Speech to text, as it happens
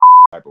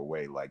type of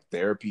way. Like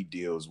therapy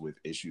deals with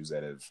issues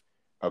that have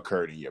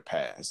occurred in your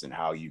past and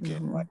how you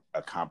can like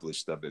accomplish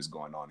stuff that's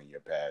going on in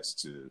your past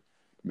to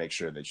make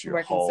sure that you're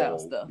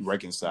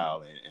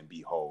reconcile and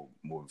be whole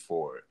moving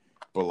forward.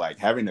 But like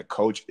having a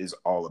coach is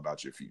all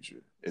about your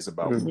future. It's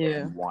about what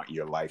you want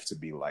your life to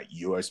be like,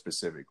 your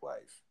specific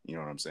life. You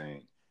know what I'm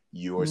saying?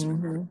 Your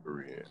specific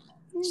career.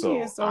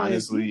 So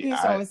honestly, you're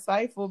so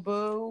insightful,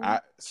 boo.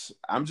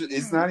 I'm just,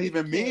 it's not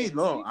even me.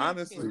 No,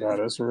 honestly. No,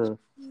 that's real.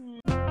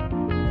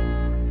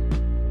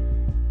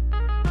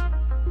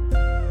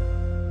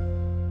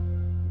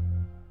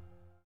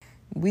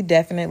 We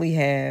definitely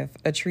have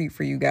a treat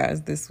for you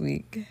guys this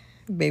week.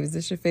 Babe, is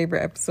this your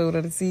favorite episode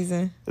of the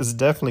season? It's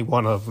definitely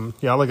one of them.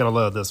 Y'all are going to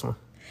love this one.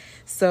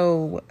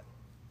 So,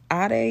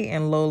 Ade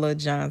and Lola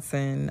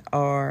Johnson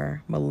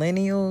are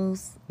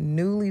millennials,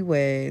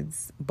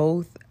 newlyweds,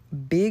 both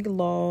big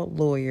law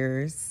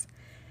lawyers,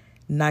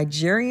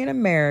 Nigerian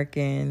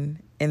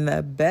American, and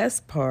the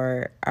best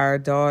part,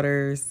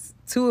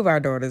 two of our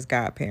daughters'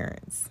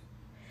 godparents.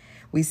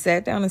 We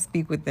sat down to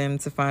speak with them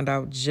to find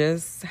out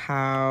just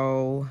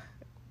how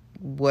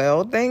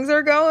well things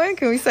are going.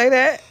 Can we say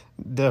that?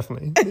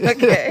 Definitely.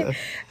 Okay.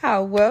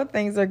 How well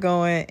things are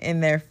going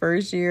in their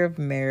first year of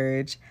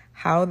marriage,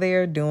 how they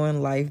are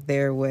doing life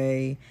their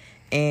way.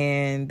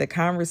 And the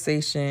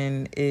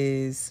conversation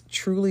is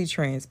truly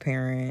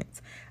transparent.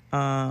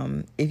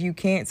 If you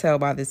can't tell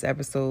by this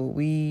episode,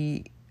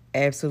 we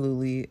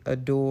absolutely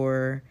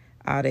adore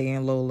Ade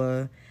and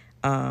Lola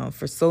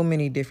for so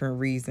many different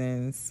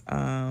reasons.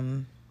 I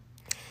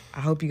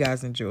hope you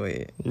guys enjoy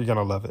it. You're going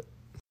to love it.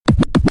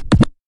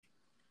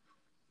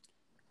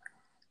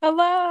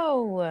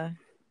 Hello.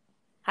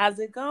 How's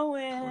it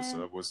going?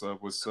 What's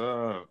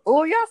up?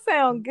 Oh, y'all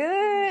sound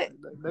good.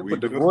 They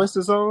put the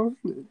voices on.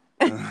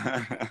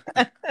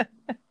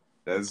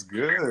 That's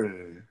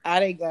good.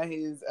 Ade got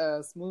his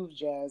smooth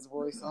jazz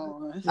voice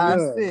on. I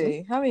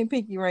see. How many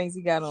pinky rings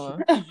he got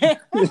on?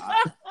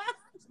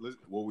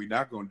 What we're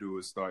not going to do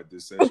is start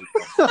this session.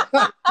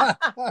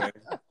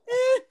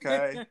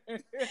 Okay.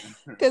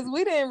 Because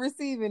we didn't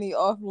receive any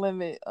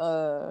off-limit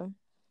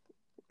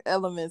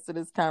elements of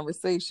this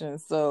conversation,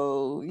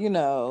 so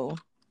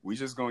we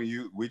just gonna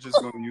use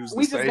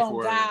the safe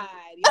word. Yeah,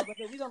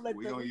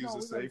 we're gonna use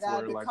the safe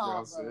word like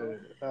y'all said.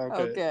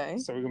 Okay.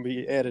 So we're gonna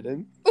be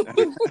editing.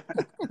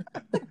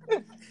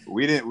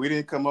 we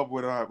didn't come up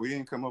with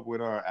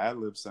our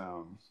ad-lib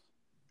sound.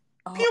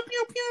 Oh. Pew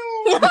pew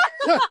pew.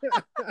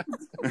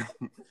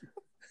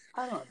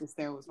 I don't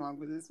understand what's wrong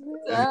with this.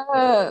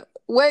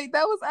 Wait,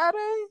 that was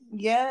Ade?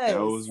 Yes.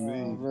 That was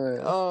me.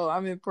 Oh,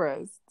 I'm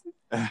impressed.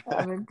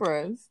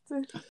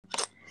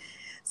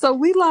 So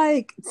we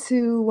like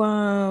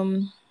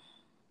to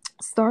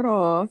start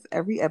off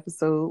every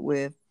episode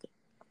with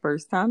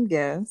first-time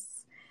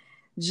guests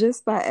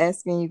just by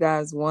asking you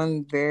guys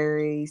one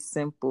very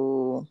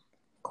simple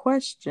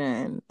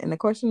question. And the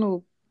question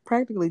will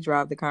practically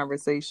drive the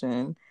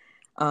conversation.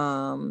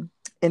 And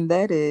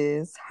that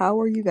is, how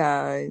are you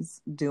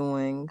guys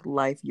doing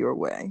life your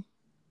way?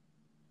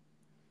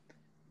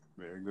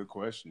 Very good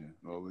question.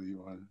 Lola,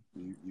 you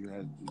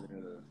had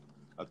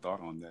a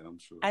thought on that, I'm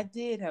sure. I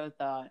did have a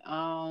thought.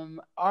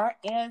 Our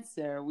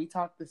answer, we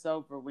talked this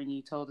over when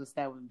you told us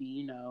that would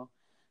be, the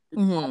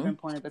stopping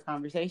point of the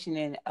conversation.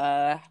 And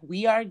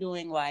we are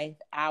doing life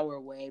our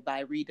way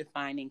by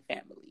redefining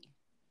family.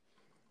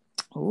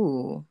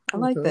 Ooh, I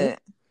like that.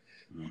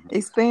 Mm-hmm.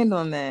 Expand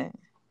on that.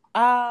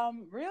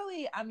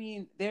 Really, I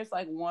mean, there's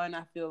like one,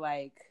 I feel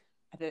like,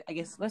 I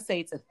guess, let's say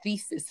it's a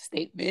thesis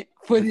statement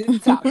for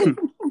this topic.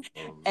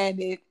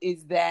 And it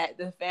is that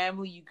the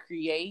family you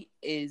create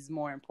is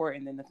more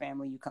important than the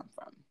family you come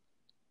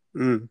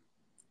from.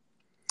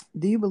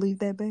 Do you believe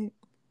that, babe?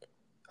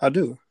 I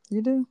do.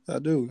 You do? I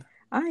do.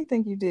 I didn't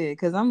think you did,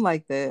 because I'm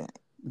like that.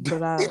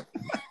 But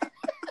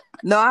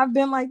I've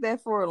been like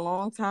that for a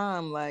long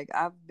time. Like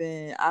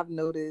I've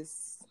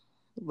noticed,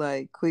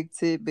 like, quick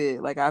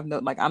tidbit. Like I'm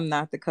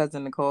not the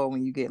cousin to call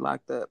when you get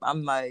locked up.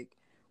 I'm like,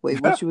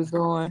 wait, what you was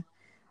doing?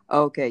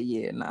 Okay,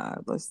 yeah, nah,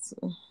 let's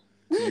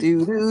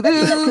do.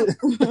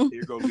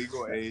 Here go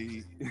legal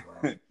aid.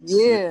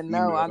 Yeah,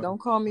 no, I don't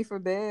call me for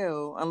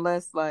bail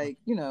unless, like,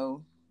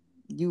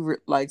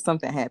 like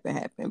something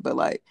happened. But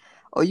like,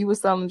 oh, you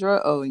was selling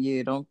drugs? Oh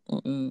yeah, don't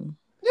call me.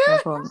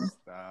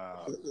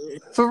 Stop.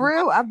 For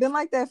real, I've been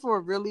like that for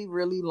a really,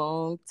 really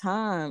long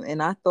time,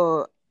 and I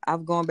thought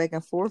I've gone back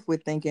and forth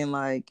with thinking,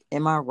 like,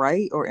 am I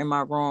right or am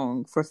I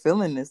wrong for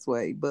feeling this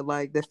way? But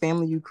like, the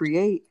family you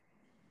create,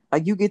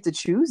 like, you get to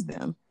choose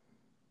them.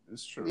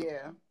 It's true.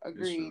 Yeah,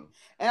 agreed.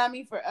 And I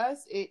mean, for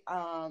us, it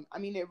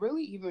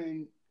really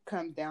even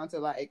comes down to,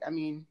 like, I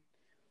mean,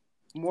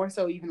 more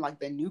so even like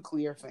the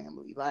nuclear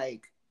family.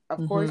 Like,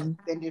 of course,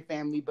 extended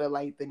family, but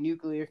like the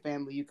nuclear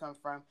family you come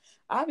from.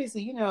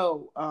 Obviously,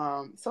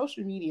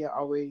 social media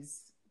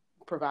always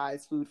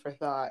provides food for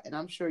thought, and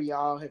I'm sure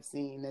y'all have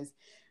seen, as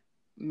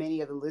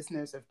many of the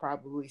listeners have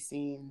probably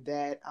seen,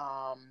 that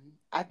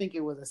I think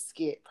it was a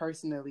skit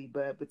personally,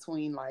 but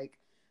between like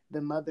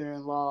the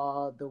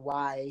mother-in-law, the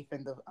wife,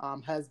 and the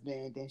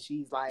husband, and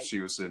she's like, she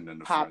was sitting in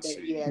the front seat.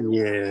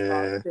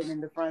 Sitting in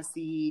the front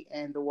seat,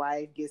 and the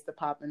wife gets to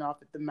popping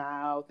off at the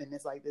mouth, and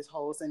it's like this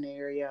whole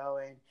scenario,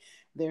 and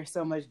there's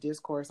so much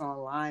discourse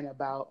online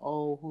about,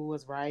 oh, who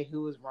was right,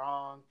 who was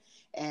wrong,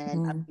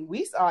 and I mean,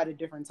 we saw it at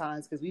different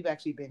times because we've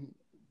actually been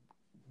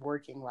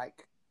working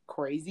like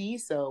crazy,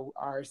 so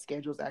our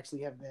schedules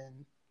actually have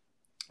been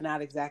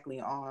not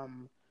exactly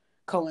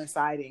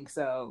coinciding.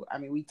 So I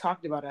mean, we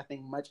talked about it, I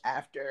think, much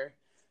after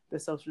the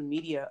social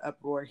media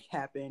uproar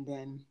happened,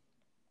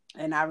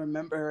 and I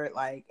remember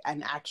like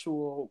an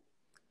actual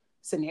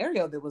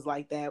scenario that was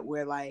like that,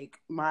 where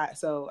like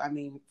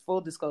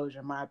full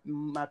disclosure, my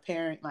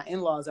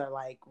in-laws are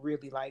like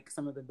really like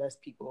some of the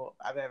best people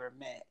I've ever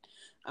met,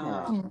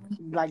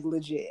 like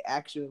legit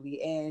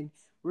actually, and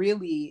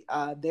really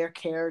their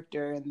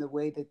character and the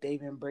way that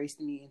they've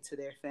embraced me into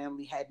their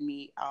family had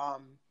me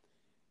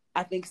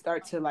I think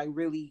start to like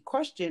really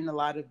question a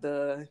lot of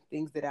the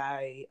things that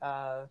I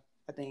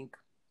think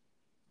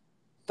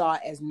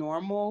thought as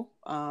normal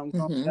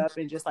growing up,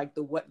 and just like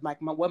what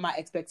my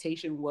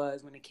expectation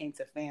was when it came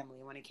to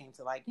family, when it came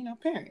to like, you know,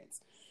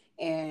 parents.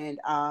 And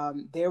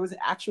there was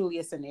actually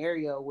a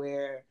scenario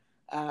where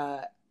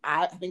I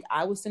think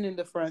I was sitting in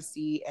the front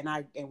seat, and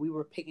we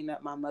were picking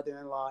up my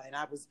mother-in-law, and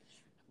I was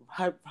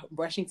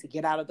rushing to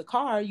get out of the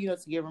car, you know,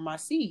 to give her my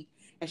seat.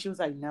 And she was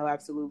like, no,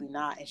 absolutely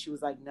not. And she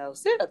was like, no,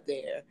 sit up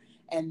there.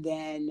 And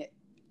then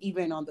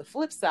even on the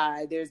flip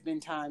side, there's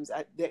been times,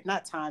 I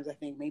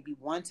think maybe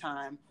one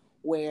time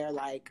where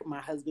like my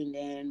husband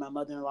and my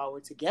mother-in-law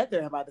were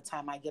together, and by the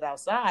time I get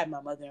outside,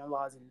 my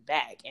mother-in-law's in the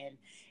back. And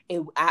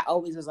I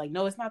always was like,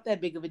 no, it's not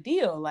that big of a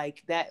deal.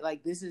 Like that,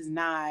 like this is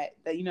not,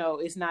 you know,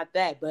 it's not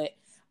that. But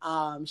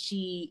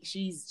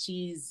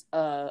she's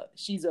a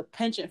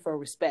penchant for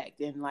respect,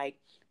 and like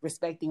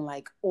respecting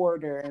like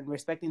order and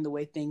respecting the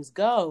way things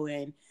go.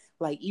 And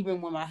like even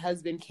when my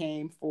husband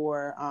came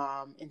for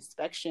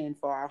inspection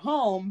for our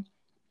home,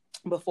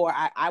 before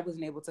I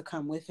wasn't able to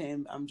come with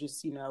him,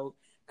 just, you know,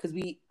 because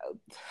we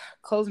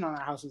closing on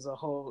our house was a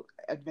whole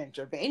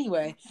adventure. But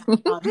anyway,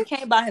 he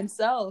came by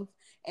himself,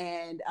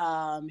 and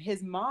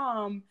his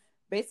mom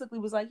basically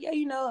was like, yeah,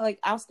 you know, like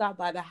I'll stop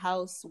by the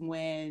house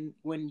when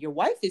your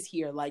wife is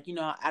here. Like, you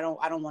know, I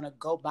don't want to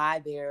go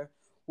by there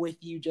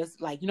with you,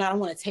 just like, you know, I don't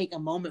want to take a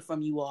moment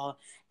from you all.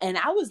 And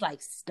I was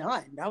like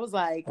stunned. I was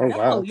like, no,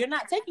 wow, you're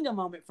not taking a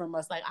moment from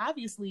us. Like,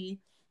 obviously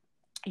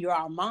you're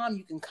our mom,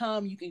 you can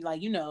come, you can, like,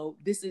 you know,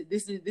 this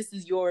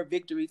is your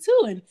victory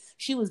too. And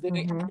she was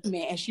very adamant,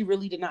 and she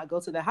really did not go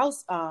to the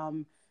house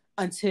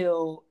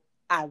until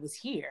I was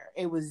here.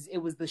 It was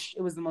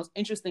the most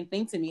interesting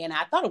thing to me, and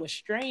I thought it was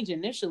strange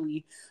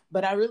initially,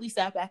 but I really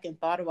sat back and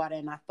thought about it,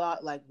 and I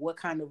thought like what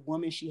kind of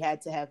woman she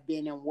had to have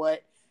been, and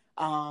what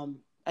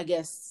I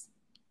guess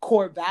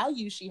core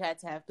values she had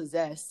to have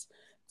possessed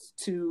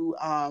to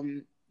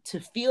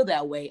feel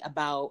that way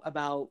about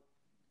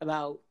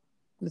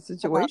the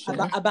situation,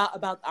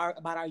 about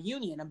our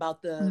union,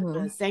 about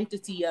the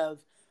sanctity of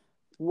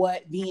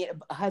what being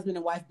a husband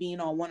and wife being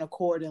on one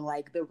accord, and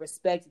like the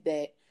respect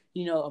that,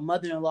 you know, a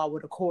mother-in-law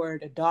would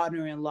accord a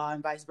daughter-in-law,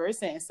 and vice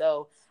versa. And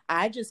so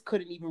I just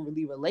couldn't even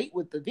really relate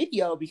with the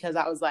video, because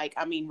I was like,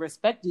 I mean,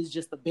 respect is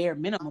just the bare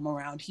minimum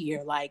around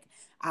here. Like,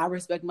 I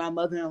respect my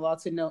mother-in-law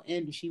to no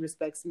end, and she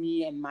respects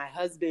me and my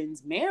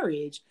husband's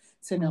marriage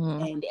to no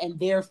end, and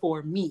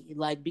therefore me.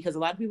 Like, because a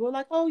lot of people are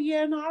like, oh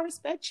yeah, no, I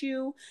respect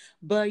you,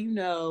 but you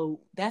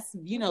know, that's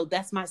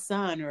my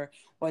son, or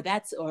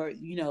that's, or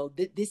you know,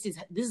 this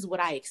is what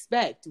I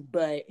expect.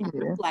 But in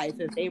real life,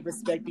 if they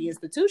respect the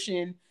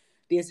institution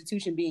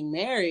being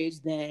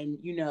marriage, then,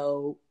 you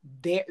know,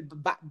 they're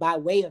by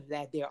way of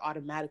that, they're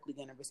automatically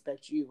going to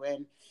respect you.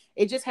 And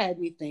it just had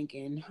me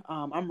thinking.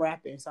 I'm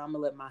rapping, so I'm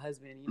gonna let my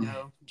husband, you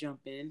know,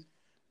 jump in.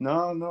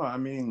 No, I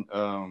mean,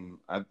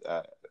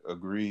 I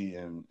agree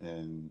and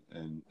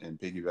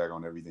piggyback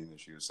on everything that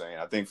she was saying.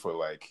 I think for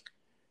like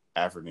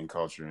African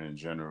culture in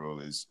general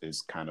is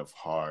kind of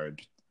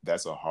hard.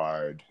 That's a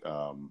hard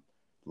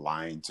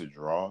line to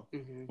draw.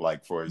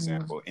 Like, for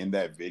example, in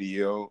that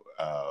video,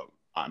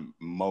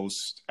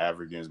 most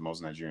Africans,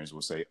 most Nigerians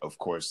will say, of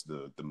course,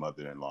 the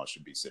mother-in-law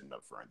should be sitting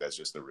up front. That's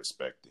just the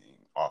respecting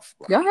off.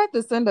 Y'all have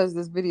to send us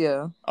this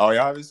video. Oh,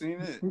 y'all haven't seen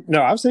it?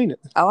 No, I've seen it.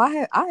 Oh,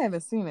 I haven't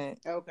seen it.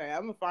 Okay,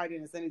 I'm gonna find it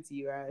and send it to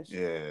you, Ash.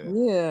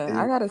 Yeah.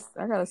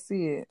 I gotta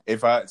see it.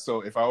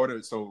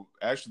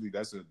 Actually,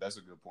 that's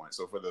a good point.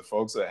 So for the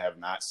folks that have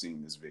not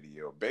seen this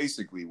video,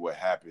 basically what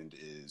happened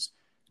is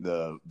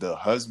the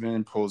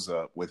husband pulls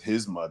up with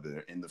his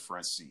mother in the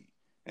front seat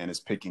and is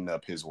picking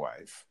up his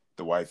wife.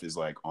 The wife is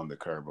like on the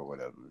curb or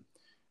whatever.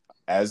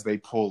 As they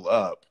pull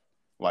up,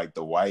 like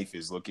the wife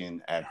is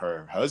looking at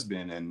her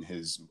husband and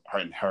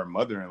her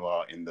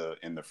mother-in-law in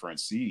the front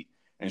seat,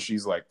 and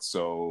she's like,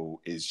 so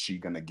is she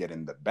gonna get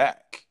in the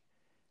back?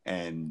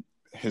 And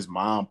his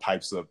mom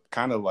pipes up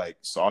kind of like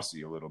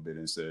saucy a little bit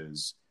and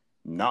says,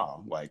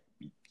 no, like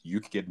you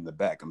can get in the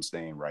back. I'm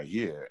staying right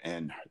here.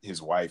 And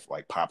his wife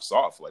like pops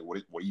off. Like,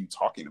 what are you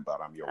talking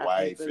about? I'm your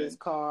wife. Pay for this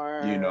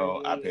car.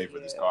 I pay for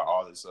this car,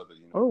 all this other,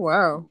 Oh,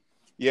 wow.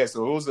 Yeah,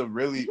 so it was a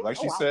really, like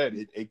she said,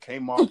 it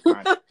came off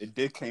it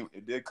did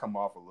come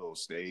off a little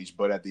staged,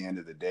 but at the end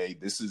of the day,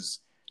 this is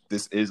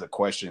a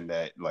question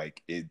that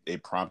like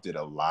it prompted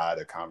a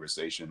lot of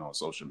conversation on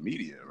social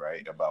media,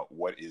 right? About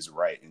what is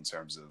right in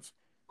terms of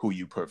who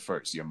you put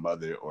first, your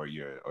mother or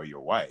your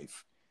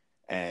wife.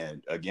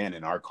 And again,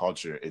 in our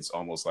culture, it's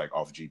almost like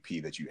off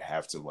GP that you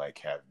have to like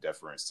have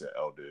deference to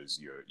elders,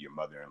 your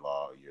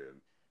mother-in-law,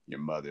 your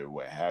mother,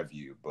 what have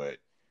you. But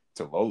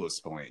to Lola's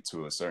point,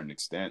 to a certain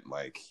extent,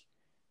 like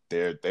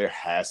there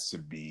has to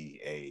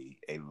be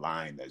a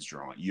line that's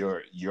drawn.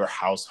 Your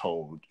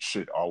household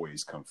should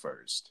always come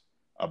first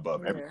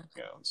above everything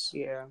else.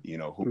 Yeah.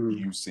 Who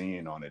you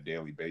seeing on a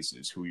daily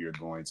basis, who you're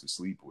going to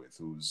sleep with,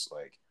 who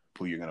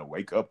you're going to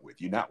wake up with.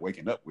 You're not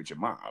waking up with your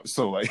mom.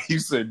 So like you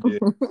said,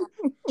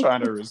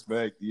 trying to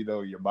respect,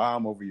 your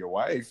mom over your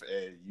wife,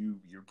 and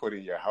you're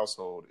putting your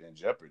household in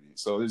jeopardy.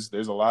 So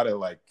there's a lot of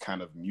like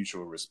kind of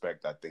mutual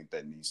respect, I think,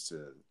 that needs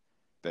to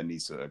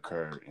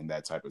occur in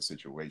that type of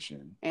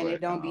situation. And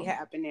it don't be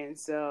happening.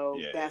 So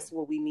that's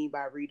what we mean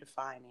by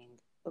redefining.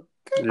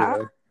 Okay.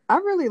 Yeah. I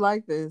really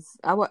like this.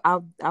 I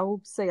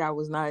would say I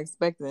wasn't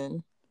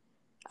expecting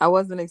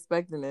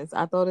this.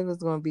 I thought it was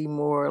going to be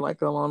more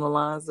like along the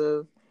lines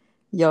of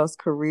y'all's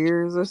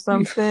careers or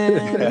something.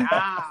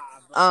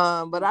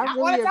 But I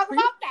really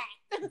appreciate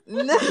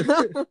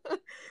that.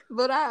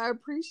 But I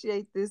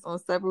appreciate this on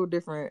several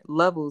different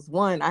levels.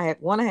 One, I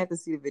have to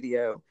see the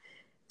video.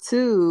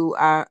 Two,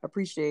 I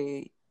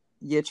appreciate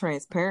your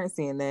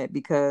transparency in that,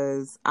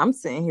 because I'm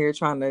sitting here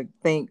trying to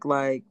think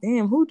like,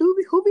 damn, who be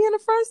in the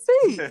front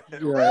seat?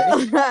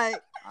 Right.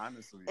 Like,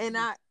 honestly. And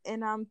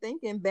I'm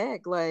thinking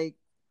back, like,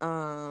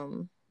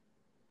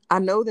 I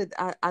know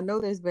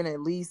there's been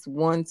at least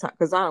one time,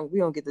 because we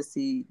don't get to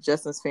see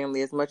Justin's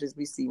family as much as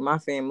we see my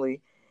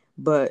family,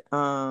 but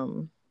I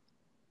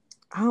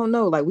don't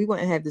know, like we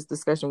wouldn't have this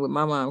discussion with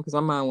my mom because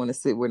my mom want to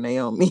sit with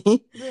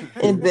Naomi,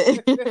 and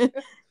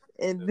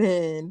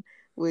then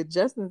with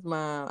Justin's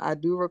mom, I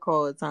do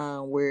recall a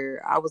time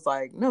where I was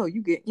like, no,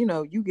 you get in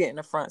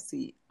the front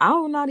seat.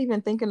 I'm not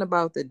even thinking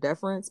about the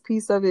deference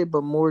piece of it,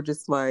 but more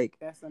just like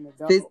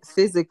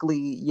physically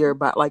your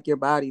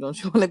body.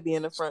 Don't you want to be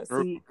in the front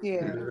seat?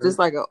 Yeah. Just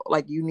like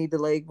you need the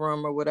leg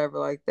room or whatever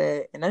like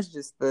that. And that's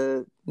just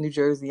the New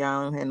Jersey.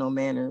 I don't have no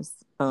manners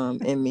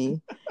in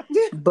me.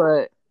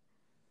 But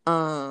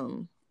wow.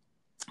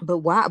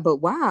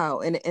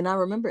 And I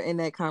remember in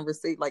that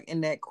conversation, like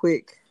in that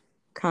quick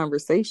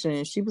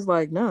conversation, she was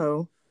like,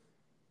 no.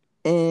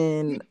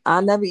 And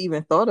I never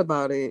even thought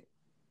about it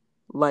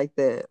like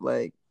that.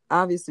 Like,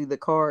 obviously the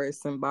car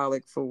is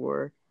symbolic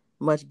for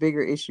much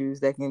bigger issues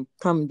that can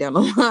come down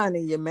the line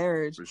in your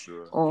marriage, for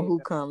sure, on who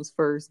comes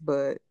first.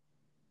 But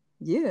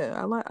yeah,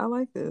 I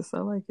like this. I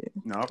like it.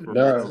 No, for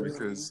real,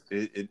 because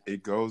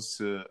it goes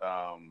to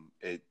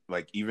it,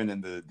 like even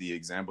in the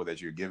example that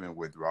you're giving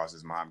with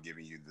Ross's mom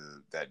giving you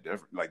that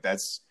different, like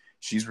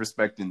she's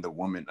respecting the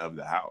woman of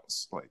the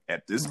house. Like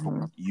at this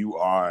point, you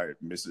are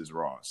Mrs.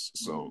 Ross.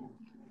 So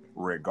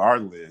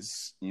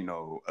regardless,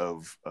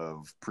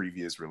 of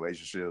previous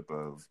relationship,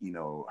 of,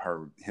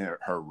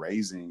 her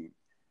raising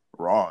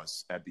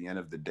Ross, at the end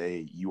of the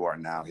day, you are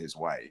now his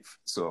wife.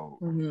 So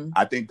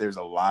I think there's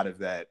a lot of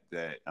that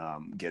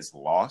gets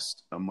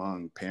lost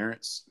among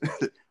parents,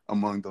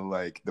 among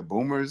the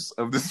boomers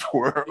of this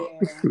world.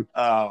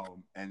 Yeah.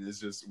 And it's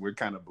just, we're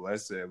kind of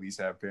blessed to at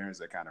least have parents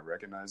that kind of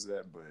recognize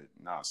that. But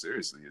no,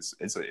 seriously,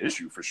 it's an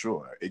issue for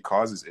sure. It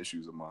causes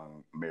issues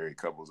among married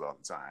couples all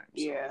the time.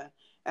 So. Yeah.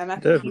 And I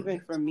think even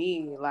for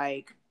me,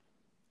 like,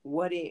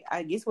 what it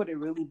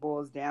really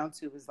boils down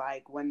to is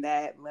like when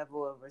that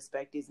level of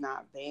respect is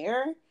not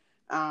there,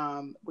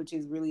 which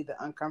is really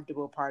the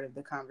uncomfortable part of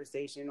the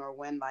conversation, or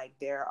when like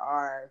there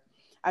are,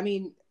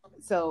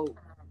 so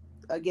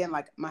again,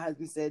 like my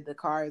husband said, the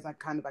car is like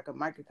kind of like a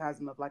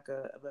microcosm of like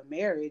a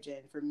marriage.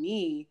 And for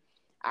me,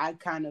 I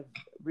kind of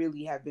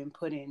really have been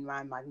putting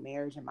my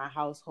marriage and my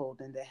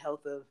household and the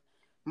health of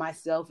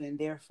myself, and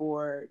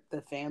therefore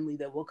the family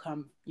that will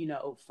come,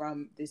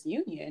 from this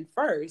union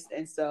first.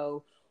 And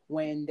so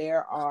when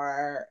there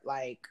are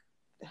like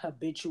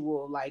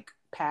habitual like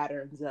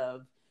patterns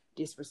of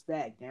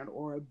disrespect and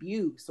or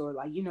abuse, or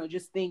like,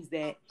 just things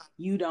that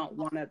you don't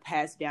want to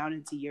pass down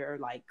into your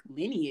like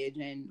lineage,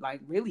 and like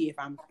really, if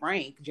I'm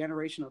frank,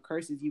 generational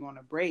curses you want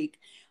to break,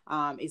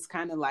 it's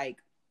kind of like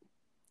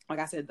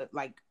I said, that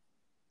like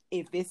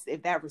if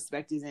that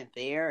respect isn't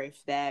there,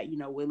 if that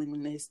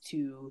willingness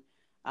to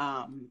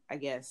I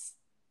guess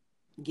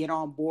get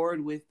on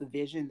board with the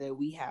vision that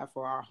we have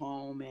for our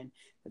home, and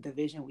the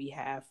vision we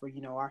have for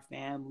our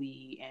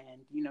family,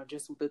 and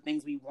just the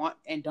things we want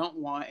and don't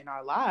want in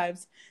our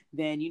lives,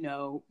 then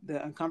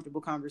the uncomfortable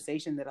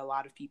conversation that a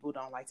lot of people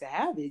don't like to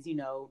have is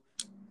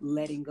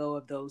letting go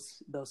of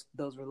those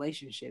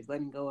relationships,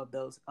 letting go of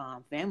those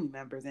family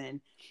members. And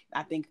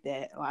I think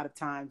that a lot of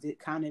times it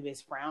kind of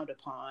is frowned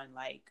upon,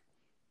 like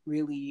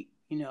really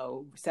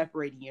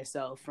separating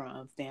yourself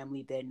from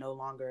family that no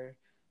longer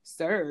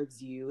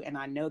serves you. And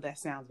I know that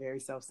sounds very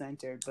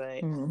self-centered, but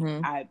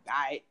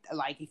I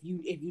like, if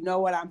you know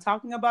what I'm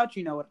talking about,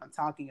 you know what I'm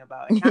talking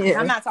about. And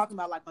I'm not talking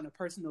about like on a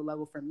personal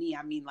level for me.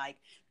 I mean, like,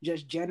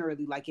 just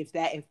generally, like, if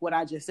what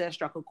I just said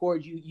struck a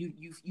chord,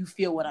 you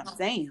feel what I'm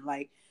saying.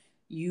 Like,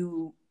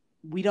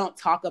 we don't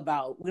talk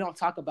about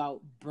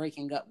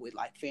breaking up with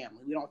like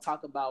family. We don't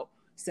talk about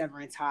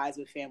severing ties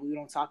with family. We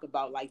don't talk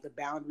about like the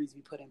boundaries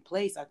we put in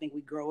place. I think we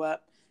grow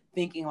up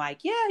thinking like,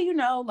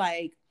 yeah,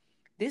 like,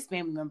 this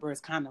family member is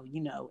kind of,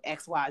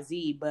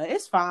 XYZ, but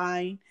it's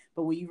fine.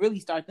 But when you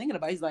really start thinking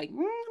about it, he's like, am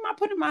I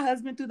putting my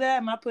husband through that?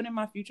 Am I putting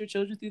my future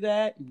children through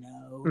that?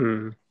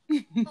 No.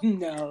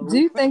 No. Do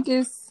you think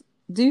it's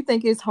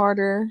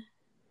harder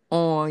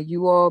on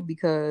you all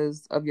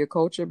because of your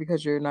culture,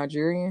 because you're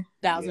Nigerian?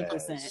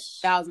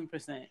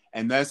 1,000%.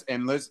 And as a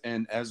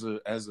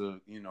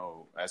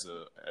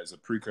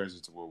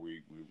precursor to what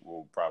we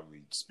will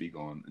probably speak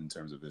on in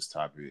terms of this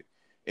topic,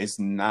 it's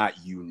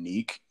not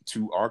unique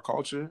to our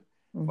culture.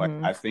 Like,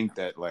 I think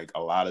that like a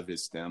lot of it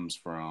stems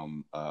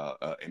from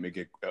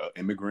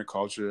immigrant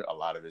culture. A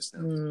lot of it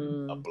stems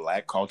from a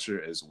Black culture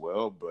as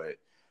well. But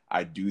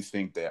I do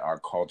think that our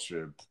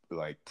culture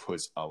like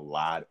puts a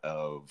lot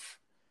of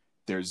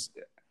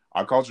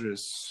our culture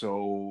is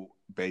so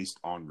based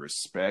on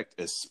respect,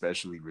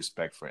 especially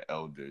respect for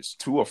elders,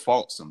 to a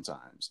fault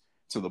sometimes.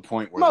 To the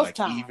point where most like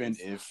times. Even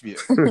if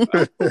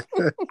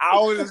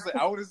I wouldn't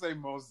say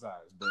most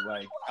times, but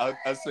like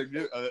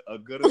a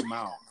good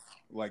amount.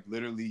 Like,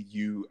 literally,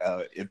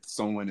 if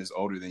someone is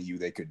older than you,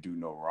 they could do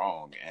no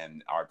wrong.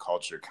 And our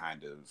culture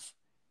kind of,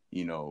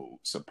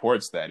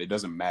 supports that. It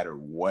doesn't matter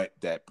what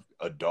that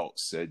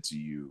adult said to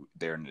you.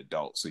 They're an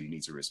adult, so you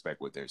need to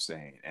respect what they're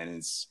saying. And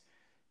it's,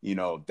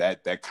 that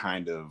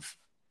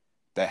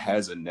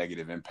has a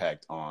negative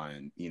impact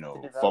on,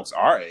 folks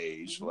our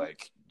age,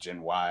 like Gen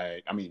Z,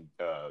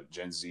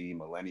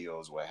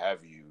 millennials, what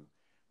have you,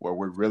 where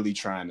we're really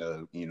trying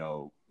to,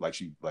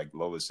 like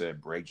Lola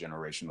said, break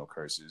generational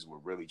curses. We're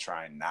really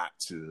trying not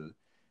to,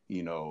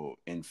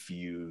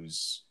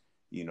 infuse,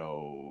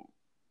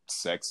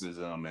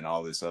 sexism and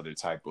all this other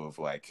type of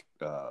like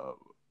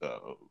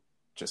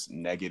just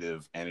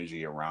negative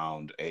energy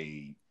around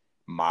a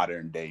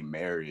modern day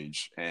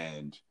marriage.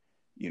 And,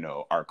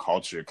 our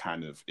culture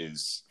kind of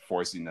is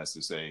forcing us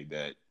to say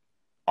that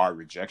our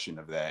rejection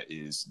of that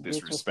is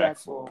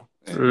disrespectful.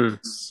 I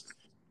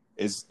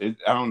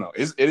don't know.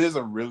 It is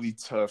a really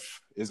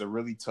tough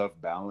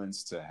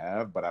balance to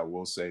have. But I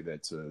will say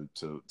that to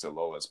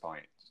Lola's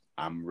point,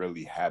 I'm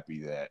really happy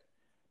that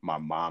my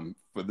mom,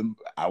 for the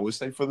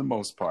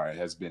most part,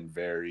 has been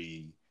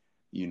very,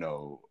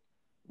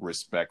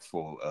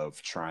 respectful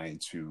of trying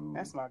to.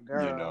 That's my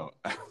girl.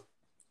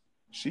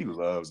 She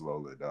loves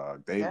Lola,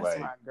 dog. That's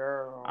my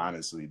girl.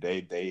 Honestly,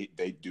 they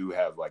do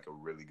have like a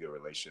really good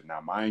relationship.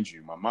 Now, mind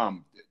you, my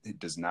mom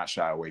does not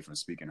shy away from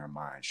speaking her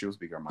mind. She'll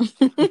speak her mind.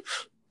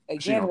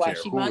 Again, why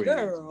she my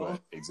girl?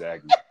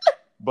 Exactly.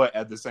 But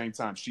at the same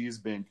time, she's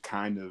been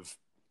trying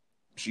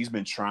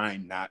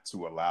not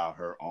to allow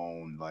her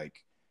own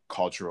like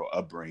cultural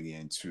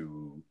upbringing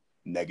to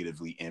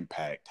negatively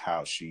impact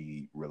how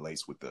she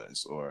relates with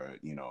us, or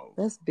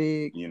that's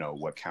big.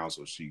 What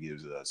counsel she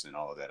gives us and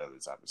all of that other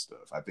type of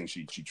stuff. I think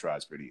she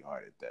tries pretty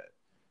hard at that.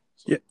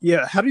 So.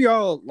 Yeah. How do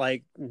y'all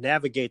like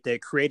navigate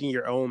that, creating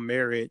your own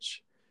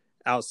marriage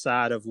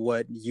outside of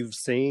what you've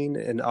seen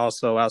and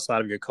also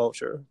outside of your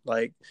culture,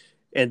 like,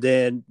 and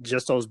then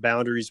just those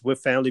boundaries with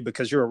family,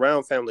 because you're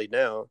around family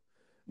now?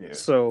 Yeah.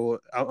 So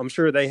I'm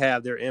sure they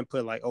have their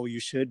input, like, oh, you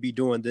should be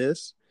doing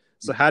this.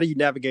 So how do you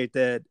navigate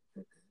that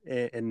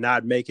and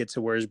not make it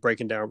to where it's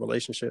breaking down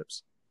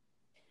relationships?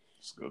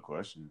 That's a good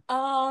question.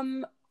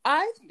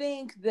 I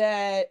think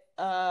that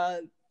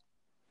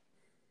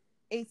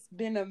it's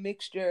been a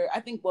mixture.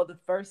 I think, the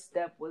first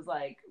step was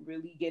like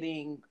really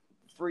getting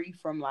free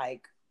from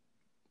like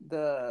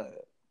I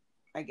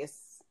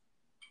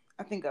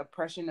think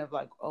oppression of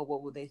like, oh,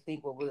 what will they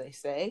think? What will they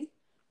say?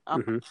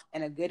 And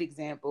a good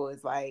example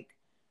is like,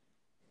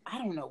 I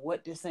don't know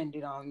what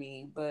descended on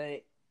me,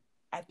 but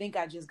I think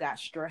I just got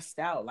stressed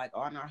out like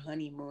on our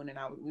honeymoon, and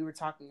we were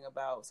talking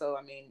about, so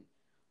I mean,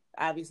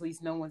 obviously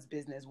it's no one's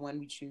business when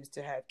we choose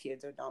to have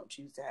kids or don't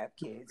choose to have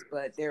kids,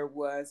 but there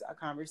was a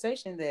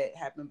conversation that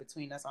happened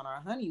between us on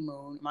our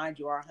honeymoon, mind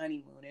you, our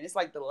honeymoon, and it's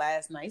like the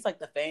last night, it's like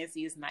the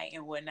fanciest night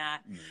and whatnot,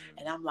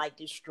 and I'm like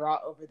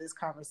distraught over this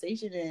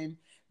conversation, and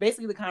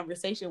basically the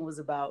conversation was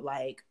about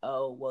like,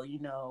 oh, well,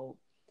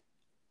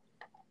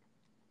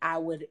 I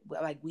would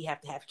like, we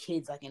have to have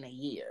kids like in a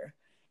year,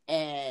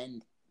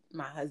 and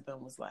my husband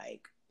was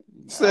like,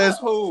 no. Says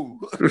who?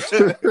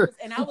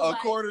 And I was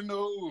according to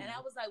who? And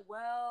I was like,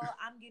 well,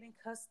 I'm getting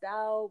cussed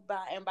out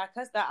by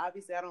cussed out,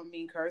 obviously I don't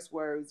mean curse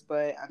words,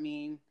 but I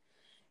mean,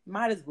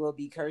 might as well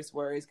be curse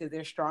words, because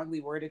they're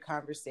strongly worded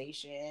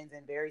conversations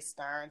and very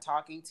stern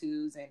talking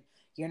tos, and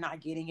you're not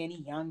getting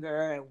any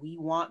younger, and we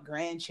want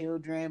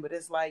grandchildren, but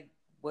it's like,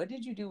 what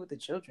did you do with the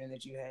children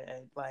that you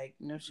had? Like,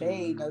 no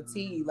shade, no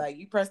tea. Like,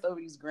 you pressed over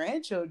these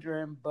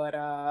grandchildren, but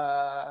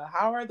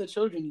how are the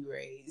children you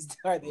raised?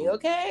 Are they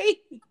okay?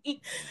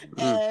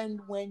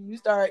 And when you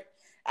start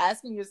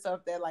asking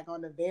yourself that, like,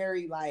 on a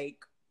very, like,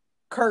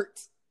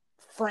 curt,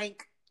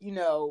 frank,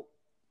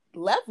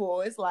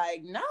 level, it's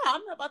like, nah,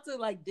 I'm not about to,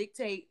 like,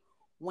 dictate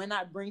when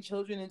I bring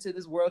children into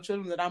this world,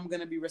 children that I'm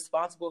going to be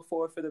responsible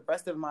for the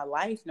rest of my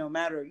life, no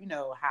matter,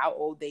 how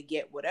old they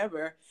get,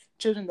 whatever.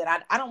 Children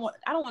that I don't want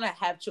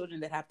to have children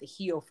that have to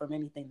heal from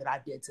anything that I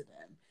did to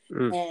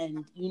them.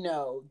 And,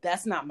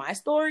 that's not my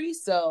story.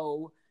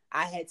 So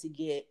I had to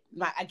it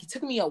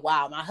took me a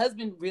while. My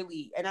husband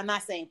really, and I'm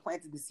not saying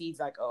planted the seeds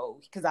like,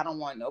 because I don't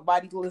want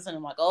nobody to listen.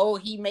 I'm like,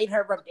 he made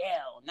her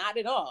rebel. Not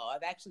at all.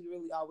 I've actually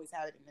really always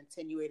had an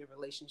attenuated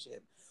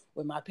relationship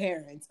with my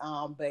parents.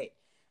 But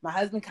my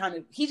husband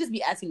he just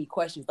be asking me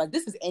questions. Like,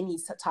 this is any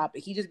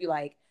topic. He just be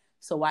like,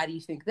 so why do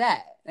you think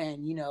that?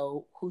 And,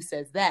 who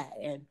says that?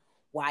 And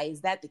why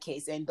is that the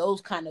case? And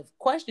those kind of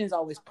questions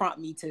always prompt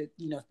me to,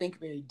 think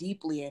very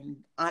deeply and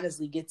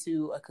honestly get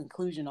to a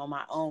conclusion on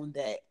my own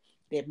that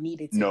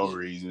needed to no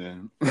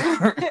reason.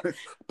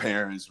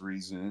 Parents'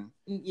 reason.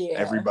 Yeah.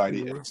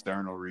 Everybody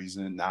external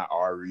reason, not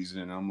our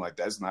reason. I'm like,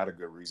 that's not a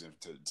good reason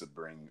to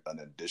bring an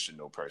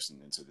additional person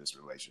into this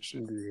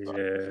relationship.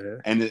 Yeah.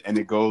 And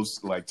it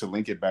goes, like, to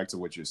link it back to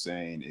what you're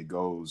saying, it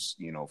goes,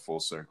 full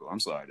circle. I'm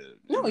sorry to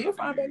No, you're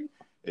fine, baby.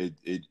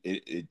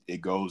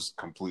 It goes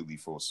completely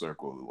full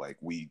circle. Like,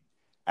 we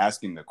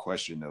asking the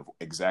question of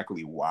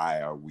exactly why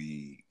are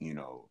we,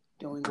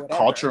 doing whatever.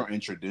 Culture and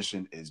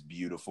tradition is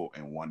beautiful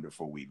and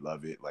wonderful. We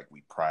love it. Like,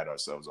 we pride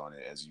ourselves on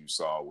it, as you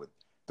saw with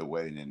the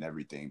wedding and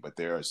everything. But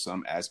there are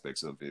some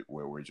aspects of it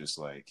where we're just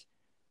like,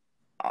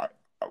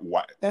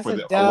 what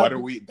are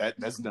we?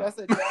 That's dumb. That's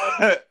a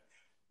dumb.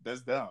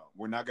 That's dumb.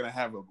 We're not gonna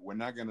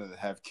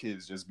have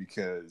kids just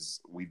because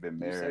we've been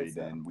married,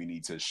 and we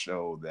need to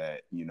show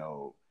that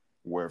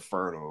we're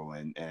fertile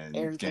and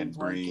can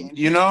breed.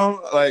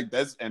 Like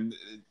that's and.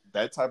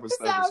 That type of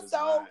stuff. It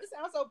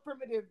sounds so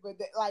primitive, but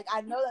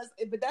I know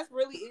that's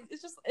really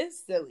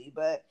it's silly.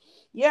 But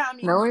yeah, I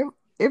mean, no,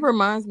 it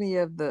reminds me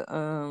of the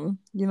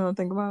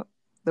think about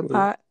the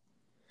pot.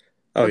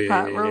 Oh the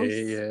pot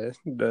roast.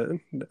 The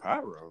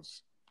pot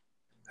roast.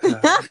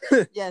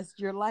 Yes,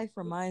 your life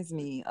reminds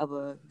me of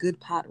a good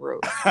pot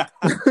roast.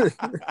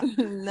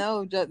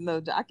 No,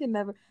 I can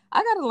never.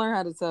 I got to learn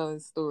how to tell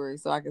a story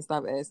so I can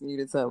stop asking you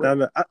to tell it.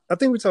 No, I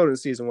think we told it in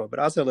season 1, but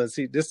I'll tell it. This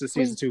is the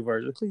season 2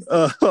 version. Please.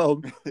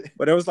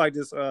 But it was like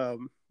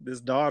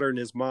this daughter and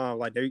his mom,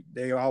 like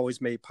they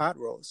always made pot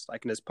roasts,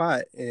 like in this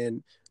pot.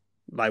 And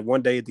like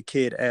one day the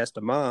kid asked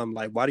the mom,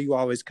 like, why do you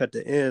always cut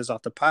the ends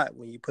off the pot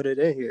when you put it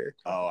in here?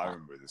 Oh, I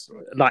remember this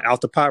one. Like off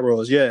the pot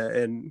roast, yeah.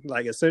 And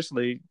like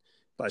essentially,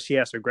 like she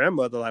asked her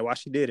grandmother, like, why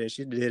she did it.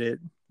 She did it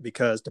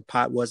because the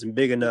pot wasn't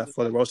big enough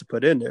for the roast to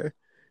put in there.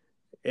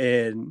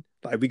 And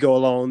like we go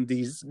along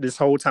this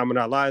whole time in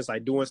our lives,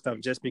 like doing stuff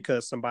just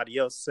because somebody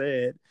else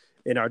said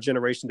in our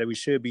generation that we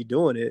should be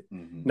doing it,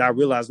 not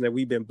realizing that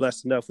we've been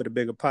blessed enough with a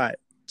bigger pot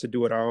to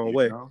do it our own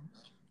way. Yeah.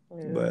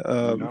 But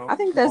I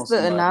think that's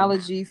the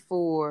analogy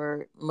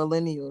for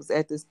millennials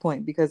at this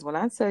point, because when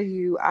I tell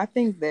you, I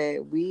think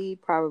that we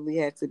probably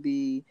have to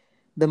be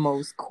the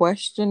most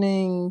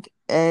questioning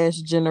ass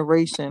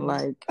generation.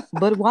 Like,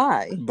 but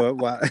why? But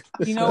why?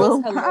 What's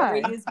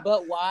hilarious?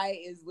 But why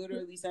is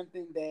literally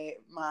something that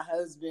my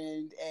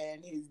husband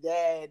and his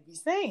dad be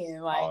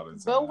saying. Like,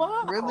 but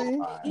why? Really?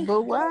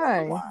 But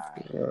why?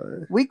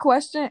 We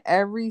question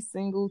every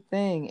single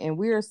thing, and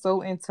we are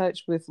so in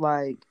touch with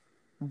like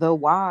the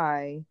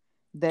why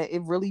that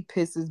it really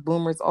pisses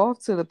boomers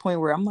off to the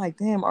point where I'm like,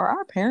 damn, are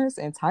our parents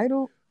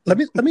entitled? Let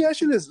me ask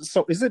you this.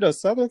 So is it a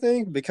Southern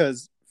thing?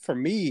 Because for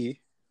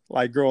me,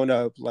 like growing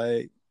up,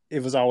 like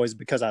it was always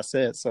because I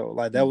said so.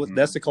 Like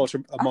that's the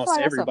culture amongst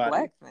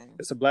everybody.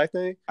 It's a black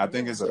thing. I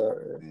think it's a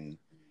black thing.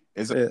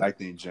 It's a black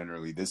thing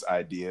generally. This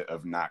idea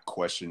of not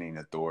questioning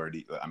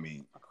authority. I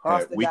mean,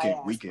 we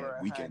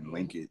can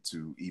link it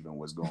to even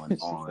what's going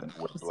on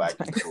with black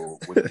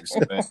people.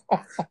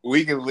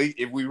 We can link,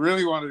 if we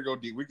really wanted to go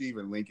deep, we can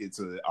even link it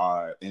to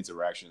our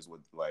interactions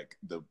with like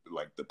the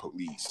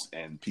police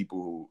and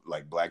people who,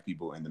 like black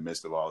people in the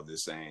midst of all of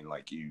this, saying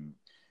like you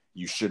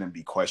shouldn't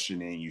be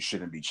questioning, you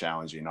shouldn't be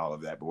challenging all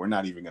of that. But we're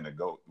not even gonna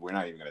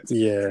take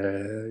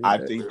it. I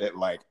think that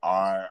like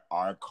our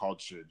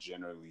culture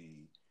generally,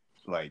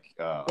 like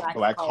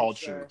black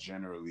culture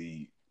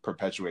generally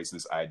perpetuates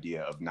this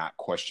idea of not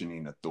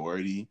questioning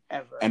authority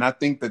ever. And I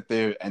think that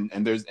there's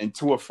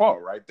to a fault,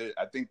 right?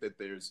 I think that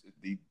there's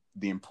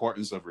the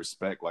importance of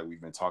respect, like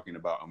we've been talking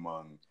about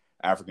among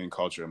African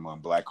culture, among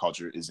black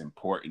culture, is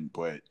important,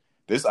 but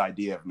this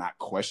idea of not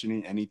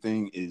questioning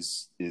anything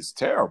is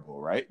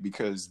terrible, right?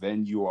 Because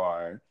then you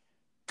are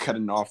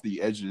cutting off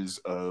the edges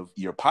of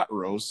your pot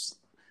roast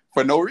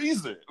for no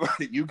reason.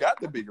 Like, you got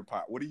the bigger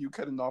pot. What are you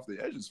cutting off the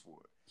edges for?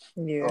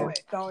 Yeah,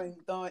 throwing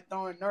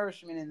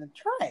nourishment in the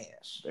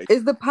trash.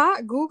 Is the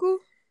pot Google?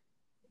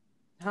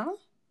 Huh?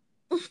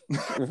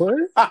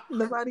 What?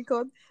 Nobody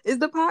called. Is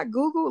the pot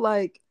Google?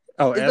 Like,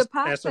 Oh, is the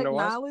pot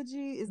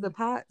technology? Is the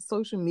pot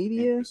social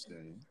media?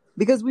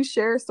 Because we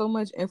share so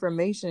much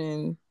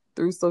information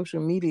through social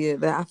media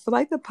that I feel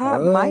like the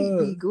pot might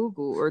be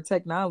Google or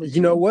technology.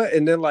 You know what?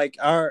 And then like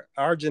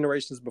our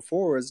generations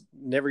before us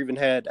never even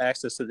had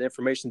access to the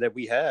information that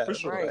we have. For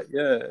sure. Right?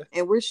 Yeah.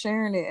 And we're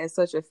sharing it at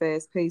such a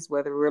fast pace,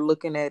 whether we're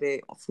looking at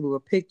it through a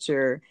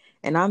picture.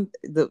 And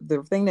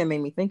the thing that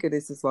made me think of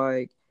this is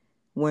like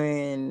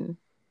when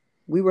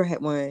we were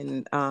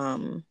in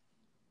I'm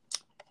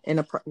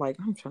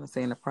trying to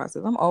say in the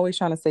process. I'm always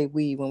trying to say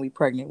when we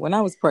pregnant. When I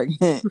was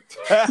pregnant.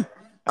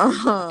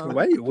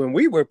 Wait, when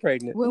we were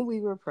pregnant. When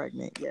we were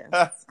pregnant,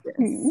 yes.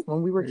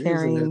 When we were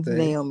carrying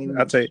Naomi.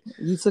 I'll tell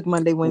you took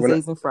Monday,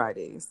 Wednesdays, and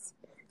Fridays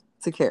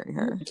to carry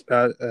her.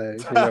 You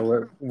know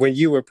what? When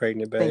you were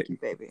pregnant, babe. Thank you,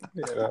 baby.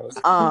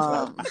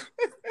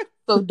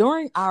 So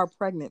during our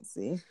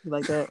pregnancy,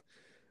 like that.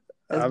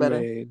 That's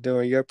better.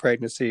 During your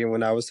pregnancy and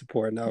when I was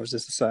supporting, I was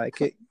just a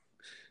sidekick.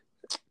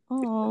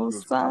 Oh,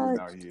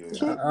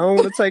 sidekick. I don't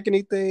want to take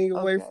anything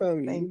away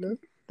from you. You know?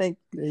 Thank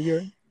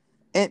you.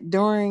 And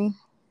during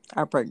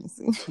our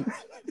pregnancy.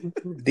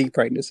 During the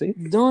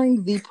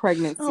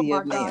pregnancy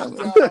of Naomi.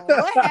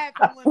 What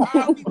happened when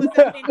Bobby was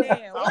up in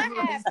there? What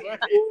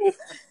happened?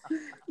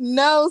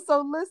 No,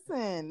 so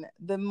listen,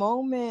 the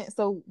moment,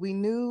 so we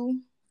knew,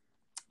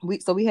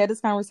 we had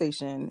this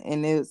conversation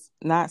and it was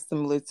not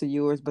similar to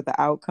yours, but the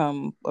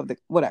outcome of the,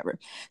 whatever.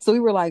 So we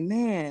were like,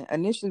 man,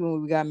 initially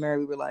when we got married,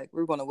 we were like,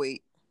 we're going to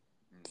wait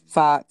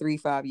 5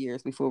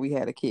 years before we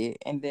had a kid.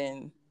 And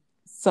then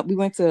we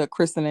went to a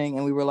christening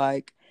and we were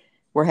like,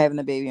 we're having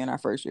a baby in our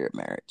first year of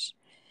marriage.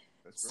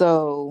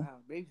 So, wow,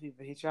 baby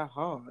hit y'all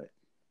hard.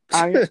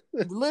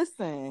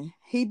 Listen,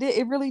 he did.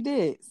 It really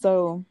did.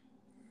 So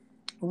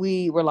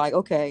we were like,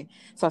 okay.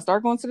 So I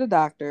started going to the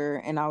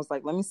doctor and I was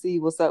like, let me see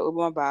what's up with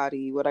my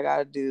body, what I got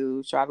to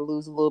do, try to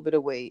lose a little bit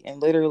of weight.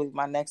 And literally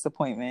my next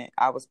appointment,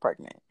 I was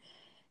pregnant.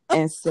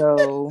 And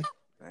so,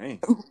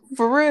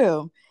 for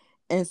real.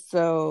 And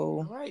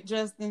so, all right,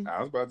 Justin.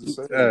 I was about to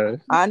say,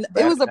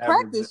 it was a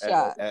practice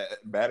shot.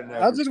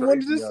 I just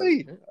wanted to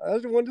see. I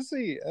just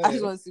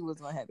wanted to see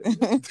what's going to happen.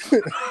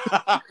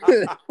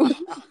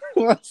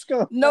 What's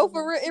going on? No,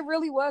 for real, it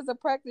really was a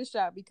practice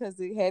shot because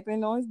it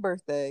happened on his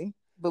birthday.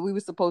 But we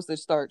were supposed to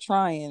start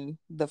trying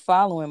the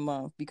following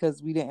month because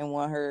I didn't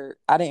want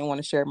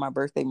to share my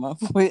birthday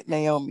month with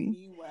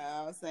Naomi.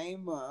 Wow,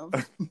 same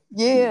month.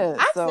 Yeah.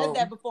 I said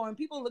that before and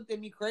people looked at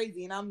me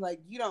crazy and I'm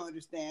like, you don't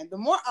understand. The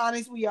more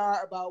honest we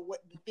are about what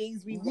the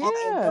things we want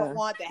and don't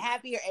want, the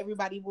happier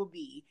everybody will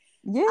be.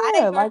 Yeah,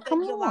 I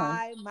birthday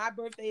July. My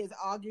birthday is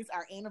August.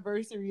 Our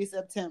anniversary is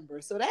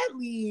September. So that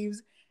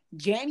leaves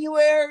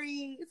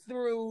January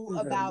through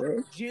about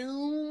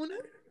June.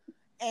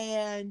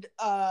 And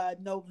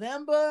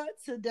November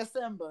to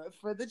December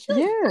for the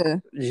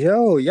children. Yeah.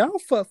 Yo, y'all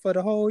fuck for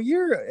the whole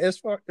year as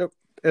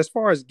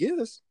far as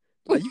gifts.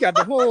 Like you got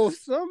the whole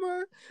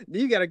summer,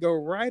 then you got to go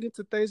right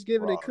into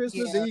Thanksgiving and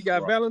Christmas. Then you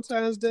got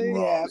Valentine's Day.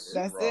 Yeah,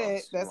 that's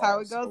it. That's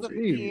how it goes up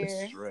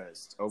here.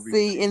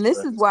 See, and this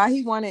is why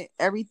he wanted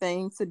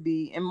everything to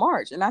be in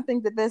March, and I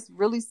think that that's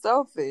really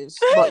selfish.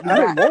 But I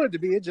didn't want it to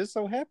be. It just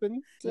so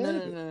happened.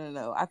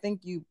 No. I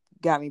think you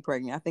got me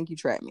pregnant. I think you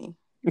trapped me.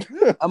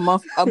 a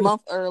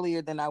month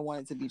earlier than I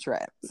wanted to be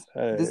trapped.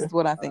 This is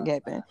what I think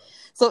happened.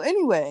 So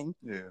anyway,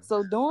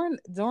 so during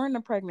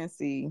the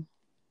pregnancy,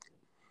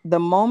 the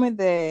moment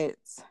that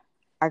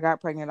I got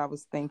pregnant, I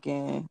was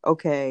thinking,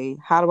 okay,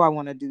 how do I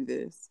want to do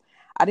this?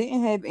 I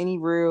didn't have any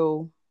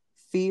real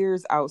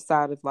fears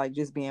outside of like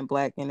just being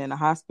Black and in a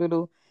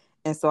hospital.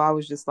 And so I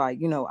was just like, I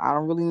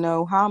don't really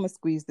know how I'm gonna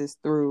squeeze this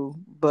through,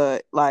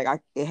 but like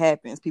it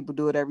happens. People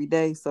do it every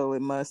day, so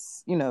it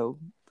must,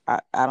 I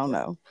don't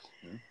know.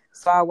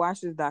 So I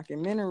watched this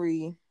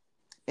documentary,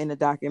 and the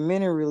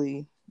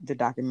documentary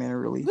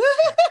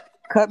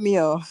cut me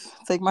off.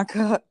 Take my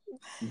cup.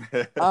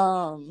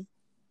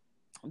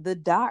 The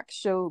doc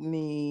showed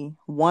me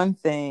one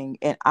thing,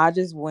 and I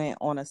just went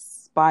on a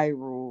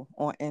spiral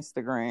on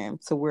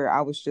Instagram to where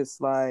I was just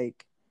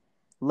like,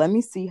 let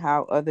me see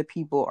how other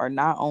people are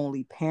not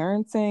only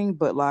parenting,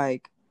 but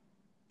like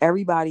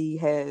everybody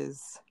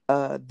has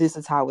this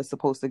is how it's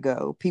supposed to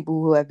go.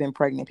 People who have been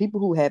pregnant,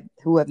 people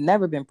who have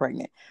never been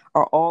pregnant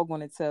are all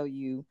going to tell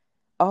you,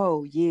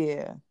 oh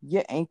yeah,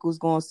 your ankle's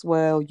going to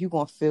swell. You're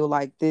going to feel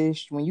like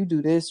this. When you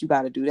do this, you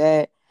got to do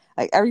that.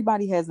 Like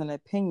everybody has an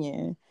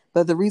opinion.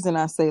 But the reason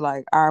I say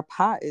like our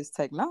pot is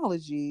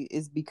technology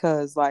is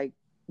because like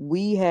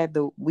we have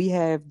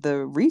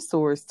the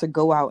resource to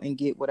go out and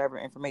get whatever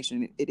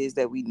information it is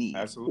that we need.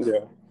 Absolutely.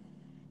 Yeah.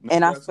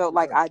 And I felt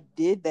like I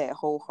did that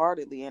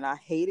wholeheartedly. And I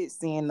hated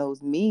seeing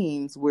those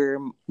memes where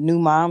new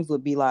moms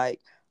would be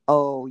like,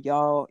 oh,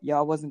 y'all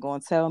wasn't going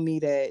to tell me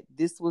that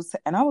this was.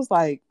 And I was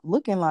like,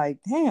 looking like,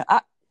 damn,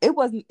 it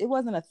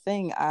wasn't a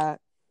thing I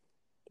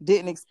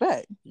didn't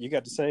expect. You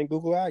got the same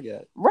Google I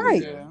got.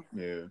 Right.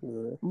 Yeah.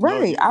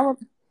 Right.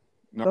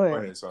 Go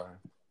ahead. Sorry.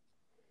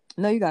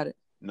 No, you got it.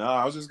 No,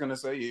 I was just gonna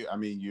say. I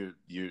mean,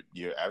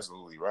 you're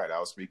absolutely right. I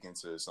was speaking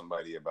to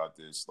somebody about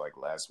this like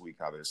last week.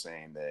 How they're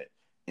saying that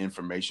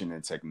information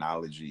and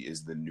technology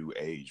is the new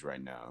age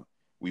right now.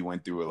 We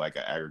went through like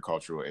an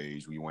agricultural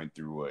age, we went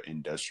through an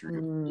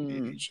industrial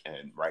age,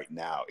 and right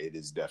now it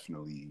is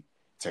definitely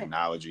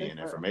technology and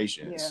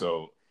information.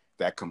 So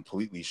that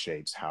completely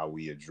shapes how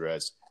we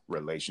address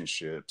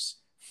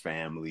relationships,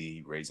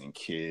 family, raising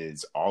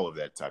kids, all of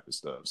that type of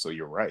stuff. So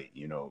you're right,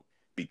 you know,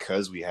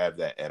 because we have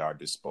that at our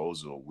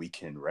disposal, we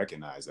can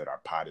recognize that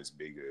our pot is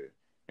bigger,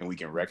 and we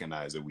can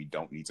recognize that we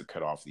don't need to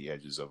cut off the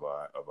edges of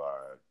our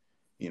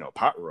you know,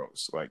 pot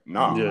roast. Like,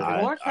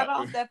 or cut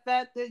off that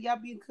fat that y'all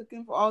been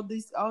cooking for all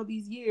these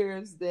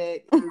years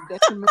that is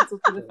detrimental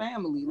to the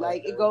family.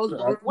 Like, it goes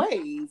both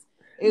ways.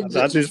 I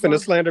thought you was finna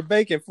slander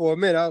bacon for a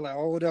minute. I was like,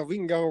 hold up, we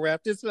can go and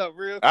wrap this up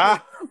real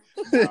quick.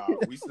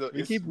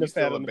 We keeping the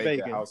fat on the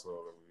bacon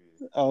household.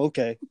 Oh,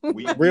 okay.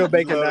 Real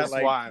bacon, not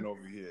like swine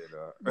over here.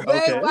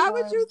 Okay. Why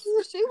would you?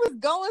 She was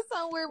going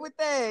somewhere with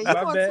that. You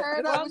gonna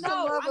turn up with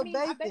some love of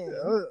bacon?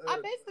 I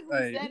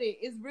basically said it.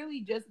 It's really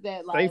just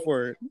that, like, safe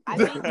word. I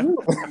think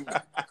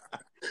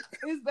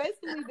it's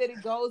basically that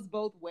it goes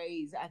both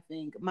ways. I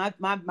think my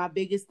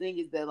biggest thing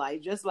is that, like,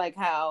 just like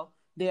how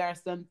there are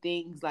some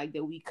things like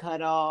that we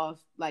cut off,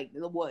 like,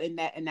 well, in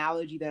that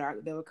analogy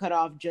that were cut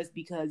off just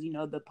because, you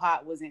know, the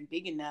pot wasn't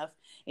big enough.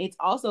 It's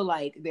also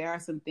like there are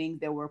some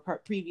things that were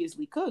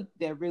previously cooked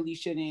that really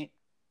shouldn't.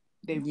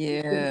 Come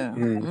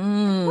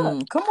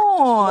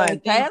on,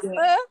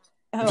 Pastor.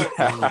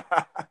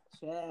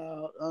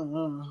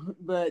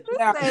 But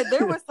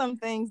there were some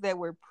things that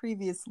were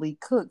previously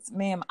cooked,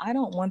 ma'am. I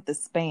don't want the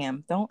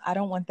spam. I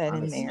don't want that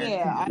in there.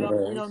 Yeah,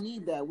 we don't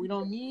need that. We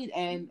don't need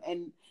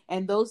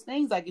and those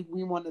things, like, if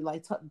we want to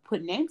like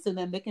put names to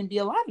them, they can be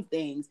a lot of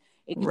things.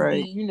 It can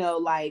be, you know,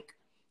 like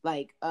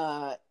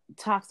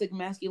toxic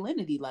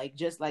masculinity, like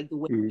just like the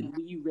way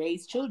you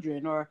raise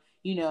children, or,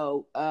 you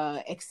know,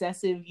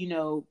 excessive, you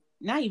know,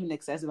 not even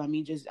excessive. I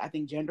mean, just I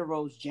think gender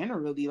roles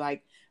generally,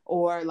 like,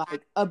 or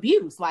like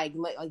abuse, like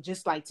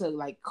just like to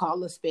like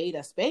call a spade,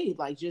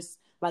 like just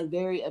like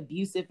very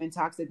abusive and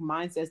toxic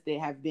mindsets that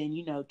have been,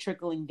 you know,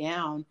 trickling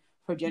down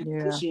for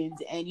generations.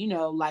 And, you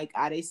know, like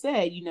Ade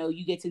said, you know,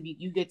 you get to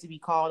be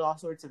called all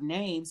sorts of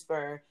names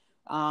for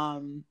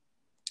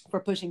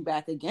pushing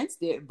back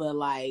against it. But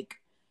like,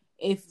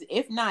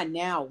 if not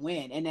now,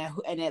 when? And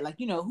at like,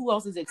 you know, who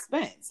else's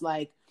expense?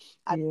 Like,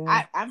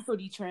 I'm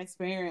pretty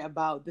transparent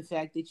about the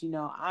fact that, you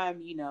know, I've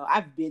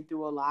been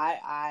through a lot.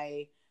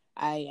 I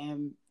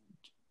am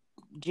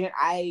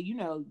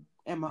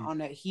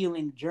on a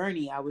healing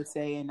journey, I would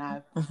say, and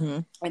I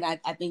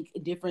think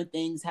different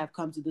things have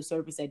come to the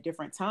surface at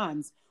different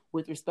times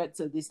with respect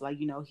to this, like,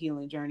 you know,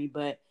 healing journey.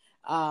 But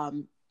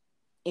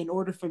in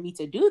order for me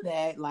to do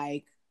that,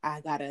 like, I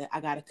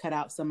gotta cut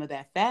out some of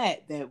that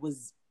fat that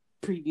was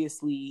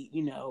previously,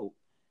 you know,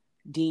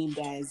 deemed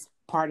as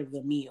part of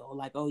the meal.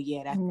 Like, oh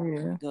yeah, that's how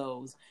it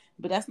goes.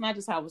 But that's not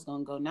just how it's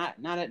gonna go. Not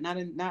in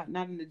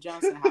the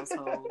Johnson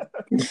household.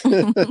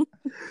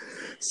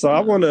 So I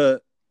want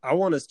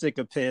to stick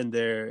a pin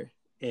there,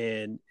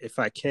 and if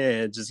I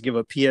can, just give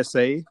a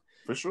PSA.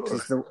 For sure.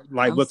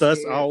 Like, I'm with scared.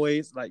 Us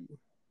always, like,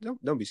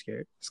 don't be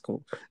scared. It's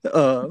cool.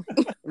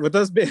 With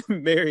us being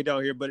married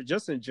out here, but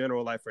just in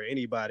general, like for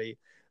anybody,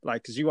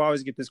 like, because you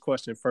always get this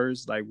question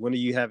first, like, when are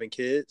you having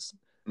kids?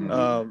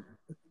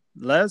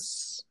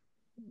 Let's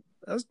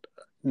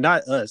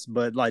not us,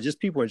 but like just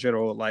people in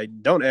general, like,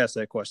 don't ask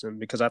that question,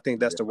 because I think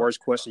that's the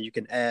worst question you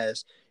can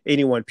ask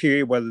anyone,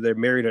 period, whether they're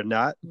married or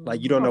not.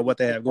 Like, you don't know what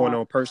they have going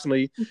on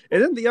personally. And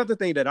then the other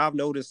thing that I've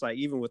noticed, like,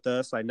 even with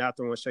us, like, not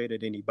throwing shade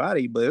at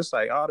anybody, but it's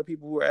like all the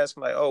people who are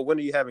asking, like, oh, when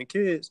are you having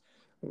kids?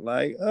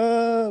 Like,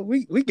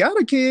 we got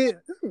a kid.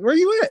 Where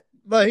you at?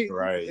 Like,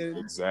 right,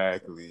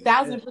 exactly.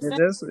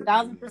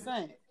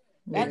 1,000%.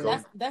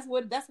 That's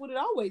what it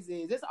always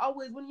is. It's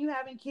always when you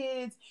having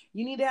kids,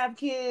 you need to have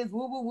kids,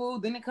 woo woo woo.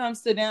 Then it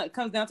comes down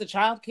to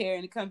childcare,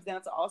 and it comes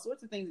down to all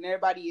sorts of things, and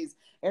everybody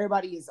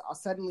is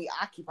suddenly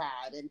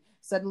occupied and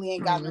suddenly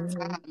ain't got no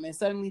time, and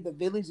suddenly the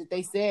village that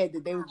they said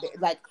that they were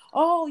like,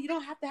 oh, you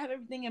don't have to have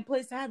everything in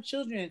place to have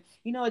children.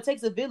 You know, it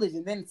takes a village,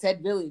 and then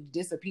said village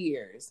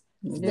disappears.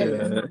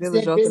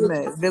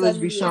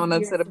 Village be showing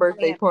up to the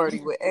birthday party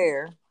with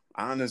air.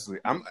 Honestly,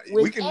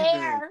 we can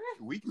air.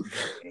 For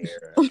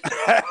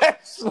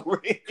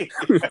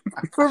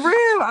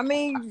real. I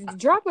mean,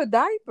 drop a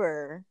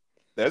diaper.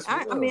 That's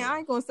real. I mean, I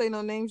ain't gonna say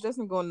no names.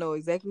 Justin gonna know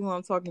exactly who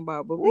I'm talking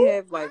about. But we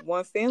have like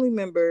one family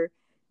member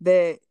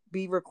that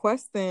be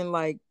requesting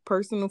like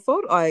personal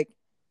photo. Like,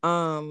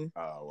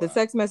 the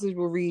text message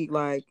will read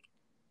like,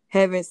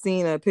 "Haven't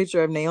seen a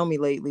picture of Naomi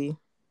lately."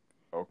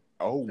 Oh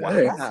wow!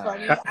 Hey,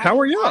 how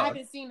are y'all? I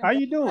haven't seen how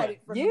you doing?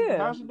 Yeah,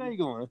 how's your day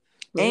going?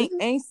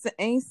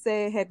 Ain't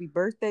said happy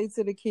birthday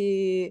to the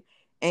kid.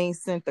 Ain't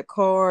sent the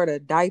card, a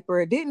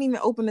diaper. Didn't even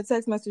open the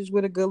text message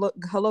with a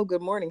hello,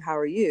 good morning, how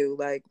are you?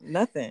 Like,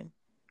 nothing.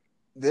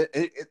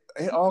 It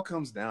all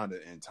comes down to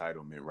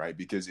entitlement, right?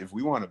 Because if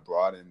we want to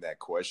broaden that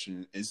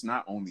question, it's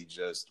not only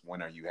just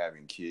when are you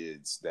having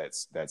kids.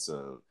 That's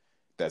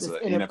that's an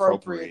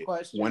inappropriate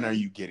question. When are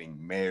you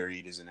getting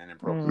married is an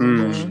inappropriate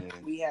question.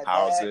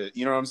 How's it?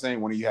 You know what I'm saying?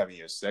 When are you having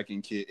your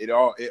second kid? It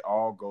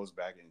all goes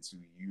back into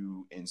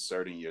you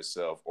inserting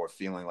yourself or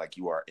feeling like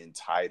you are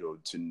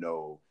entitled to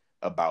know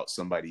about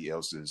somebody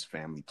else's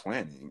family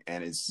planning,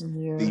 and it's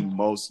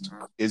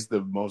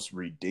the most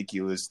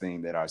ridiculous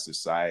thing that our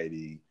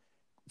society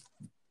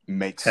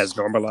has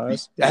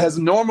normalized.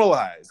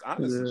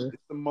 Honestly,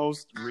 it's the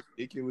most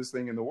ridiculous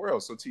thing in the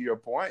world. So to your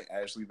point,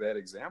 Ashley, that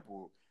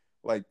example,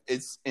 like,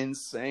 it's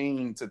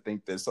insane to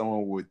think that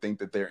someone would think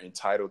that they're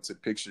entitled to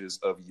pictures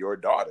of your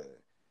daughter.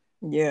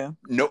 Yeah.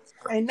 Nope.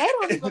 And they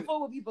don't even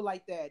fool with people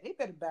like that. They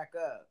better back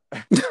up.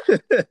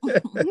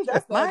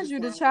 Mind you,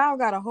 the child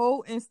got a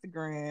whole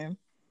Instagram.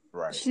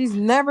 Right. She's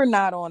never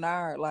not on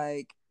our,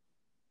 like,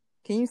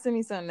 can you send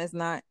me something that's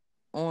not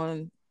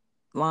online?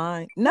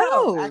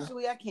 No.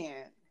 Actually, I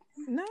can't.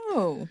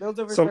 No. Those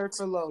are reserved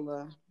for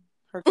Lola.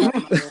 Her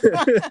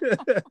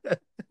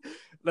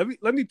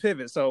Let me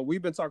pivot. So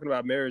we've been talking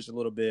about marriage a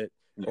little bit,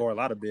 or a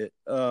lot of bit.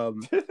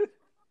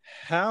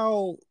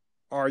 How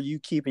are you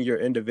keeping your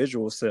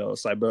individual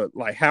selves?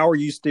 Like, how are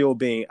you still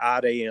being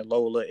Ade and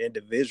Lola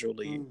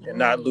individually and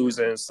not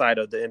losing sight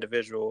of the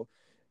individual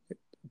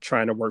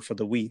trying to work for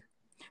the we?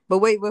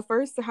 But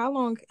first, how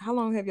long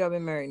have y'all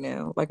been married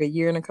now? Like a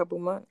year and a couple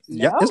months?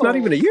 Yeah, it's not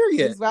even a year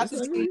yet. It's about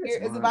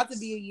to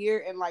be a year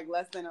in like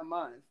less than a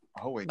month.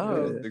 Oh wait, 6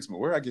 months.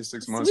 Where I get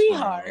 6 months,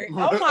 sweetheart? From?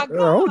 Oh my god!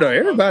 Hold on,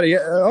 everybody,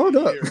 hold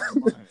up.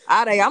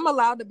 Ade, I'm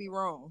allowed to be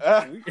wrong.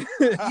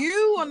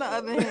 You, on the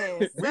other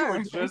hand, we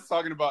were just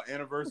talking about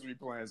anniversary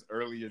plans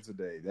earlier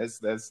today. That's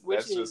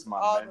just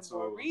my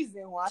mental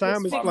reason why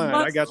time is flying.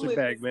 I got your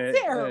back, man.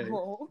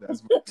 Terrible. Hey,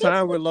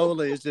 time with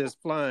Lola is just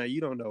flying.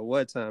 You don't know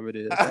what time it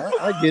is.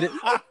 I get it.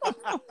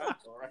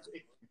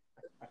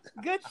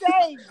 Good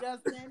day,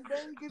 Justin.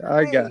 Good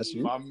I got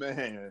you, my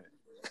man.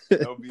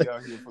 They'll be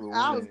out here for the win.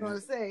 I was gonna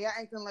say,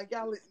 I acting like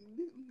y'all.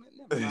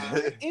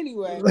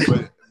 Anyway,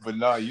 but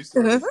no, you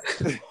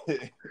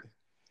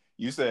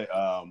said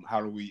how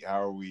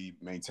are we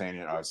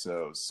maintaining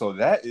ourselves? So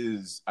that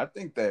is, I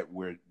think that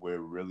we're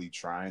really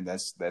trying.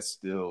 That's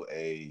still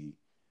a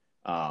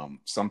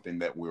something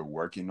that we're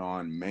working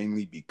on,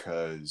 mainly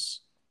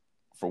because,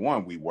 for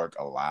one, we work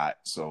a lot,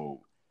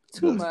 so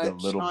the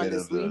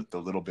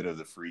little bit of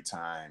the free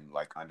time,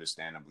 like,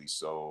 understandably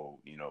so,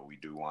 we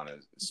do want to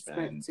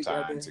spend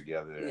time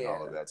together and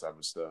all of that type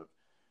of stuff.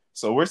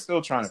 So we're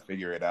still trying to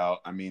figure it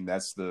out. I mean,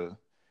 that's the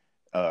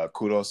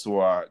kudos to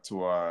our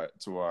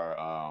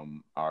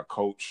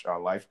coach, our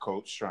life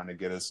coach, trying to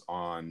get us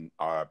on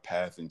our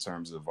path in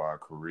terms of our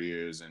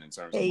careers and in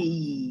terms of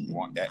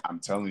I'm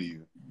telling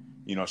you,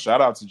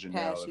 shout out to Janelle.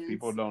 Passions. If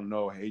people don't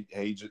know,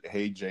 hey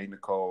Jay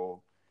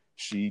Nicole.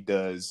 She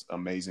does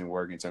amazing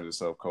work in terms of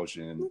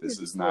self-coaching. This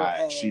is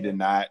not, she did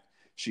not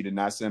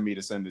send me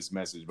to send this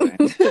message, but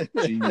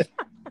she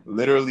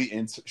literally,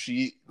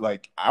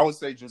 I would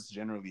say, just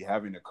generally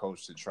having a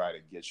coach to try to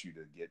get you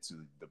to get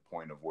to the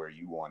point of where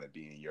you want to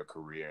be in your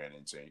career and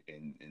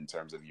in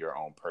terms of your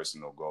own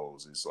personal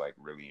goals is, like,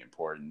 really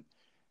important.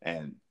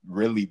 And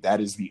really, that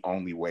is the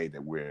only way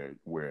that we're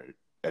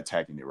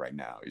attacking it right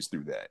now, is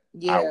through that.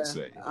 I would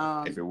say,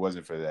 if it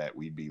wasn't for that,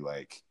 we'd be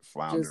like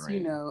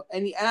floundering. Just,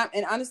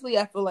 and honestly,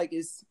 I feel like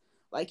it's,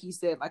 like he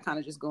said, like, kind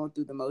of just going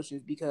through the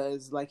motions,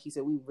 because, like he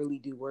said, we really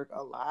do work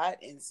a lot,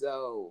 and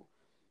so,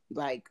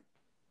 like,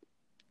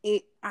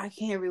 I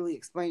can't really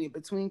explain it,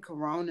 between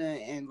Corona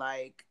and,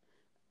 like,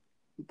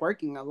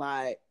 working a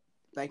lot.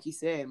 Like he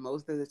said,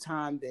 most of the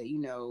time that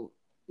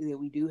that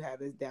we do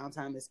have is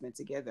downtime is spent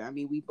together. I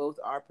mean, we both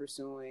are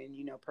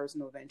pursuing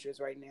personal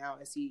ventures right now,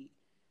 as he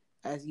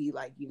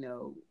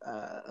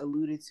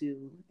alluded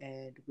to,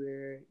 and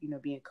we're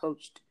being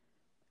coached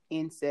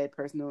in said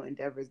personal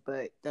endeavors,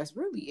 but that's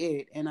really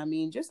it. And I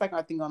mean, just like,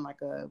 I think on,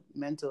 like, a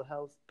mental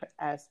health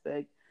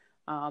aspect,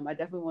 I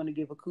definitely want to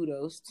give a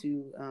kudos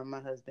to my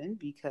husband,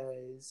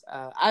 because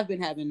I've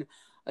been having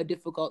a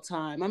difficult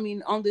time. I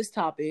mean, on this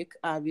topic,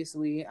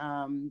 obviously,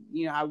 I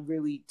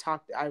really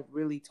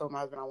told my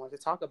husband I wanted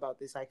to talk about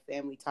this, like,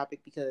 family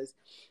topic, because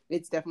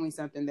it's definitely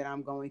something that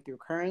I'm going through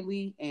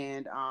currently,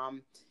 and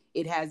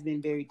it has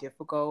been very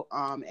difficult.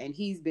 And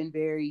he's been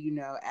very,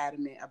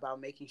 adamant about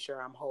making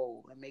sure I'm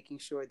whole and making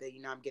sure that,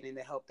 I'm getting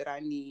the help that I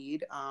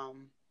need,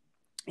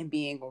 and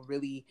being a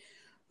really,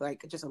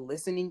 like, just a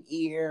listening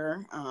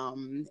ear.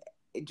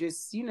 It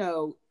just,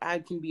 I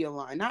can be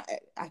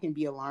I can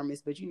be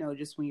alarmist, but,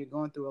 just when you're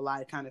going through a lot,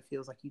 it kind of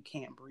feels like you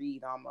can't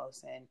breathe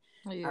almost. And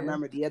I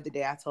remember the other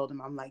day I told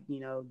him, I'm like,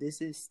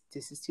 this is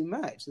too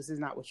much. This is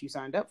not what you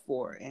signed up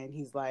for. And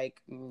he's like,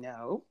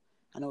 no,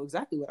 I know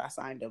exactly what I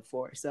signed up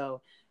for.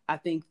 So I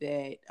think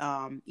that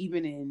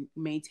even in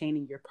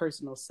maintaining your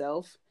personal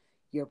self,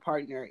 your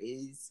partner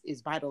is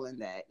vital in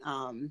that.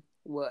 And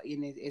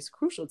it's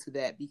crucial to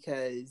that,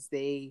 because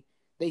they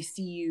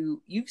see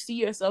you see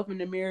yourself in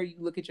the mirror, you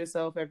look at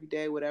yourself every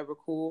day, whatever,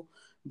 cool.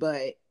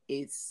 But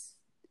it's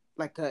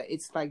like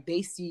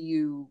they see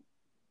you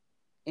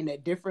in a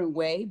different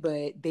way,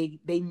 but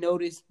they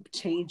notice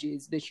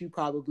changes that you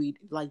probably,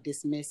 like,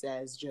 dismiss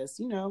as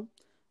just,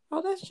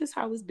 oh, that's just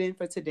how it's been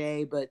for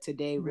today. But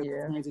today really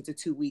turns into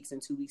 2 weeks,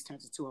 and 2 weeks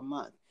turns into a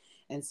month.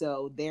 And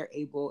so they're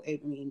able, I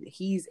mean,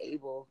 he's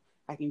able,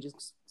 I can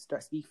just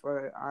speak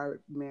for our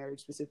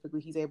marriage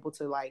specifically. He's able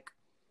to like,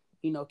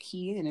 you know,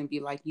 key in and be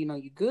like, you know,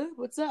 you good?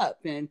 What's up?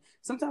 And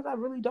sometimes I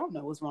really don't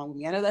know what's wrong with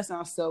me. I know that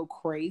sounds so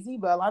crazy,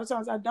 but a lot of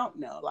times I don't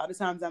know. A lot of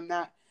times I'm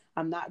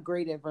not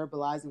great at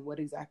verbalizing what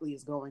exactly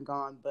is going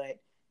on, but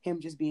him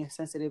just being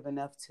sensitive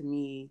enough to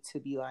me to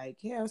be like,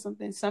 yeah,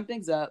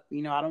 something's up.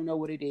 You know, I don't know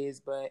what it is,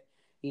 but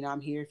you know,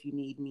 I'm here if you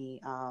need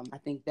me. I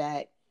think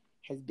that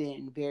has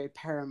been very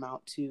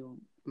paramount to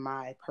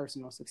my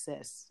personal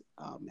success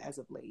as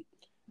of late.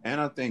 And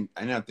I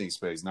think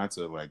space, not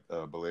to like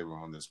belabor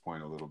on this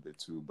point a little bit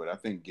too, but I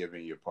think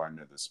giving your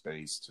partner the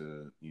space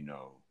to, you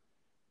know,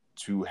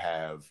 to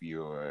have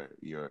your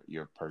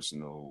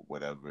personal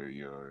whatever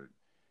you're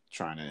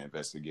trying to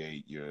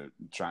investigate, you're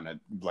trying to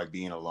like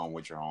being alone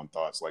with your own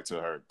thoughts. Like to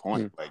her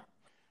point, like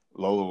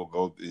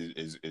Lola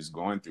is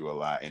going through a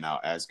lot, and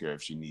I'll ask her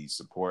if she needs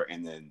support,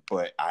 and then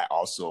but I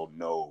also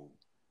know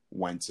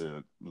when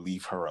to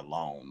leave her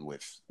alone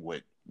with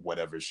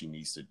whatever she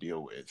needs to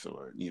deal with,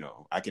 or you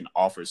know, I can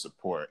offer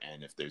support,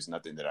 and if there's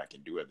nothing that I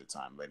can do at the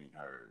time, letting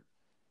her,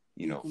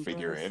 you know,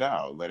 figure it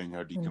out, letting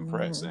her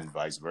decompress, and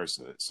vice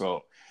versa.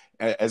 So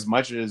as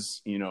much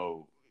as, you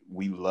know,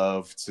 we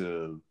love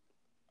to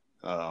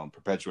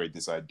perpetuate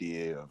this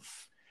idea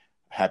of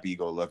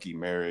happy-go-lucky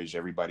marriage,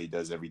 everybody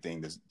does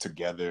everything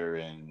together,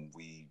 and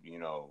we, you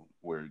know,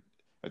 we're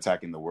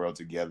attacking the world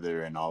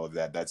together and all of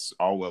that, that's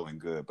all well and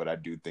good, but I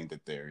do think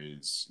that there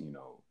is, you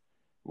know,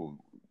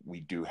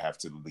 we do have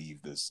to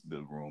leave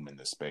the room and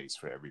the space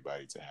for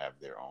everybody to have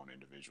their own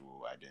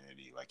individual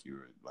identity, like you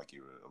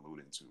were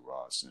alluding to,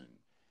 Ross,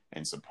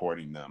 and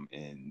supporting them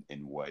in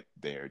what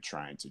they're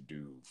trying to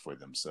do for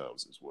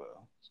themselves as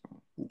well.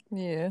 So.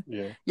 Yeah.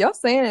 Y'all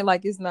saying it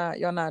like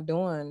y'all not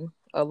doing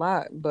a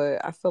lot,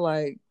 but I feel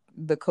like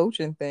the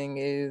coaching thing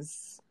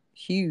is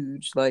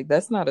huge. Like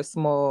that's not a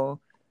small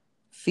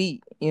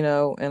feat, you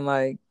know. And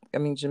like, I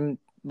mean,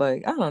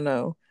 like I don't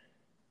know,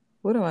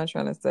 what am I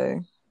trying to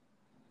say?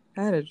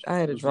 I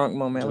had a drunk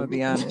moment. I'm gonna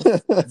be honest.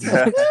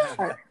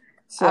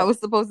 I was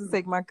supposed to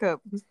take my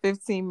cup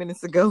 15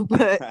 minutes ago,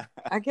 but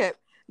I kept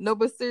no.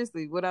 But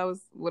seriously, what I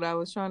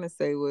was trying to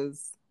say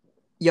was,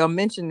 y'all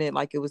mentioned it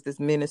like it was this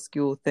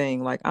minuscule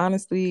thing. Like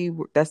honestly,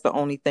 that's the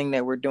only thing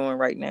that we're doing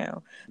right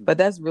now. But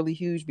that's really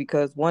huge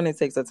because one, it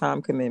takes a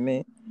time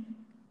commitment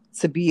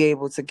to be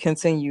able to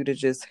continue to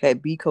just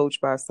be coached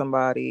by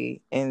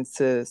somebody and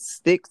to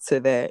stick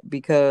to that,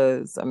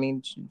 because I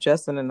mean,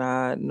 Justin and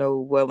I know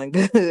well and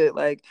good,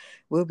 like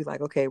we'll be like,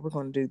 okay, we're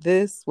going to do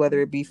this,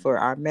 whether it be for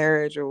our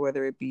marriage or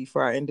whether it be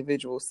for our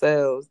individual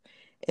selves.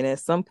 And at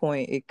some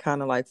point it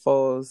kind of like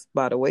falls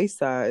by the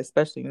wayside,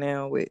 especially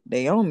now with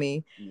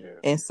Naomi. Yeah.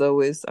 And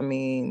so it's, I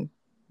mean,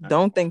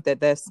 don't think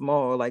that that's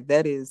small. Like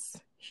that is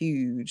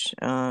huge.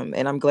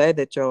 And I'm glad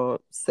that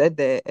y'all said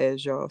that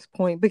as y'all's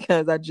point,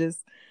 because I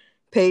just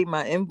paid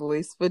my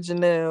invoice for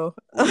Janelle.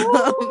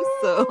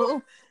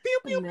 So pew,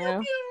 pew, now,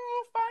 pew,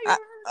 pew, fire.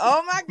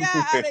 Oh my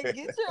God, I didn't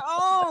get your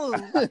own.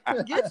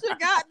 Get your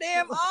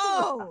goddamn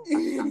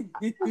own.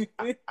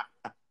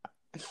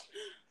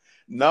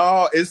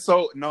 No, that's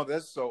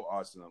so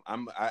awesome.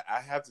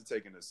 I have to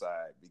take an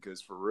aside,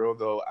 because for real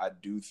though, I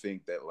do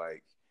think that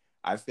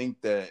I think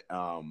that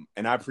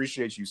and I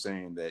appreciate you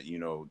saying that, you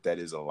know, that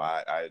is a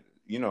lot.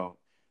 You know,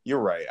 you're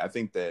right. I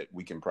think that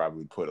we can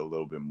probably put a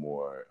little bit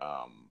more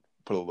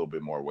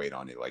weight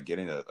on it. Like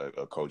getting a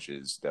coach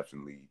is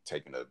definitely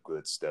taking a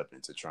good step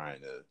into trying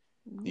to,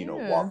 you know,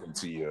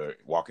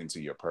 walk into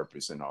your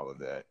purpose and all of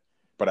that.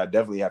 But I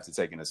definitely have to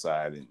take an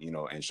aside and, you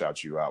know, and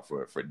shout you out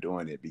for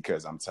doing it,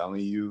 because I'm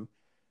telling you,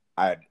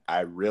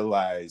 I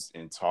realized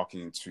in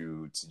talking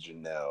to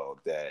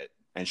Janelle that,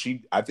 and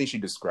I think she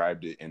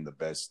described it in the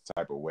best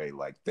type of way.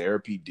 Like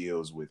therapy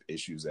deals with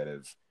issues that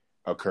have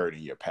occurred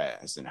in your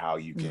past and how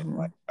you can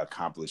like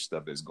accomplish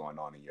stuff that's going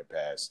on in your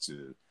past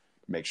to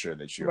make sure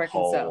that you're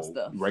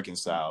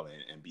reconcile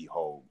and be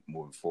whole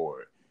moving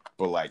forward.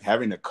 But like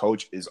having a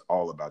coach is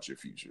all about your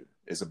future.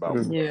 It's about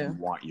what you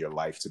want your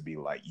life to be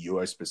like,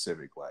 your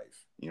specific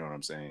life. You know what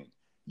I'm saying?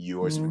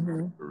 Your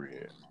specific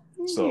career.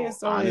 So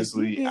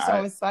honestly, he's so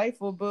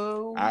insightful,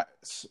 boo.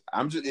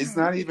 I'm just, it's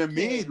not even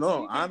me.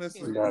 No,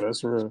 honestly. No,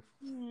 that's real.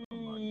 Oh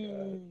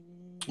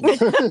my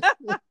God.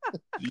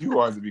 You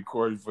want to be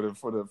recorded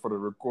for the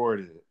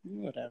recorded.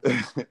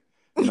 Whatever.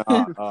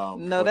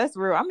 No, that's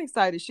real. I'm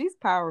excited. She's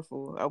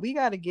powerful. We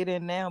got to get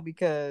in now,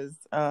 because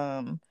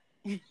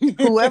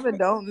whoever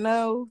don't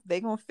know,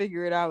 they gonna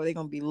figure it out. They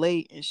gonna be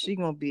late, and she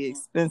gonna be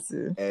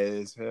expensive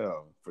as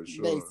hell for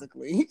sure.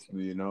 Basically,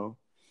 you know.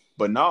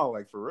 But no,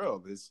 like for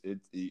real, it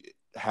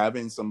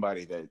having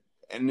somebody that,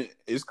 and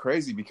it's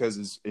crazy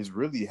because it's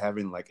really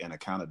having like an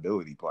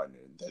accountability partner.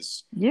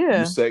 That's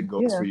you set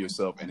goals for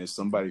yourself, and it's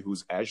somebody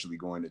who's actually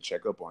going to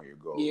check up on your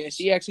goals. Yeah,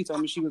 she actually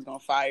told me she was gonna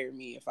fire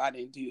me if I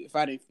didn't.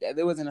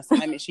 There was an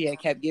assignment she had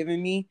kept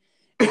giving me,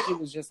 She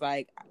was just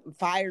like,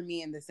 fire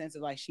me in the sense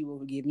of like, she will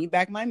give me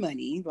back my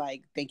money.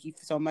 Like, thank you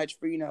so much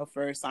for,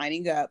 for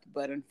signing up.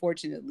 But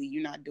unfortunately,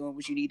 you're not doing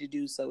what you need to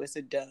do. So it's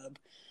a dub.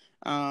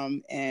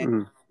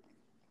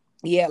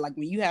 Yeah, like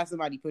when you have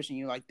somebody pushing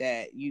you like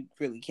that, you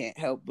really can't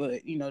help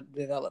but,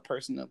 develop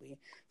personally.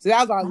 So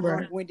that was our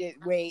long-winded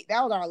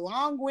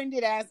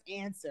ass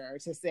answer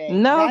to say.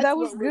 No, that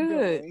was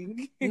good.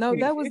 No,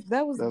 that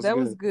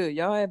was good.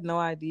 Y'all have no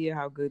idea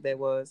how good that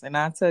was. And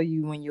I'll tell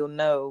you when you'll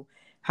know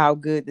how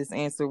good this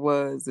answer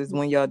was is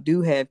when y'all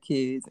do have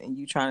kids and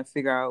you trying to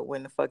figure out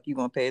when the fuck you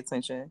gonna pay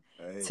attention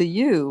to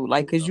you,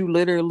 like, because you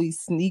literally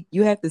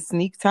you have to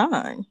sneak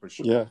time. For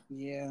sure.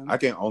 Yeah. I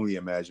can only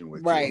imagine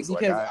with kids.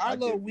 Because our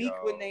little week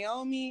with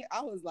Naomi,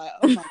 I was like,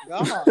 oh my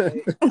god.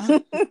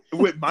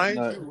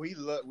 Mind you, we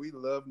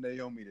love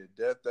Naomi to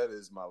death. That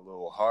is my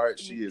little heart.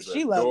 She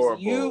adorable.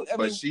 Loves you.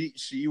 But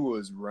she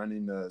was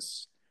running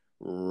us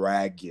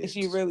ragged.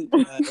 She really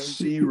was.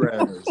 She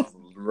ran us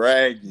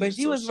ragged. But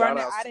she was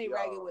running Ade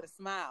ragged with a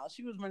smile.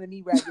 She was running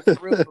me ragged for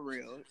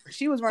real.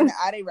 She was running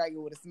Ade ragged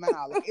with a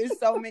smile. Like, it's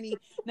so many.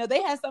 No,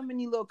 they had so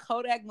many little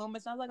Kodak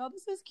moments. I was like, oh,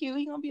 this is cute.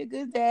 He gonna be a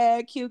good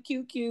dad. Cute.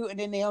 And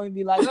then Naomi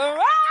be like,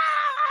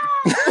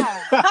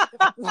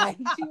 like,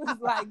 she was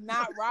like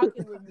not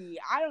rocking with me.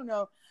 I don't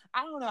know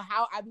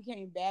how I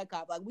became bad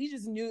cop. Like, we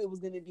just knew it was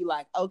gonna be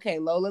like, okay,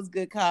 Lola's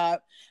good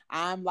cop.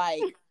 I'm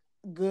like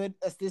good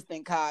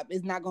assistant cop.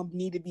 It's not gonna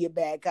need to be a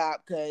bad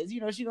cop because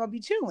she's gonna be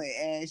chilling.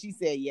 And she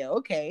said, yeah,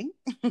 okay.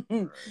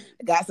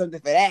 Got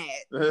something for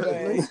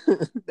that.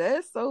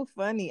 That's so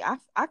funny. I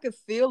could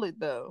feel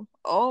it though,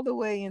 all the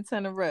way in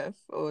Tenerife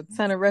or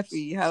Tenerife,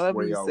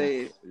 however you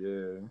say it.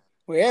 Yeah.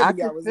 Wherever I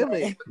could feel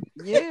it.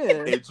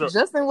 Yeah.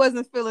 Justin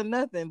wasn't feeling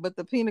nothing but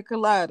the pina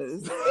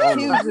coladas.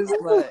 He was just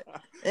like,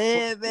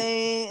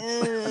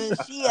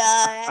 she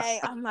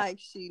alright. I'm like,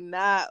 she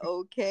not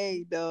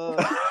okay,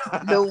 dog.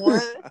 The one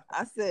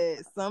I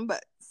said,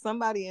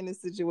 somebody in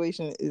this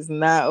situation is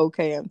not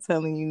okay. I'm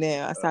telling you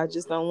now. I said, I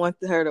just don't want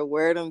her to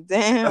wear them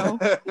down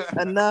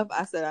enough.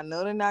 I said, I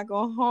know they're not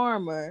gonna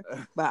harm her,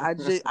 but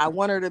I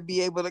want her to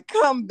be able to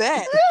come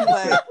back.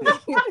 Like,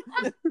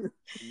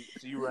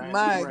 she ran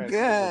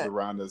God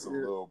around us a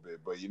little bit,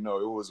 but it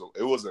was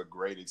a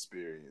great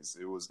experience.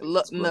 It was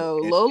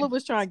Lola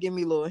was trying to give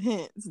me little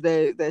hints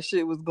that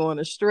shit was going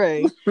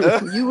astray. I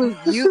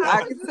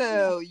could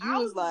tell you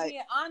was like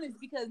being honest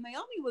because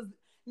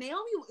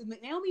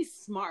Naomi's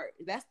smart.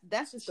 That's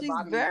just the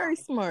bottom. She's very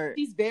smart.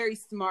 She's very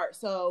smart.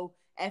 So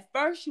at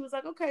first she was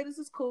like, okay, this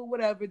is cool,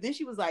 whatever. Then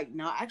she was like,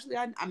 no, actually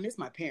I miss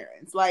my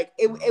parents. Like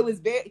it was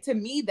very, to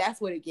me,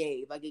 that's what it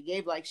gave. Like it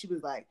gave, like, she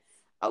was like,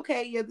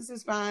 okay, yeah, this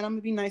is fine. I'm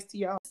gonna be nice to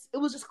y'all. It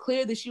was just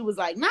clear that she was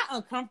like not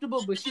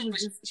uncomfortable, but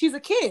she's a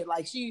kid.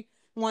 Like she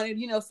wanted,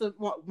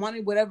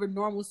 wanted whatever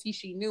normalcy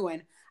she knew.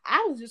 And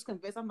I was just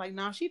convinced. I'm like,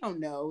 nah, she don't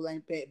know.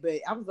 Like,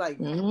 but I was like,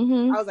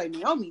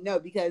 Naomi, no,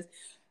 because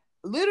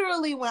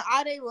literally when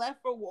Ade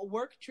left for a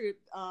work trip,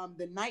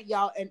 the night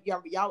y'all, I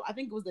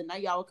think it was the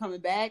night y'all were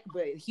coming back,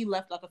 but he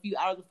left like a few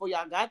hours before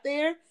y'all got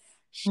there.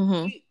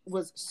 She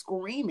was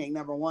screaming.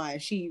 Number one,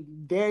 she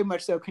very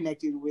much so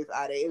connected with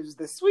Ade. It was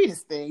the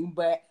sweetest thing.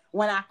 But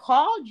when I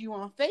called you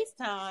on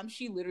FaceTime,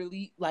 she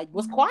literally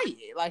was quiet.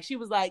 Like she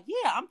was like,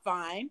 "Yeah, I'm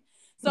fine."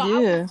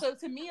 So, so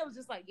to me, it was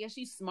just like, "Yeah,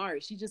 she's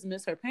smart. She just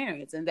missed her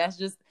parents, and that's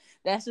just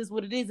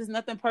what it is. It's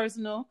nothing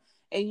personal."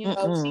 And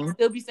she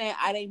still be saying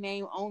Ade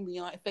name only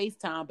on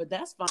FaceTime, but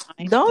that's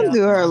fine. Don't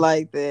do her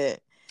like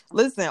that.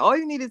 Listen, all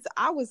you needed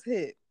I was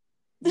hit.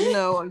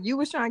 You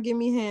was trying to give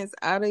me hints.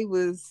 Ade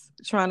was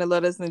trying to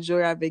let us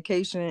enjoy our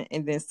vacation,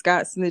 and then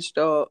Scott snitched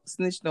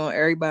on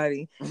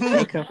everybody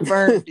and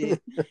confirmed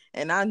it.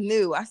 And I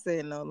knew. I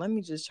said, no, let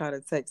me just try to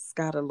text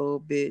Scott a little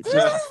bit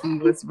just to see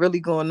what's really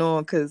going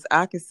on, because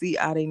I can see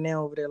Ade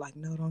now over there like,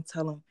 no, don't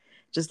tell him.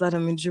 Just let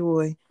him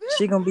enjoy.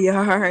 She gonna be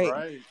all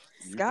right.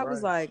 Scott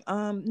was like,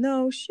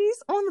 no,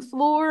 she's on the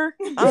floor,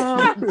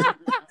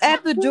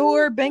 at the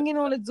door, banging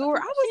on the door.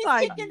 I was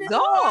like,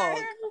 dog.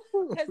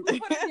 Because we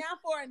put her down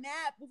for a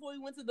nap before we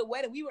went to the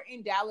wedding. We were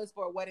in Dallas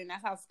for a wedding.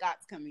 That's how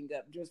Scott's coming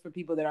up. Just for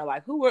people that are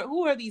like, who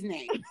are these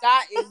names?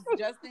 Scott is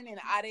Justin and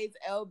Ade's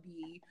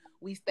LB.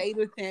 We stayed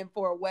with him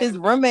for a wedding. His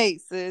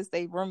roommate, sis.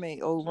 Old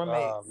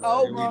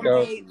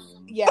roommate.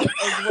 Yes,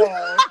 as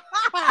well.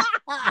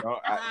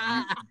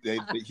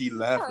 He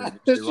laughed.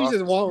 She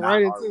just walked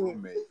right into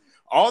it.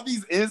 All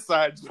these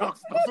inside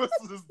jokes, the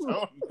listeners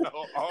don't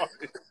know all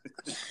this.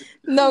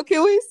 No,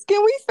 can we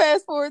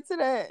fast forward to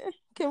that?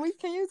 Can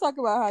you talk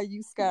about how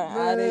you, Scott,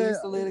 and Ade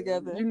used to live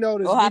together? You know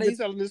this. We've been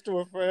telling this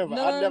story forever.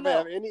 I never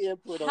have any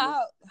input on it.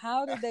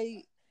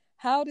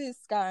 How did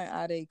Scott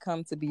and Ade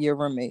come to be your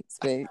roommates,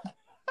 babe?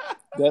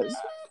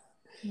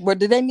 But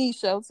did they need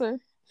shelter?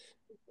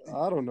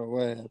 I don't know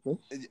what happened.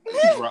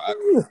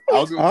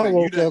 I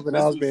woke up and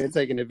I was being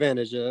taken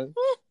advantage of.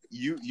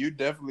 You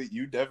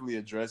definitely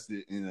addressed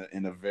it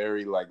in a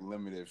very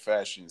limited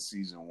fashion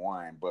season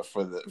 1, but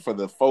for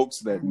the folks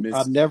that missed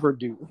I never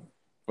do.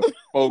 For the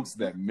folks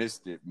that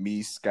missed it,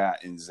 me,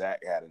 Scott, and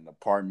Zach had an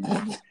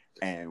apartment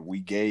and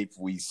we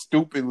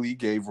stupidly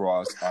gave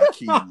Ross our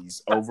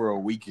keys over a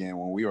weekend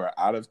when we were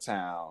out of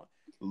town.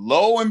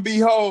 Lo and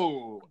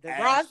behold, the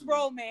Ross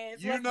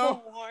romance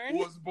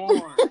was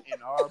born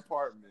in our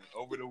apartment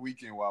over the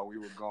weekend while we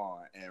were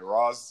gone. And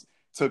Ross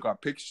took our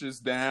pictures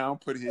down,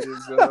 put his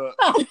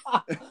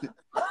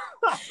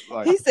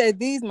like, he said,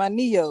 "These my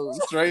Neos."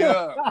 Straight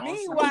up.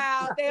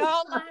 Meanwhile, they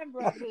all line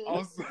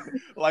brothers.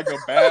 Like a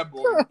bad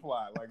boy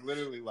reply. Like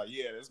literally, like,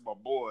 yeah, that's my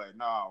boy.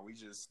 Nah,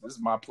 this is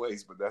my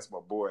place, but that's my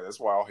boy. That's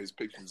why all his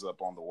pictures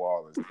up on the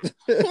wall.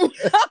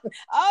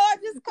 I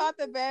just caught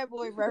the bad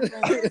boy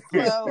reference.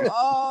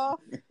 So,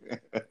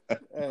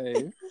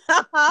 hey.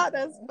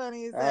 That's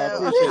funny as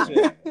hell.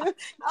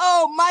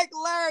 Oh, Mike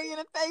Lowry in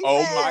the face.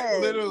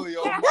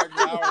 Mike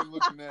Lowry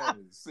looking at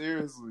it.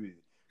 Seriously.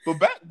 But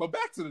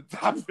back to the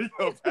topic.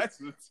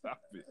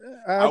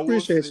 I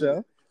appreciate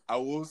y'all. I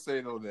will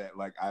say though that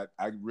like I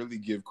really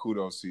give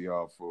kudos to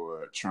y'all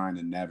for trying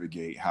to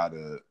navigate how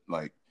to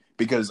like,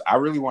 because I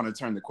really want to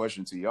turn the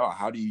question to y'all.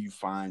 How do you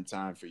find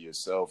time for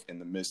yourself in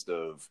the midst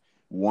of,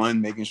 one,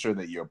 making sure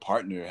that your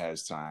partner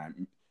has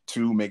time,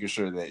 two, making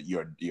sure that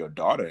your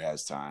daughter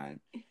has time,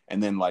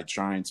 and then like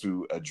trying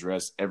to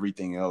address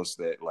everything else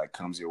that like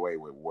comes your way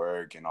with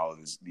work and all of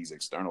these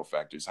external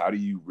factors? How do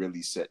you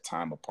really set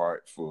time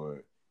apart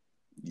for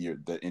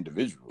the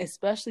individual,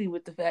 especially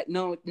with the fact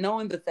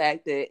knowing the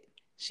fact that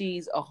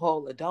she's a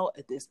whole adult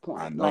at this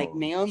point? I know. Like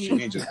Naomi,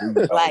 she ain't just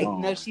leaving like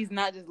alone. No, she's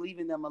not just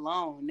leaving them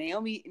alone.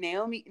 Naomi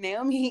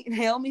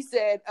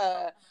said,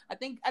 I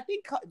think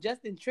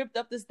Justin tripped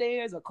up the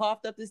stairs or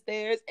coughed up the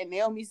stairs, and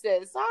Naomi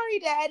said, "Sorry,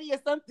 Daddy,"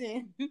 or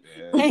something. Yeah.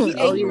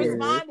 and he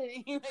responded,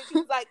 and he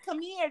was like, "Come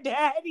here,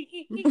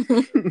 Daddy."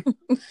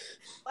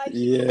 Like,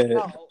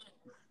 yeah.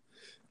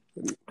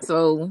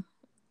 So,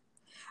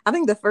 I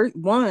think the first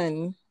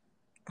one,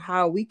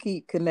 how we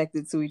keep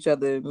connected to each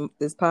other,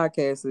 this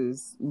podcast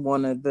is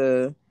one of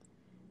the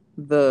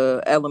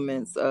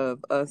elements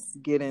of us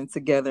getting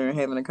together and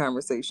having a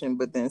conversation.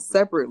 But then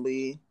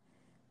separately,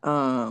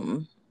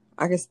 I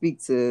can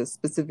speak to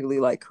specifically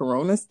like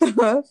Corona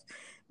stuff.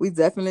 We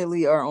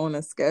definitely are on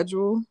a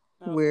schedule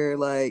where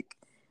like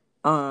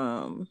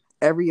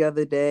every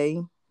other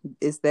day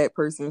it's that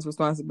person's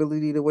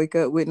responsibility to wake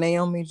up with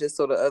Naomi, just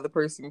so the other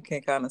person can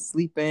kind of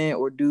sleep in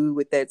or do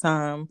with that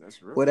time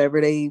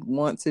whatever they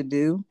want to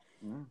do.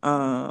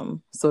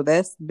 So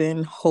that's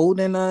been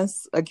holding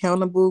us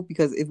accountable,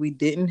 because if we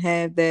didn't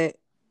have that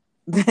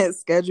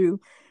schedule,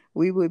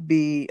 we would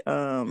be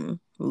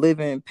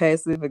living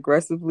passive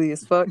aggressively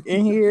as fuck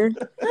in here.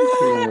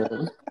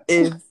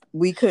 If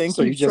we couldn't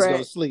so keep you just track.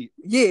 Go sleep.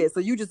 Yeah, so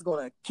you just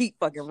gonna keep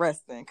fucking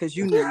resting because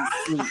you need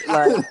sleep.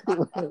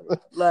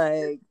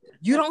 Like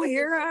you don't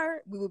hear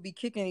her, we would be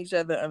kicking each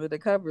other under the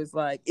covers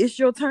like, "It's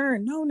your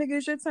turn." "No, nigga,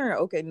 it's your turn."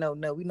 "Okay, no,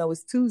 we know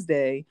it's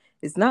Tuesday.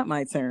 It's not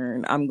my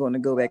turn. I'm going to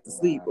go back to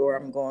sleep, or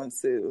I'm going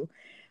to."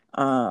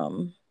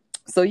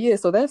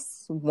 So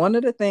that's one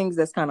of the things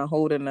that's kind of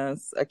holding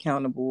us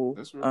accountable.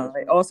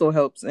 It also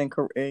helps in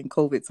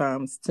COVID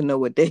times to know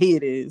what day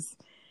it is.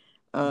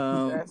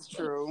 That's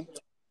true.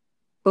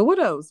 But what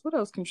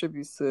else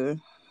contributes to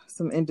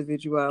some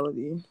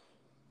individuality?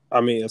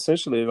 I mean,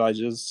 essentially, like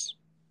just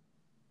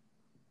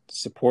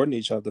supporting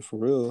each other for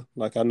real.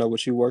 Like, I know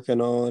what you're working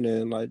on,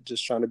 and like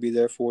just trying to be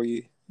there for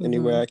you any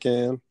way I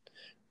can.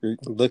 You're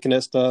looking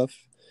at stuff.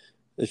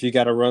 If you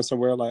got to run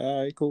somewhere, like,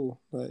 all right, cool.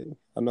 Like,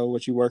 I know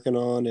what you're working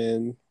on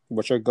and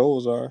what your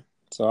goals are,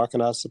 so how can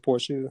I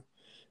support you?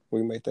 We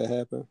can make that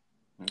happen.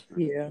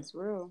 Yeah, that's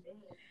real.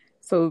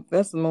 So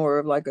that's more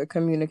of like a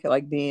communicate,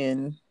 like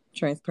being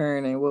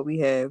transparent in what we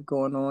have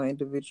going on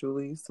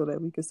individually, so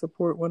that we can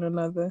support one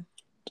another.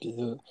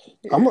 Yeah.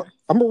 I'm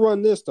gonna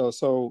run this though.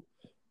 So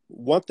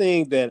one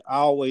thing that I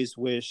always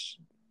wish,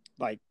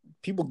 like,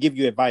 people give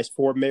you advice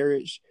for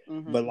marriage,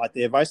 but like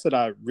the advice that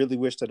I really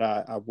wish that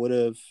I would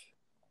have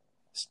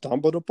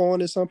stumbled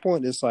upon at some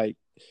point is like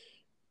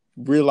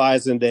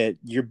realizing that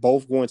you're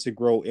both going to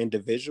grow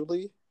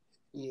individually.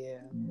 Yeah.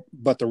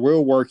 But the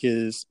real work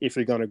is if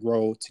you're going to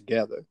grow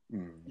together.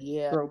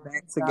 Yeah. Grow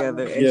back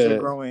together as you're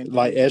growing.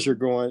 Like as you're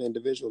growing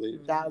individually.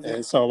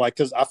 And so like,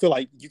 because I feel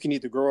like you can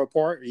either grow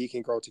apart or you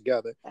can grow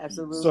together.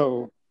 Absolutely.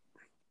 So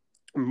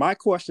my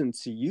question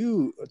to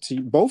you,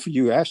 to both of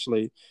you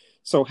actually,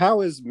 so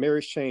how has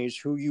marriage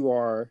changed who you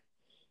are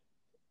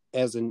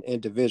as an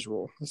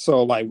individual?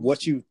 So like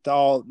what you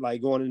thought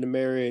like going into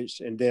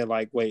marriage, and then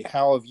like, wait,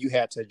 how have you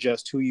had to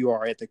adjust who you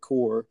are at the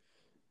core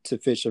to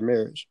fit your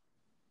marriage?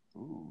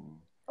 Ooh,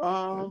 that's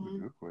a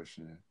good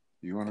question.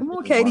 You want to come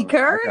on, Katie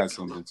Couric? I got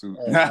something too.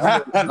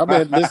 I've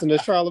been listening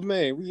to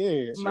Charlamagne. We in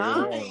here.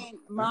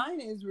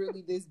 Mine is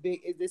really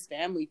this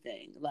family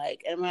thing.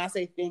 Like, and when I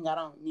say thing, I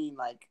don't mean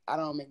like, I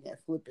don't mean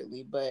that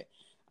flippantly, but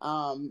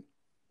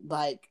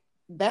like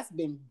that's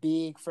been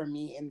big for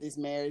me in this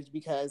marriage,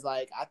 because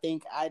like I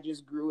think I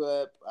just grew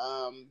up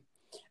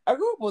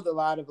with a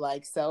lot of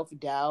like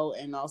self-doubt,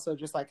 and also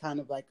just like kind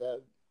of like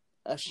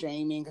a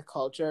shaming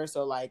culture.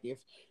 So like if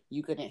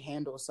you couldn't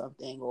handle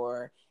something,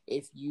 or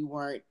if you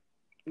weren't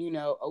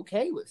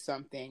okay with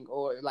something,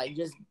 or like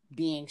just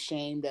being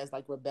shamed as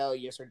like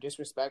rebellious or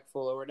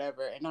disrespectful or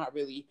whatever, and not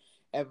really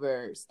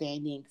ever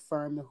standing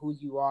firm in who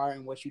you are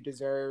and what you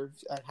deserve,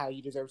 how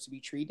you deserve to be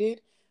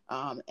treated.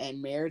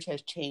 And marriage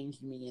has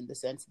changed me in the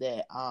sense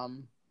that I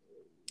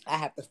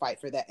have to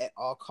fight for that at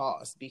all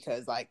costs,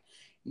 because like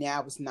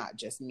now it's not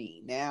just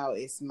me. Now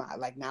it's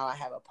now I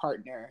have a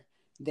partner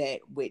that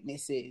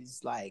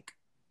witnesses, like,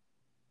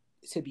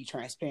 to be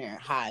transparent,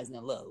 highs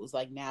and lows.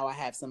 Like now I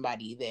have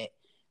somebody that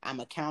I'm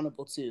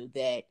accountable to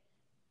that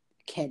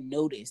can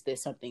notice that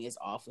something is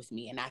off with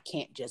me, and I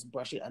can't just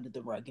brush it under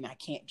the rug, and I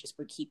can't just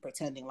keep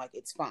pretending like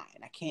it's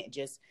fine. I can't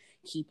just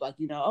keep like,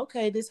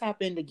 okay, this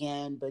happened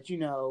again, but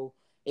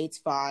it's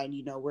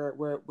fine.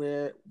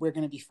 We're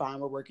gonna be fine.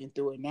 We're working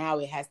through it. Now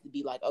it has to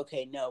be like,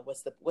 okay, no,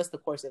 what's the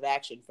course of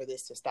action for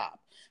this to stop?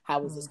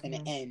 How is this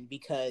gonna end?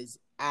 Because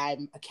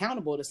I'm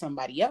accountable to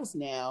somebody else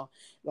now.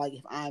 Like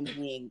if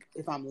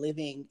I'm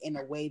living in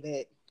a way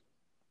that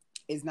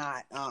is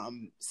not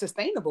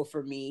sustainable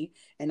for me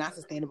and not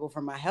sustainable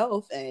for my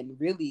health, and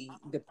really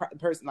the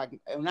person,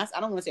 like, I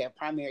don't want to say a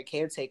primary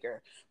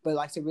caretaker, but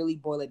like to really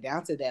boil it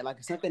down to that, like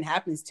if something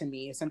happens to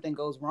me, if something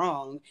goes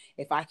wrong,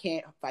 if I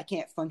can't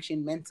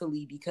function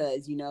mentally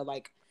because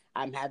like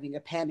I'm having a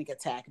panic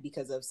attack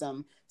because of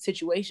some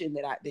situation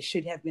that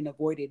should have been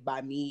avoided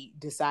by me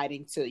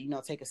deciding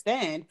to take a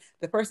stand,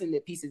 the person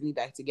that pieces me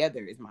back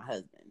together is my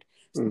husband.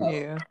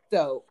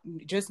 So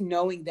just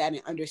knowing that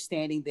and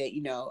understanding that,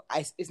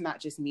 it's not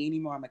just me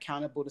anymore, I'm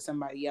accountable to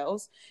somebody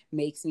else,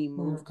 makes me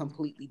move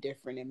completely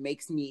different. It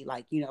makes me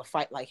like,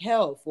 fight like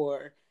hell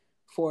for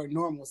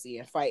normalcy,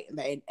 and fight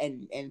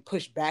and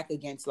push back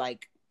against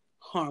like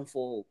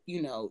harmful,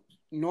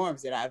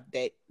 norms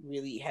that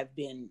really have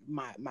been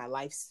my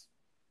life's,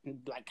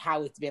 like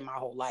how it's been my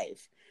whole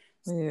life.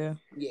 So,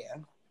 yeah.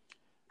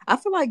 I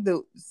feel like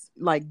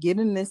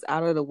getting this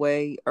out of the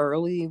way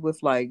early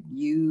with like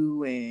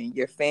you and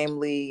your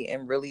family,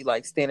 and really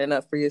like standing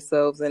up for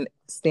yourselves and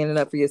standing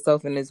up for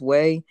yourself in this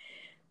way,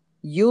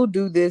 you'll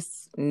do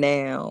this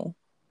now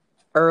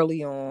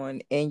early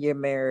on in your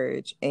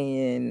marriage,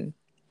 and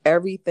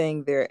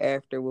everything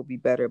thereafter will be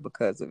better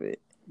because of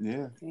it.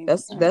 Yeah.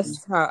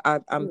 That's how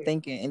I'm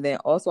thinking. And then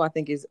also I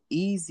think it's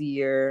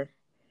easier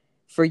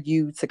for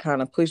you to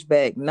kind of push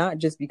back, not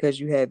just because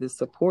you have the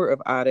support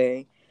of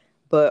Ade,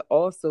 but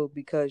also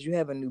because you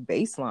have a new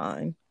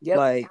baseline.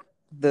 Like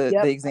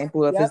the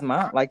example of his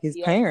mom, like his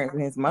parents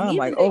and his mom, and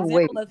like, oh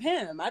wait, of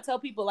him. I tell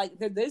people like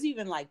there's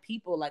even like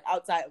people like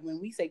outside,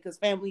 when we say, because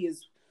family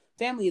is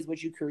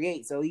what you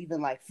create. So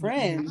even like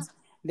friends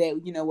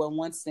that were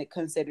once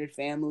considered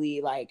family,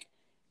 like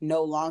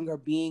no longer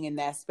being in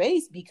that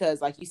space,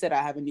 because like you said,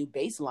 I have a new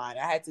baseline.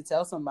 I had to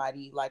tell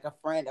somebody, like a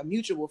friend, a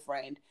mutual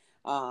friend,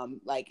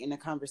 like in a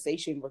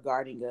conversation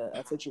regarding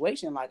a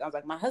situation, like I was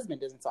like, my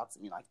husband doesn't talk to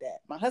me like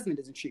that. My husband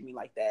doesn't treat me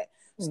like that.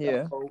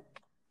 So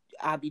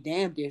I'll be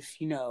damned if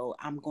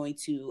I'm going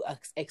to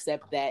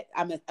accept that.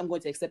 I'm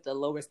going to accept a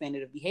lower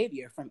standard of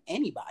behavior from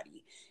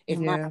anybody. If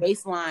my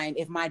baseline,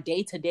 if my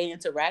day-to-day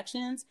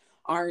interactions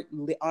aren't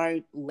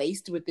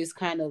laced with this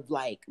kind of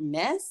like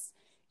mess,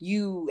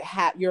 you're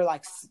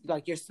like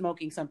you're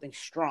smoking something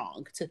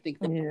strong to think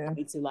that you're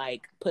going to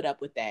like put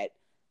up with that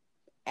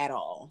at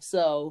all.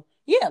 So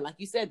yeah, like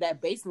you said,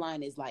 that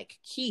baseline is like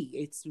key.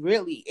 It's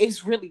really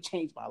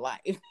changed my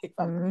life.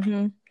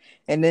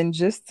 And then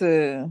just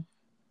to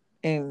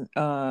put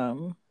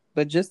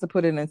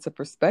it into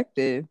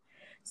perspective,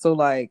 so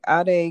like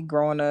Ade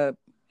growing up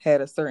had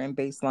a certain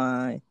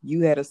baseline,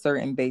 you had a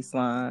certain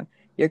baseline,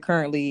 you're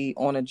currently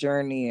on a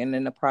journey and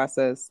in the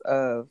process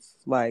of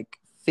like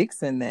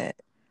fixing that,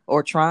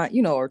 or trying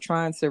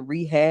to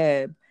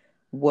rehab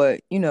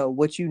what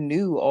you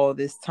knew all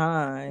this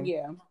time.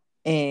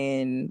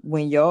 And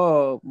when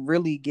y'all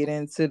really get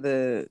into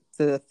the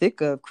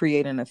thick of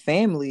creating a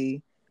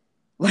family,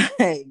 like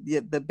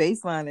the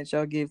baseline that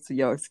y'all give to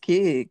y'all's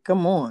kid,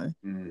 come on.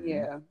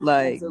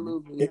 Like,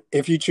 absolutely.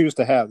 If you choose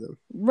to have them.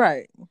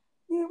 Right.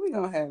 Yeah, we're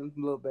gonna have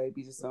little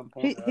babies at some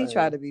point. He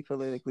tried to be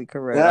politically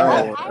correct.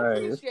 I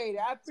appreciate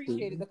it. I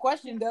appreciate it. The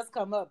question does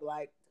come up,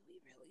 like, do we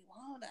really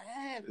want to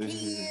have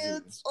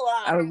kids?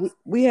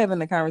 We having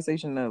the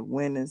conversation of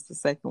when is the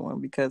second one,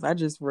 because I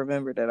just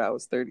remembered that I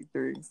was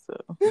 33. So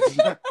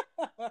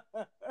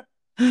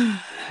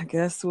I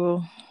guess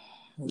we'll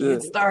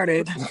get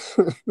started.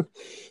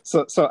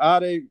 So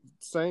Ade,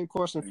 same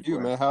question for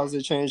you, man. How has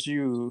it changed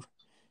you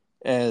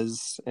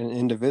as an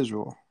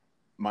individual?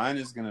 Mine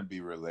is gonna be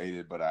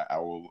related, but I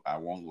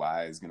won't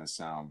lie. It's gonna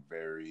sound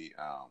very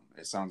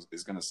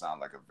it's gonna sound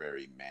like a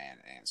very man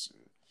answer.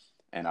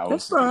 And I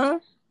was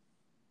the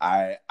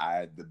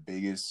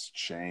biggest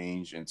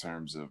change in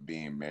terms of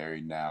being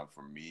married now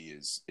for me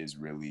is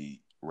really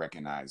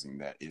recognizing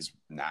that it's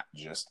not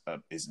just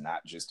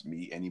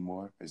me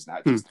anymore. It's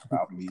not just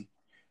about me.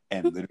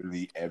 And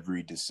literally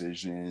every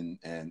decision,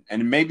 and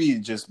maybe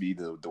it just be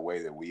the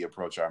way that we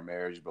approach our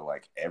marriage, but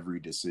like every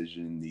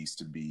decision needs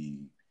to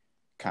be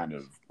kind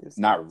of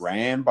not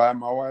ran by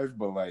my wife,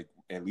 but like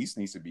at least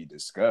needs to be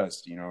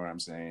discussed. You know what I'm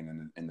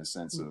saying? In the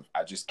sense of,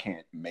 I just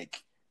can't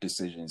make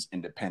decisions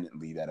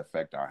independently that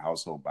affect our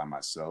household by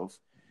myself,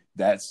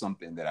 that's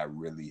something that I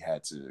really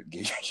had to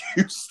get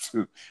used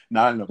to.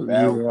 Not in a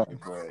bad way,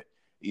 but,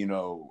 you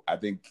know, I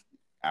think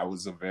I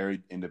was a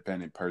very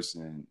independent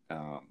person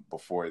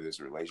before this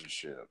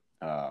relationship.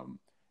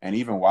 And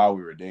even while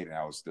we were dating,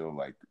 I was still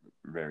like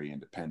very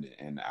independent.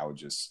 And I would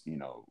just, you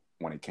know,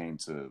 when it came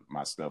to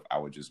my stuff, I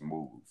would just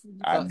move.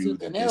 I knew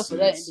that this is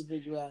that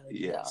individuality.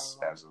 Yes,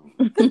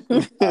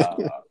 absolutely.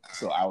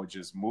 So I would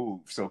just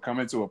move. So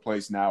coming to a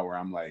place now where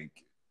I'm like,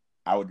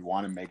 I would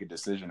want to make a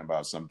decision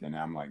about something. And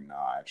I'm like, no,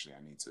 actually,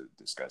 I need to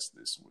discuss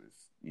this with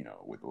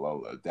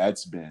Lola.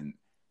 That's been,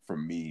 for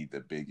me,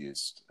 the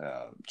biggest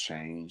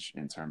change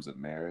in terms of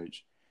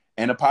marriage,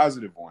 and a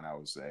positive one, I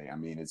would say. I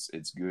mean,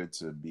 it's good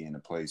to be in a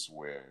place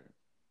where,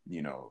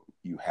 you know,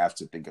 you have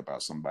to think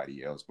about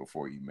somebody else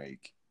before you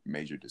make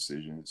major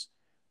decisions.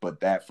 But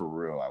that, for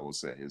real, I will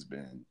say, has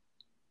been,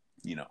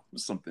 you know,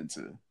 something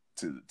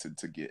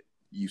to get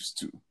used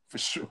to, for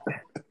sure.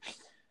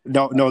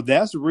 No,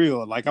 that's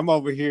real. Like, I'm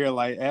over here,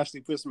 like,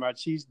 Ashley puts my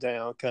cheeks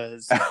down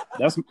because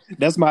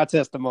that's my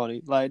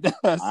testimony. Like,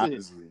 that's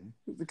honestly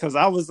it. Because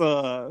I was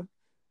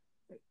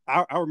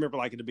I remember,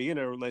 like, at the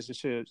beginning of a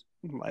relationship,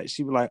 like,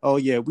 she was like, "Oh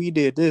yeah, we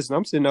did this," and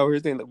I'm sitting over here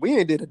thinking, like, we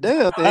ain't did a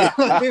damn thing.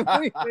 Like,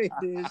 we ain't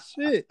did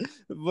shit.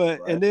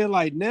 But right. And then,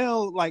 like, now,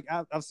 like,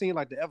 I've seen,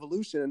 like, the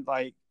evolution.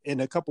 Like, in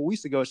a couple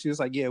weeks ago, she was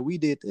like, "Yeah, we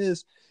did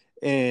this."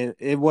 And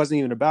it wasn't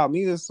even about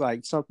me. It's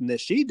like something that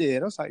she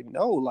did. I was like,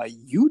 no, like,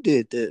 you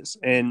did this.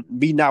 And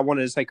me not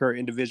wanting to take her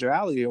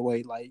individuality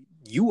away, like,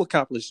 you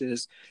accomplished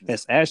this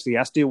as Ashley.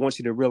 I still want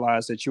you to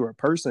realize that you're a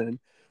person,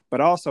 but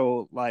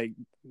also like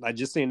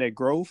just seeing that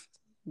growth,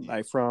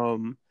 like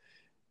from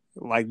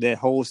like that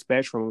whole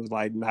spectrum was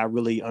like not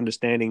really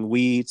understanding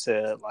weed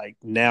to like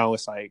now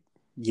it's like,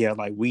 yeah,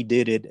 like we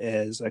did it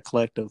as a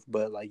collective,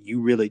 but like you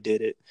really did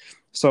it.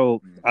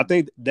 So I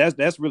think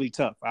that's really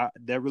tough.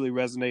 That really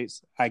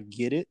resonates. I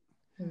get it.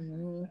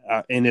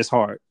 And it's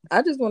hard.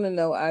 I just want to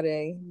know,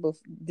 Ade,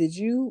 did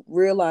you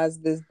realize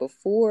this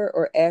before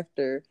or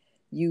after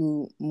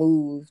you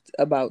moved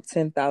about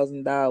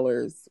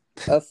 $10,000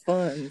 of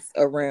funds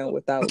around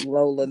without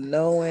Lola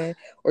knowing,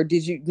 or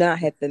did you not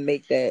have to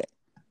make that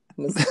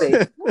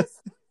mistake?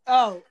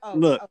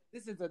 Look,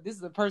 this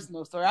is a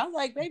personal story. I was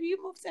like, baby, you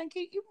moved San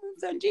G. You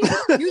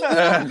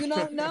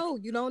don't know.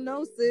 You don't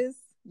know, sis.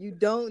 You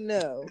don't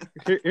know.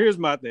 Here's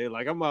my thing.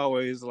 Like, I'm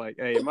always like,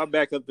 hey, my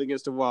back up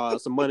against the wall,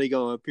 some money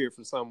gonna appear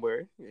from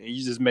somewhere, and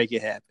you just make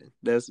it happen.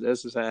 That's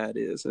just how it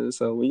is. And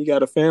so when you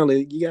got a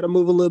family, you got to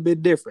move a little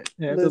bit different.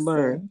 You have to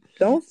learn.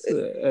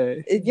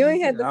 If you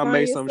ain't had to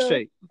make some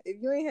shape.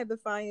 If you ain't had to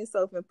find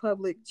yourself in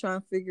public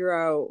trying to figure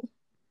out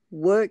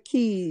what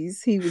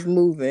keys he was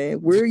moving,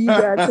 where you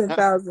got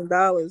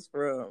 $10,000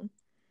 from,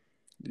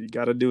 you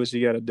got to do what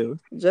you got to do.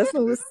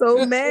 Justin was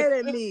so mad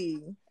at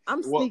me.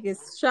 I'm sneaking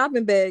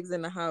shopping bags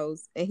in the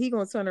house, and he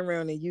gonna turn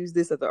around and use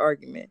this as an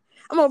argument.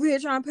 I'm over here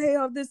trying to pay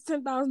off this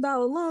 $10,000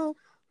 loan.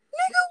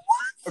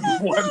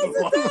 Nigga, what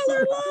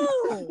 $10,000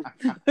 loan?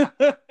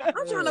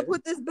 I'm trying to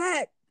put this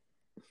back.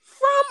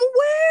 From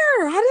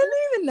where? I didn't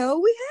even know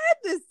we had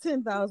this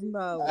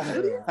 $10,000. What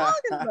are you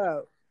talking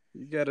about?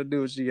 You gotta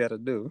do what you gotta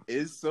do.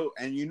 It's so,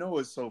 and you know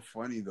what's so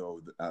funny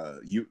though?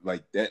 You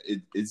like that.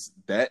 It's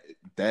that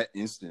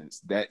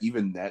instance, that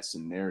even that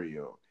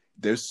scenario.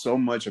 There's so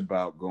much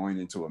about going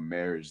into a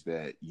marriage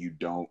that you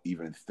don't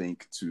even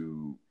think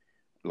to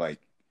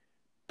like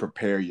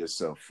prepare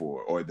yourself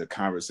for, or the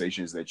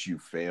conversations that you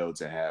fail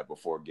to have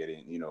before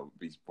getting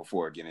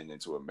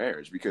into a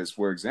marriage. Because,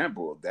 for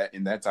example, that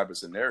in that type of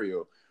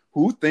scenario,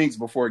 who thinks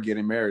before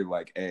getting married,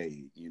 like,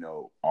 hey,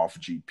 off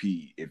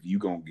GP, if you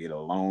gonna get a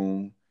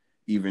loan,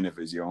 even if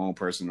it's your own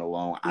personal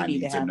loan, I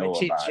need to know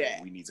about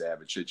it. We need to have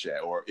a chit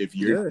chat. Or if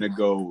you're gonna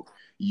go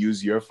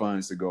use your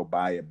funds to go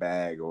buy a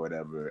bag or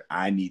whatever,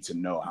 I need to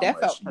know how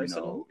much Here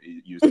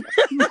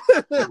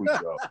we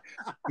go.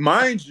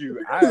 Mind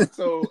you,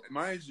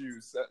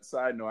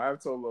 side note,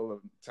 I've told Lola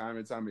time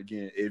and time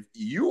again, if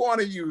you want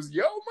to use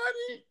your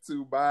money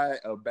to buy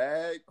a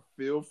bag,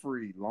 feel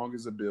free, long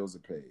as the bills are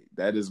paid.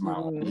 That is my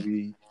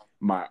only.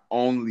 I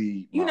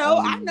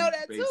know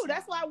that too.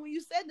 That's why when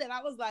you said that,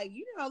 I was like,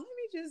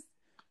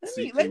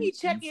 let me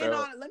check in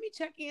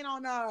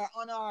on our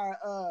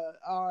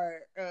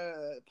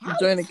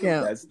joint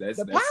account. That's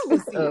the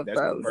policy. That's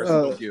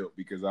personal guilt,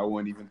 because I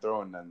wasn't even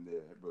throwing nothing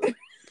there. But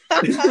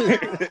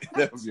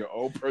that was your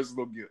own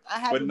personal guilt. I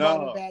haven't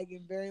bought a bag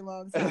in a very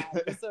long time,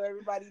 just so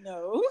everybody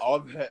knows. All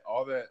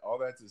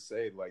that to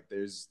say, like,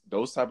 there's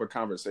those type of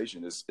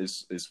conversations.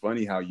 It's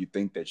funny how you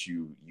think that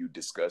you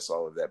discuss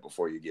all of that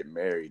before you get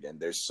married, and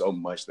there's so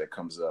much that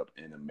comes up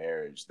in a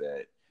marriage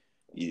that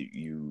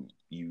you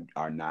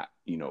are not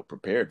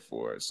prepared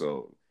for.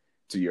 So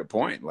to your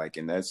point, like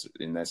in that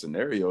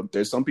scenario,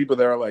 there's some people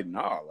that are like,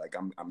 nah, like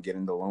I'm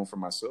getting the loan for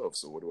myself,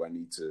 so why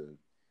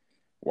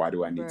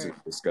do I need to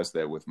discuss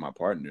that with my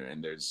partner?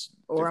 And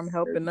I'm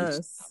helping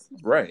us,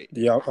 right?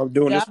 Yeah, I'm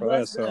doing this for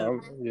us. So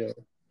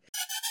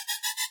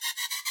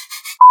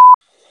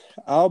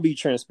I'll be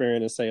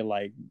transparent and say,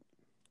 like,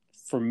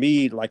 for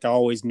me, like I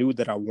always knew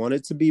that I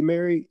wanted to be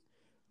married,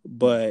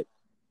 but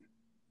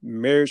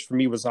marriage for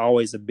me was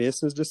always a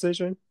business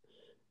decision.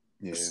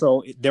 Yeah.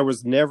 So there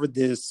was never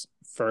this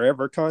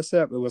forever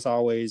concept. It was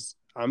always,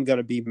 I'm going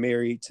to be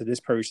married to this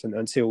person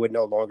until it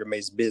no longer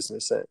makes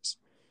business sense.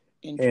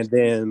 And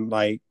then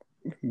like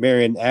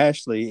marrying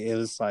Ashley, it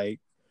was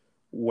like,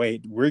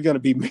 wait, we're going to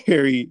be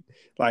married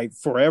like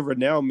forever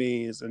now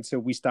means until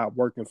we stop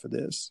working for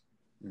this.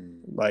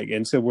 Like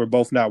until we're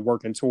both not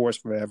working towards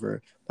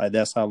forever. Like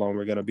that's how long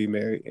we're going to be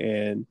married.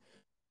 And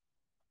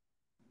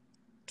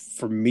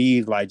for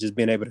me, like just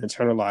being able to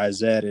internalize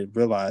that and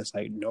realize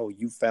like, no,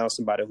 you found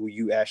somebody who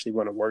you actually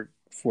want to work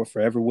for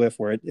forever with,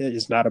 where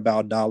it's not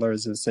about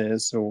dollars and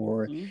cents,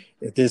 or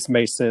if this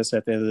makes sense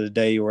at the end of the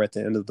day or at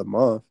the end of the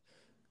month,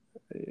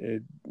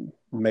 it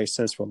makes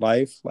sense for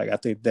life. Like I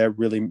think that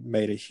really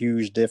made a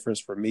huge difference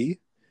for me.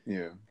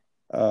 Yeah.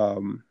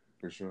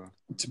 For sure.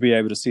 To be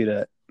able to see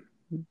that.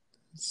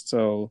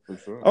 So for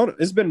sure.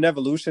 It's been an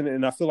evolution,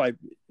 and I feel like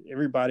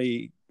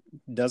everybody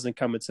doesn't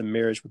come into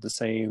marriage with the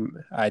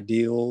same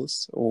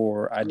ideals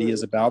or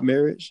ideas about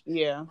marriage.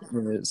 Yeah.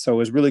 And so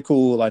it's really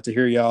cool, like to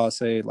hear y'all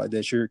say like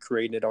that you're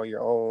creating it on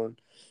your own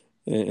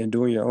and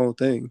doing your own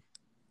thing.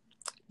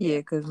 Yeah,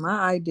 because my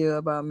idea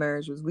about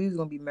marriage was we was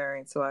gonna be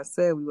married, so I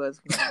said we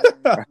was.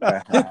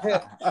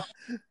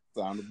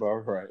 Sound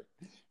about right.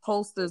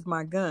 Holsters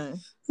my gun.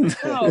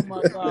 Oh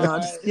my god! No,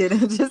 just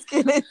kidding. Just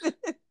kidding.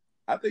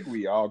 I think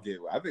we all get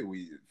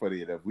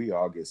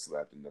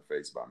slapped in the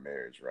face by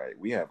marriage, right?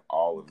 We have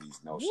all of these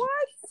notions of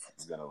what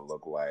it's gonna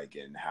look like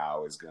and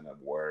how it's gonna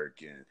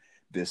work, and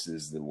this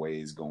is the way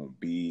it's gonna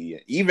be.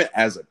 Even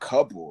as a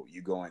couple,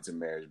 you go into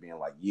marriage being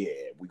like, "Yeah,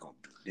 we're gonna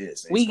do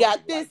this. We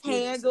got this like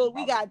handled.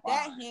 We got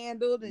that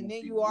handled," and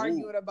then you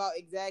arguing about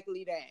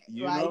exactly that.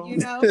 You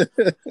know,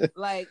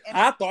 like. And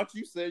I thought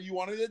you said you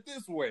wanted it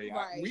this way.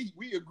 Right.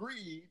 We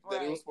agreed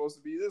that it was supposed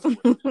to be this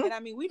way. And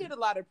I mean, we did a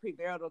lot of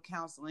premarital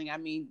counseling. I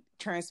mean,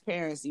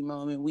 transparency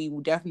moment. We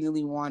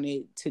definitely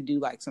wanted to do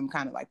like some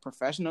kind of like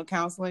professional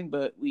counseling,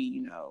 but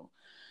we,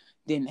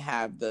 didn't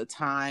have the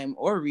time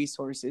or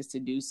resources to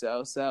do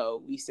so.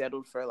 So we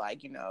settled for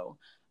like,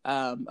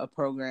 a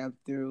program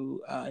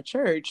through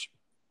church.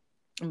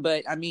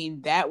 But I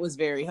mean, that was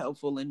very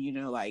helpful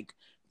in, like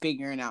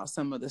figuring out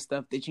some of the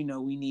stuff that,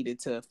 we needed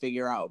to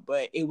figure out.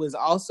 But it was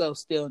also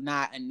still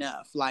not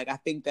enough. Like, I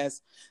think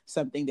that's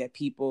something that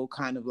people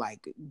kind of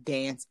like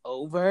dance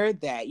over,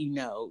 that,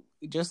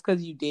 just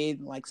because you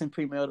did like some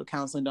premarital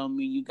counseling don't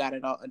mean you got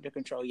it all under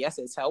control. Yes,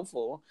 it's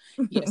helpful.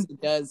 Yes,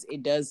 it does.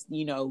 It does,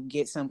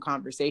 get some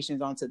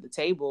conversations onto the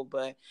table,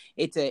 but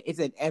it's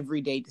an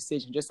everyday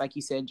decision. Just like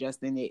you said,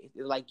 Justin,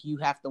 like you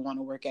have to want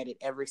to work at it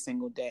every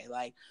single day.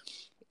 Like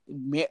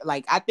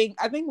I think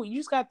when you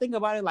just gotta think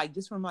about it, like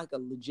just from like a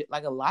legit,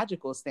 like a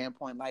logical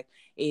standpoint, like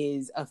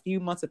is a few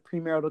months of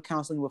premarital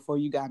counseling before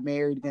you got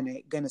married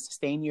gonna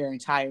sustain your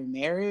entire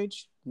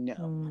marriage?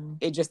 No,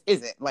 it just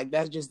isn't. Like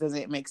that just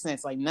doesn't make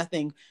sense. Like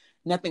nothing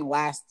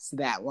lasts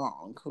that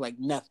long. Like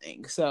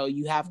nothing. So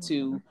you have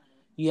to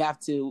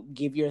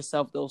give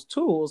yourself those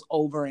tools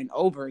over and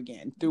over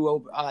again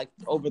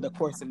over the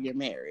course of your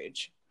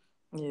marriage.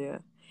 Yeah.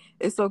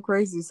 It's so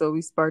crazy. So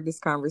we sparked this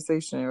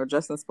conversation, or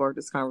Justin sparked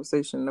this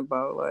conversation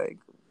about like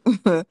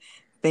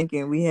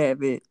thinking we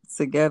have it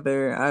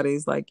together.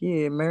 Ade's like,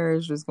 yeah,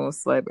 marriage was gonna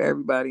slap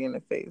everybody in the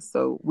face.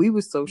 So we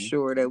were so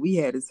sure that we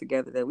had it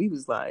together that we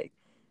was like,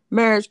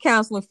 marriage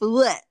counseling for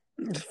what?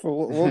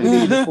 For what we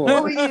need it for?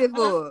 What we need it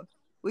for?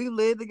 We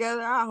lived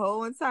together our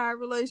whole entire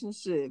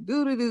relationship.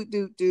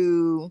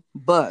 Do.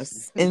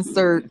 Bus.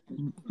 Insert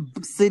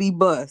city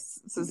bus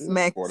to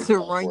smack to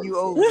run you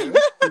over.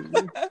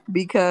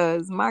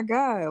 Because my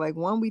God, like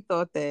when we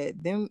thought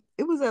that, then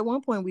it was at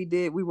one point we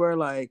were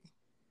like,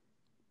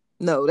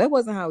 no, that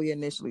wasn't how we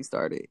initially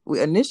started.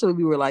 We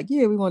were like,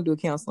 yeah, we want to do a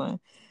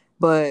counseling.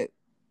 But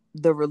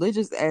the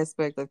religious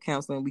aspect of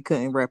counseling, we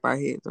couldn't wrap our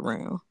heads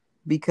around,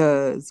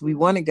 because we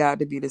wanted God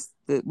to be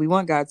we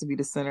want God to be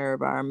the center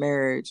of our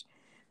marriage.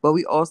 But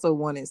we also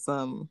wanted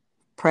some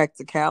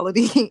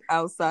practicality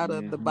outside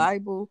of the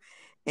Bible.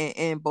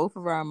 And both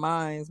of our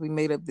minds, we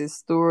made up this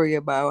story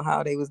about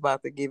how they was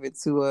about to give it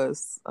to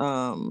us.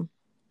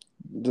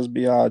 Just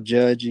be all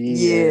judgy.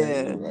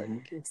 Yeah.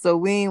 So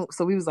we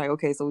was like,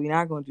 okay, so we're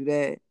not going to do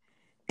that.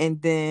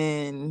 And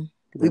then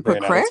we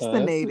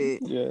procrastinated.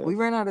 Yeah. We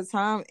ran out of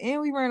time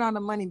and we ran out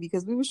of money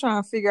because we was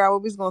trying to figure out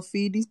what we was going to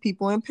feed these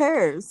people in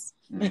Paris.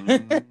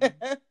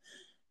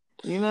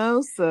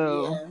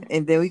 So,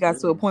 and then we got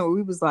to a point where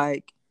we was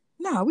like,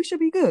 nah, we should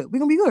be good. We're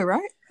going to be good,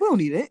 right? We don't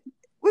need it.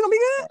 We're going to be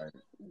good.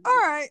 All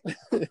right.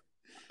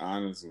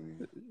 Honestly,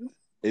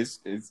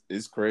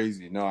 it's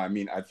crazy. No, I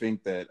mean, I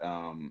think that,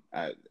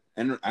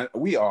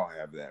 we all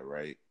have that,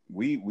 right?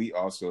 We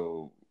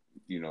also,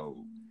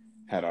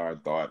 had our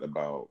thought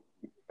about,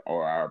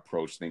 or our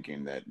approach,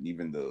 thinking that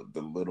even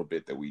the little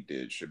bit that we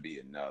did should be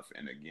enough.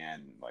 And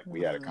again, like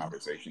we had a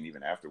conversation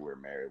even after we were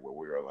married where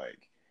we were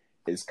like,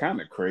 it's kind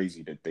of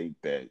crazy to think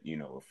that,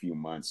 a few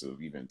months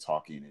of even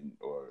talking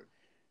or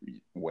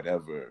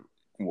whatever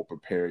will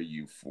prepare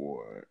you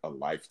for a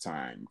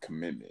lifetime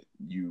commitment.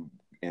 You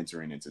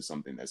entering into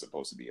something that's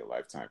supposed to be a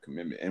lifetime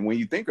commitment. And when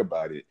you think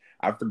about it,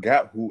 I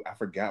forgot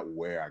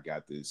where I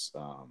got this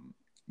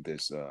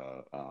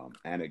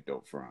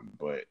anecdote from,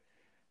 but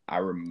I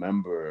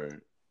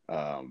remember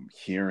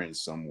hearing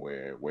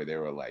somewhere where they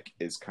were like,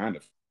 it's kind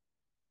of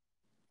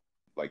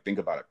like, think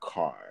about a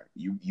car.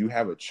 You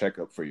have a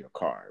checkup for your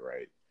car,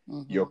 right?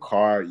 Mm-hmm. Your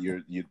car,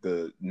 you're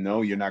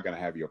not going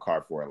to have your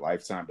car for a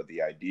lifetime, but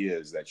the idea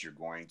is that you're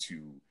going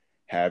to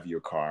have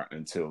your car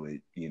until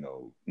it,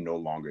 no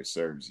longer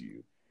serves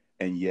you.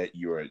 And yet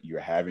you're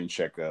having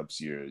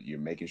checkups, you're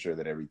making sure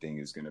that everything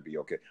is going to be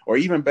okay. Or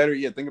even better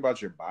yet, think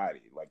about your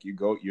body. Like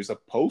you're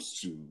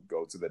supposed to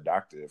go to the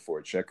doctor for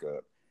a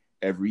checkup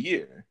every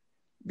year,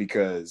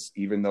 because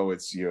even though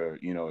it's your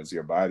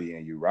body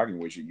and you're rocking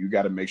with you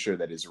got to make sure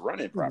that it's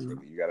running properly.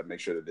 Mm-hmm. You got to make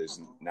sure that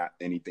there's not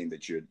anything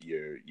that you're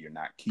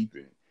not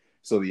keeping.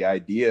 So the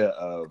idea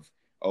of,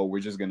 oh,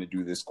 we're just going to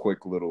do this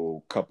quick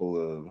little couple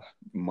of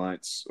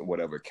months or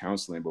whatever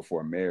counseling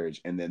before marriage,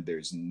 and then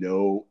there's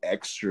no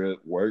extra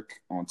work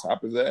on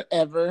top of that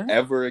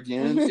ever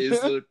again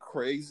is the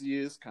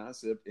craziest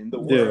concept in the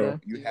world.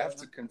 You have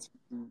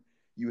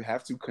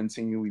to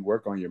continually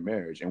work on your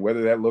marriage, and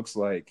whether that looks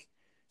like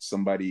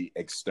somebody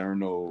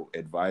external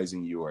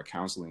advising you or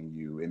counseling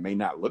you, it may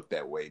not look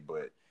that way,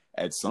 but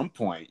at some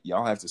point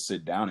y'all have to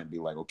sit down and be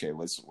like, okay,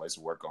 let's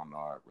work on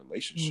our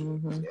relationship,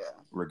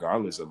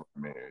 regardless of our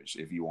marriage,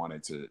 if you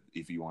wanted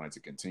to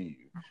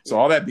continue. So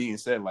all that being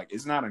said, like,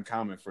 it's not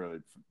uncommon for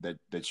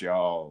that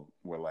y'all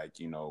were like,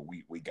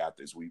 we got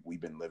this, we've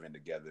been living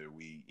together,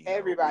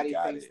 everybody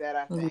thinks that.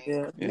 I think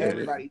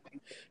everybody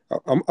thinks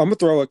that. I'm gonna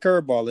throw a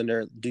curveball in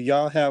there. Do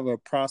y'all have a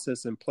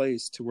process in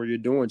place to where you're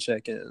doing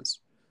check-ins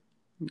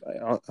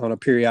on a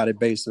periodic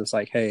basis?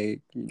 Like,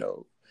 hey,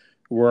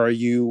 where are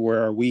you?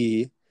 Where are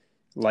we?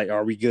 Like,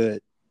 are we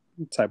good?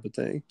 Type of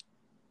thing.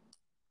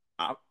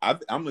 I'm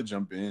gonna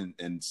jump in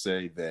and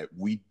say that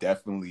we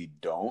definitely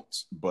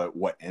don't. But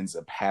what ends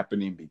up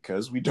happening,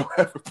 because we don't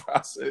have a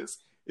process,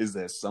 is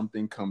that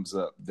something comes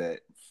up that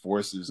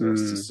forces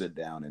us to sit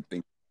down and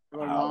think. A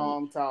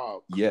long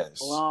talk.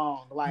 Yes.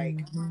 Long.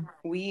 Like,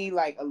 we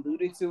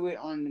alluded to it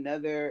on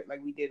another,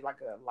 we did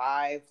a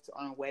live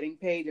on a wedding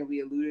page, and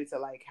we alluded to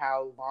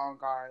how long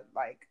our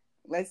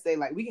let's say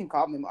we can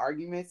call them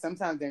arguments.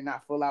 Sometimes they're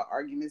not full out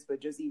arguments,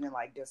 but just even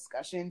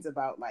discussions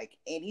about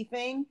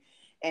anything.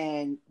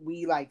 And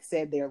we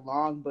said they're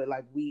long, but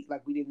we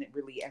didn't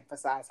really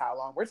emphasize how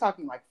long. We're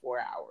talking 4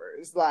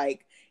 hours.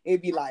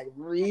 It'd be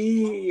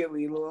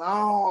really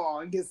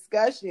long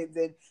discussions,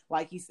 and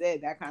like he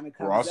said, that kind of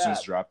comes Ross up.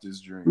 just dropped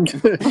his drink.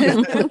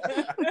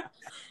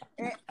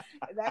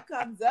 That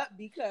comes up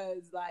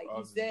because,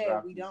 you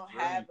said, we don't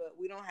have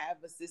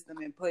a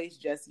system in place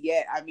just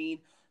yet. I mean,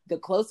 the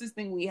closest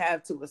thing we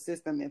have to a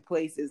system in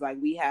place is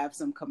we have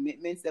some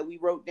commitments that we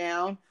wrote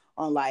down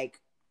on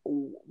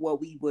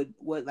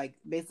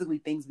basically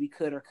things we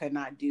could or could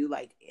not do,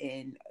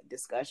 in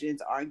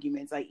discussions,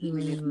 arguments,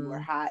 even if we were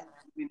hot,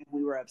 even if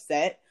we were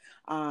upset.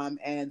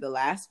 And the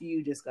last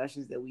few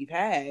discussions that we've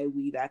had,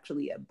 we've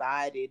actually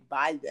abided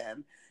by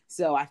them.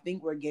 So I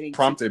think we're getting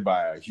prompted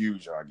by a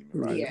huge argument.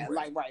 Right? Yeah,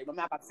 right. I'm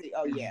not about to say,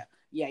 oh yeah.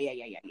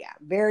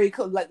 Very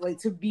cool.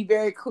 To be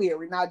very clear,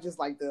 we're not just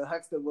the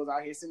Huxtables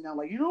out here sitting down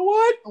you know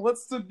what?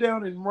 Let's sit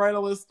down and write a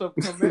list of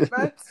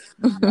commitments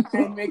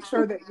and make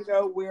sure that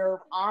we're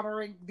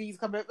honoring these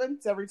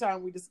commitments every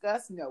time we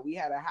discuss. No, we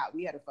had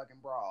a fucking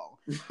brawl,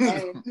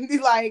 and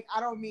I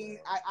don't mean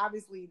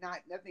obviously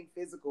nothing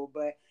physical,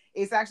 but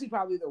it's actually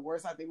probably the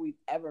worst I think we've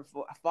ever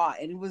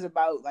fought, and it was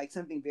about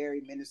something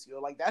very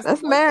minuscule.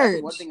 That's marriage.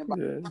 That's one thing about.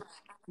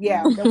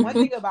 Yeah, the one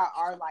thing about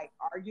our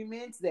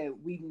arguments that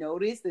we've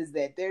noticed is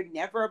that they're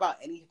never about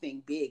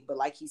anything big, but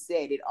like he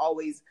said, it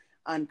always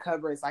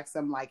uncovers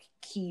some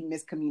key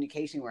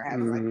miscommunication we're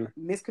having.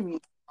 Miscommunication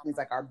is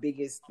our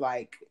biggest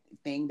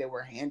thing that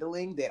we're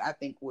handling. That I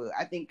think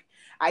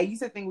I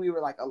used to think we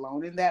were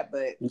alone in that,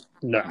 but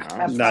no,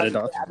 not at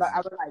all.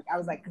 I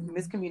was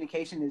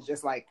miscommunication is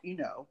just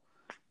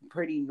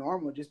pretty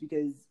normal, just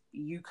because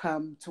you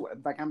come to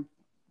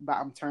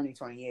I'm turning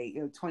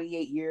 28.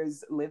 28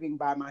 years living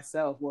by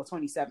myself. Well,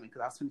 27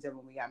 because I was 27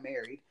 when we got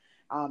married.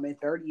 And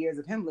 30 years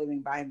of him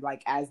living by him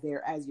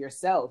as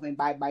yourself. And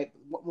by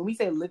when we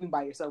say living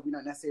by yourself, we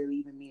don't necessarily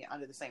even mean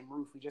under the same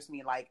roof. We just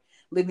mean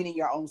living in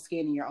your own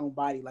skin, in your own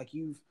body.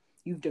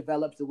 You've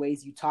developed the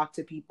ways you talk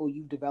to people.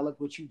 You've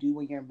developed what you do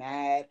when you're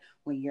mad,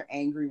 when you're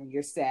angry, when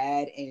you're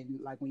sad, and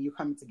when you're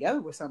coming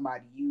together with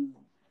somebody, you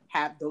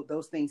have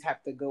those things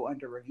have to go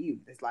under review.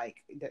 It's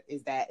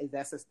is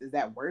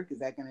that work? Is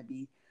that going to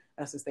be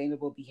a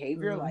sustainable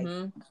behavior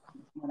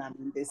when I'm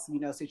in this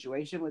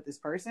situation with this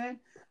person?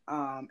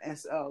 And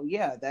so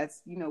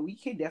that's we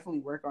can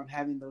definitely work on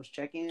having those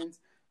check-ins.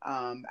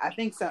 I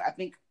think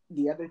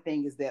the other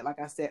thing is that, like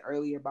I said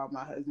earlier about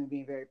my husband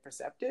being very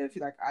perceptive,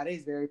 Ade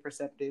is very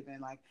perceptive,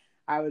 and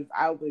I would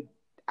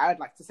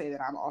like to say that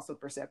I'm also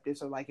perceptive.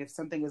 So if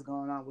something is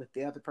going on with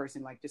the other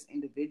person, just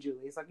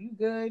individually, it's you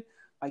good?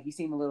 like you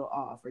seem a little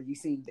off, or you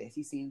seem this,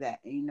 you seem that,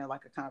 and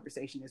like a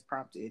conversation is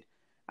prompted.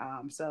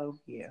 So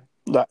yeah.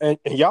 And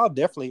y'all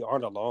definitely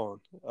aren't alone.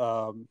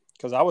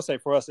 Because I would say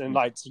for us, and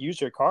like to use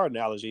your car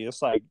analogy,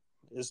 it's like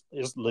it's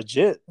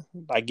legit.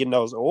 Like getting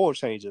those oil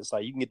changes.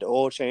 Like you can get the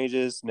oil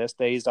changes, and that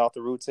stays off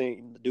the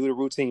routine, do the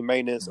routine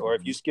maintenance, or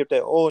if you skip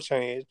that oil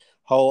change,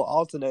 whole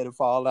alternator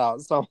fall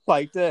out, something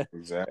like that.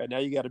 Exactly. And now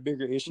you got a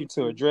bigger issue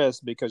to address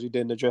because you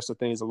didn't address the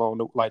things along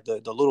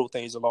the the little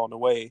things along the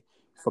way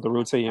for the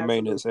routine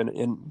maintenance,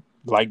 and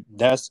like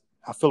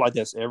I feel like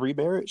that's every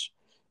marriage.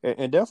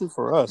 And definitely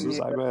for us, it's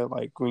like, man,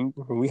 like when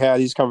we have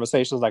these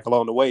conversations like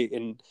along the way,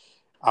 and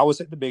I would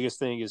say the biggest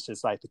thing is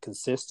just like the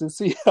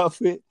consistency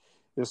of it.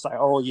 It's like,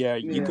 oh yeah,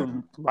 you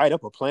can write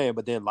up a plan,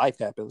 but then life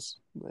happens,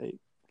 like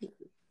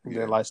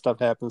then like stuff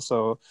happens.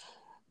 So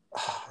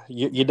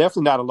you're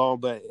definitely not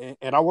alone. But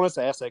and I wanted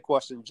to ask that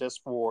question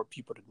just for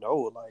people to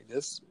know, like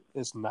this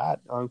is not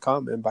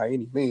uncommon by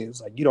any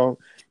means. Like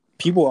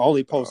people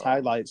only post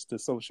highlights to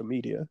social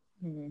media.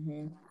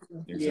 Mm-hmm.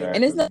 Exactly.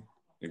 And it's not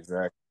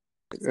exactly.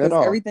 Because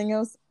everything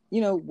else,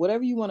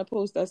 whatever you want to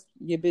post, that's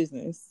your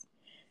business.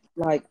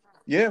 Like,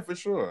 yeah, for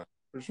sure.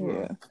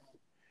 Yeah.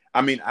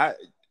 I mean,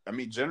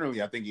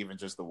 generally, I think even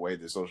just the way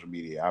that social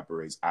media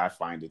operates, I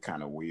find it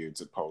kind of weird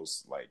to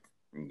post like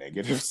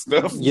negative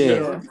stuff.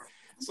 Yeah.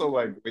 So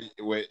like,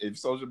 if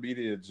social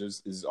media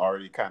just is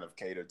already kind of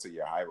catered to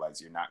your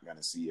highlights, you're not going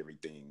to see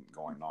everything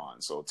going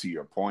on. So to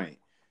your point,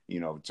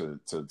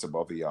 to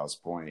both of y'all's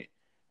point,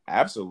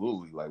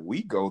 absolutely. Like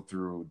we go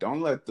through,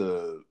 don't let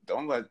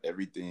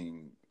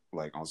everything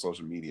like on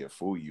social media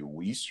fool you.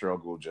 We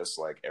struggle just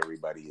like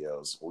everybody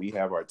else. We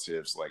have our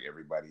tips like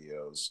everybody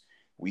else.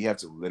 We have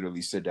to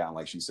literally sit down,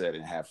 like she said,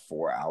 and have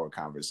 4-hour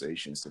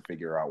conversations to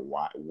figure out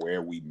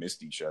where we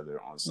missed each other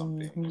on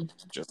something,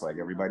 just like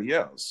everybody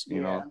else.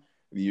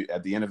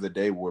 At the end of the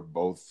day, we're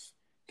both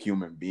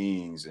human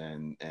beings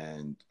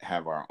and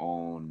have our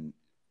own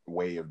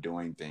way of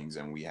doing things,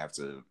 and we have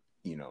to,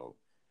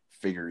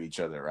 figure each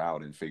other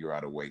out and figure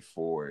out a way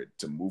forward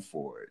to move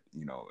forward,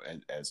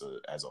 and as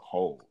a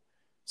whole.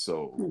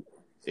 So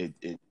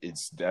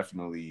it's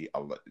definitely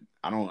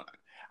I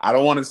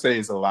don't want to say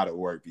it's a lot of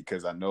work,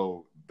 because I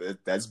know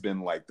that's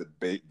been like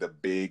the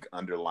big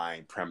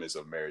underlying premise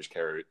of Marriage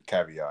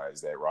Caviar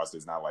is that Ross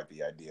does not like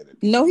the idea that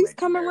he's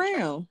come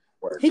around.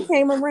 He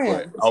came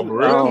around. I don't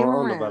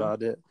know about all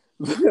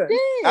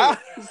that.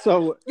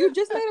 So you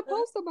just made a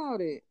post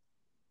about it.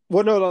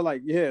 Well, no,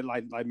 like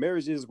like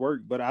marriage is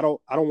work, but I don't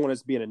want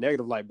us to be in a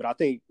negative light. But I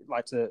think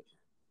like to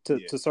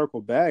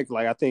circle back,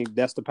 like I think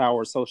that's the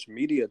power of social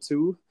media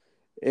too,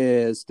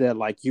 is that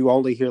like you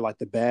only hear like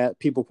the bad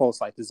people post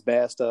like this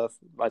bad stuff,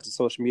 like the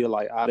social media,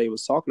 like Ade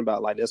was talking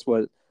about, like that's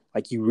what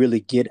like you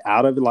really get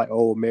out of it, like,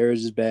 oh, marriage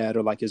is bad,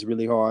 or like it's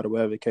really hard, or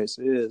whatever the case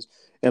is.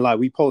 And like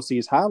we post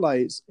these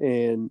highlights,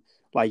 and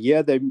like,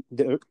 yeah,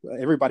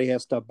 everybody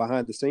has stuff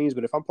behind the scenes,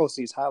 but if I'm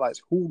posting these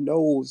highlights, who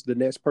knows the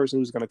next person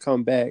who's going to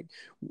come back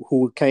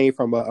who came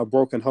from a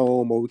broken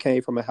home, or who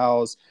came from a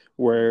house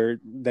where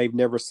they've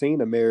never seen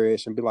a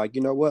marriage, and be like,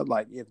 you know what,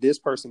 like if this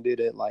person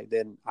did it, like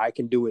then I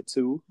can do it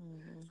too.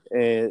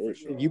 And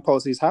if you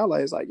post these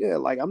highlights, like, yeah,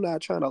 like I'm not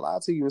trying to lie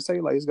to you and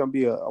say like it's going to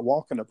be a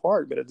walk in the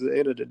park, but at the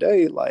end of the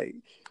day, like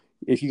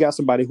if you got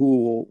somebody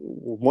who,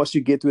 once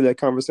you get through that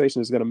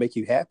conversation, is going to make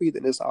you happy,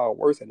 then it's all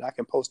worth it. And I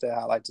can post that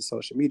highlight to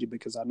social media,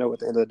 because I know at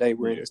the end of the day,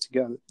 we're in this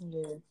together.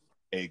 Yeah.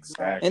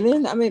 Exactly. And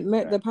then, I mean,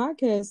 the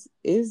podcast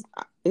is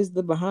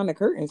the behind the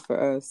curtains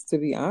for us, to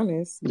be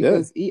honest.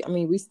 Because, I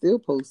mean, we still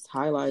post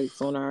highlights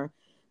on our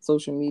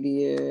social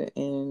media.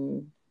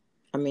 And,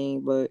 I mean,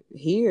 but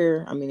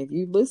here, I mean, if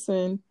you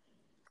listen.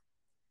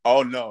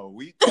 Oh, no.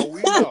 We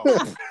know.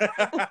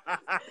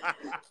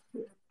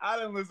 I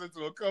done listen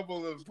to a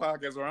couple of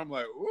podcasts where I'm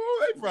like,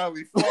 ooh, they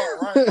probably fought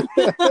right.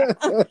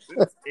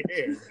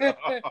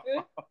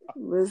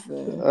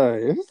 Listen,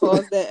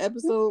 pause that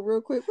episode real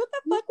quick. What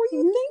the fuck were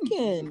you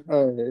thinking?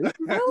 Why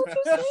would you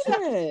say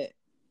that?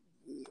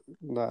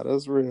 Nah,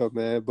 that's real,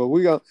 man. But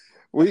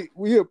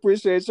we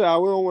appreciate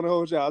y'all. We don't want to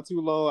hold y'all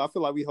too long. I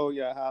feel like we hold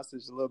y'all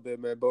hostage a little bit,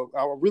 man. But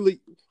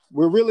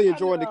we're really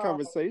enjoying the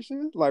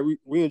conversation. Like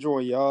we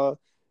enjoying y'all,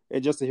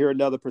 and just to hear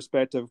another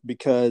perspective,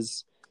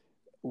 because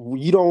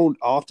you don't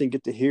often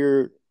get to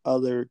hear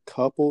other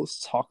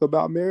couples talk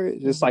about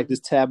marriage. It's like this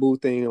taboo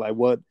thing, like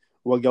what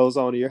goes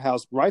on in your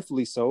house,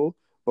 rightfully so,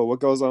 but what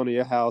goes on in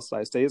your house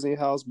like stays in your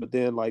house, but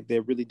then like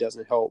that really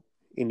doesn't help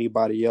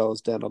anybody else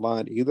down the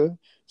line either.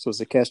 So it's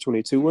a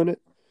catch-22 in it.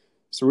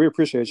 So we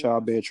appreciate y'all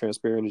being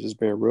transparent and just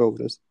being real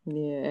with us.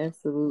 Yeah,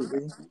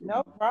 absolutely.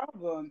 No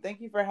problem. Thank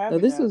you for having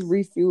us. This was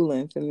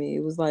refueling for me.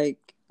 It was like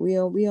we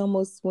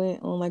almost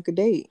went on like a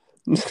date.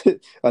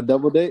 A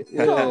double date?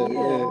 Yeah.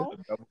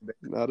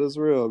 No, that's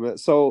real, man.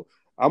 So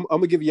I'm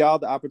gonna give y'all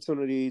the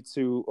opportunity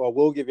to, or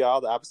we'll give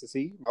y'all the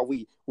opportunity.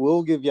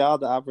 We'll give y'all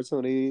the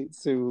opportunity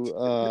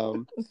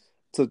to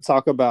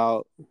talk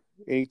about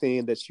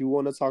anything that you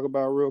want to talk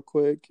about real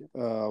quick.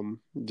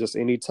 Just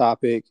any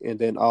topic, and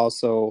then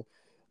also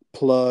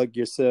plug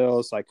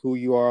yourselves, like who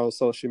you are on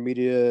social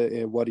media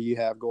and what do you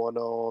have going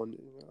on,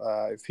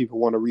 if people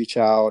want to reach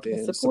out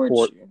and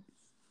support you.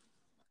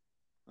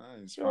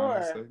 Nice.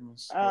 Sure.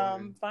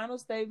 Final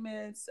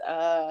statements.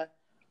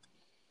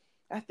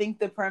 I think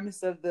the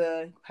premise of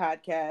the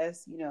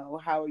podcast,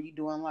 how are you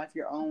doing life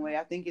your own way?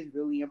 I think it's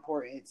really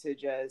important to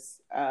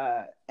just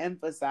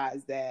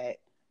emphasize that,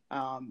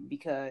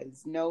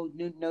 because no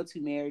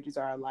two marriages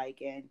are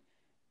alike, and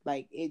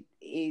like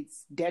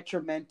it's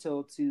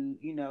detrimental to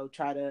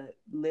try to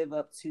live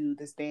up to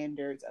the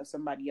standards of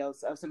somebody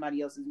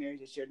else's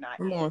marriage that you're not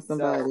in.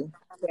 So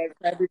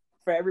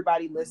for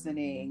everybody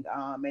listening,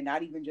 and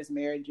not even just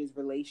marriages,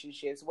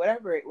 relationships,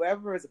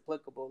 whatever is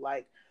applicable,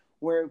 like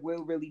we're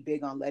really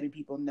big on letting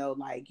people know,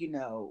 like,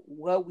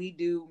 what we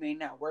do may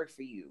not work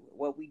for you.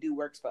 What we do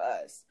works for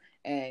us.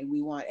 And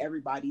we want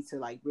everybody to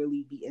like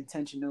really be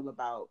intentional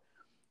about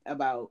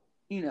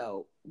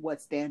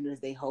what standards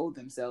they hold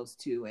themselves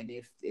to. And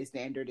if a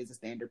standard is a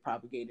standard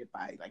propagated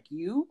by like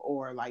you,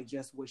 or like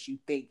just what you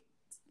think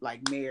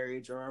like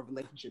marriage or a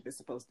relationship is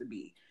supposed to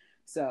be.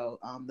 So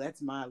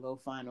that's my little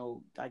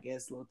final, I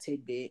guess, little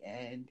tidbit.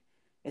 And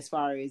as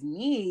far as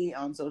me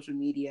on social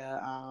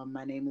media,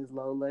 my name is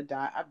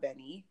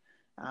Lola.Abeni.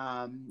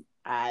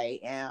 I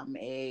am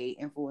a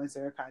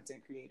influencer,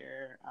 content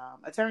creator,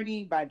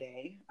 attorney by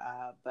day,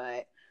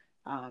 but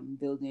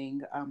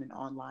building an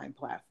online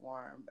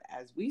platform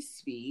as we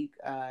speak,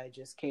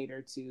 just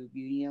cater to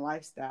beauty and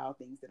lifestyle,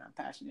 things that I'm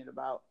passionate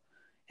about,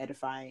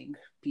 edifying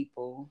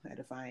people,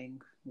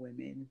 edifying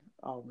women,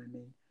 all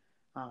women.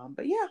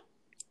 But yeah.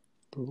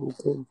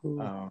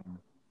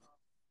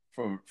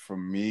 For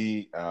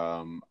me,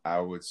 I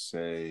would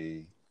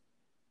say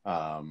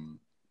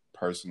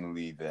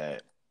personally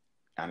that,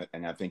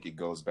 and I think it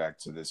goes back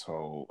to this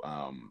whole,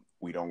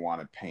 we don't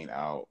want to paint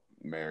out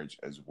marriage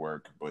as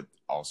work, but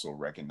also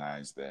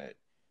recognize that,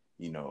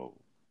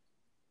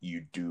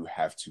 you do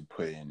have to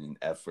put in an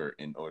effort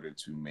in order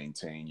to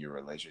maintain your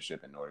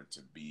relationship, in order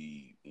to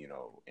be,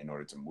 in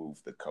order to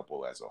move the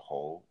couple as a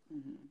whole.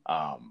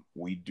 Mm-hmm.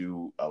 We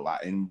do a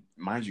lot, and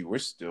mind you, we're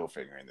still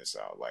figuring this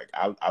out. Like,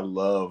 I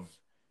love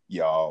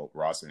y'all,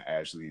 Ross and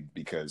Ashley,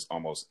 because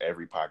almost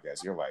every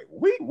podcast you're like,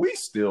 we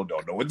still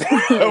don't know what the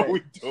hell we're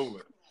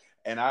doing.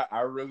 And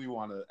I really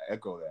want to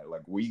echo that.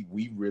 Like, we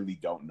really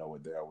don't know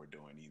what the hell we're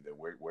doing either.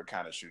 We're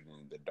kind of shooting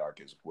in the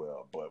dark as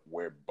well, but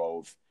we're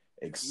both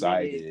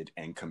excited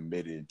and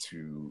committed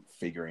to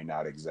figuring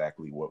out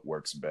exactly what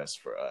works best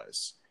for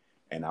us.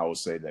 And I will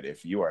say that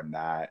if you are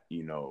not,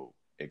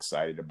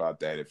 excited about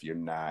that, if you're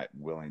not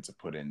willing to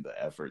put in the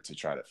effort to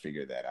try to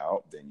figure that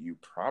out, then you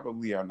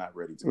probably are not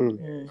ready to be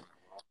married.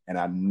 And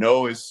I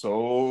know it's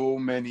so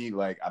many,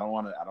 like, I don't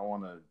want to,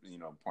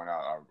 point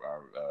out our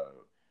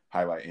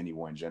highlight any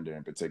one gender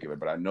in particular,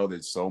 but I know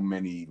there's so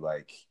many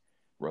like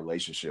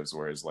relationships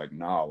where it's like,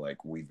 no,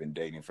 like, we've been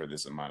dating for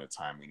this amount of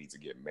time, we need to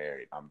get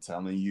married. I'm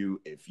telling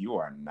you, if you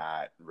are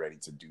not ready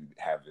to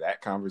have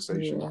that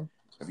conversation,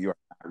 if you are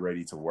not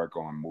ready to work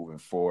on moving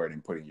forward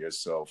and putting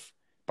yourself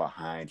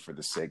behind for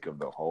the sake of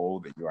the whole,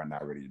 then you are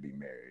not ready to be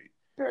married.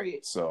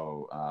 Period.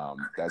 So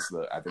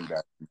I think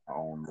that's my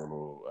own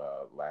little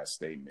last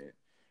statement.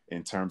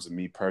 In terms of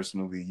me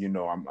personally,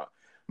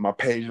 my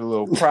page a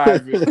little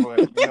private,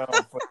 but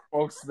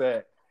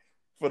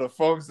for the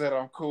folks that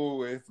I'm cool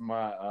with,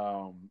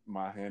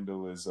 my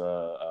handle is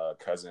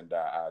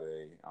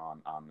cousin.ade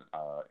on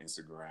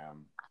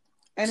Instagram.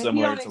 And if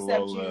you don't accept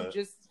Lola, you,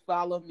 just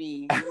follow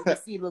me. You can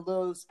see the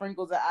little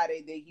sprinkles of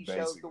Ade that he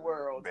shows the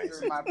world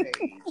through my page.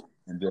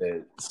 And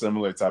then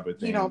similar type of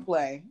thing. You don't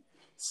play.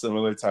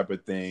 Similar type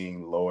of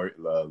thing,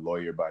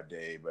 lawyer by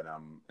day, but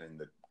I'm in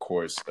the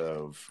course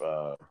of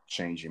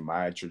changing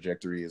my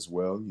trajectory as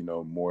well.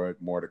 More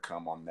to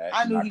come on that.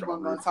 I knew you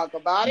weren't going to talk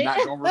about it.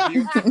 Not going to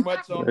review too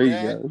much on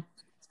that.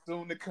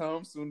 Soon to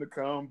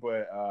come.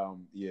 But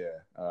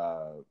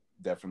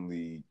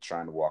definitely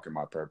trying to walk in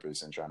my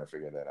purpose and trying to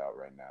figure that out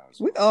right now.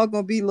 We all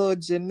gonna be little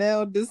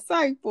Janelle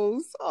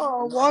disciples,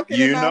 walking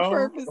in our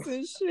purpose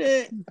and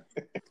shit.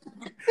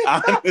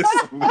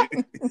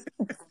 Honestly,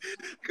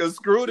 because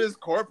screw this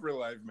corporate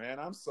life, man.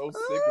 I'm so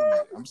sick of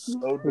it. I'm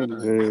so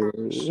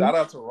done. Shout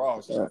out to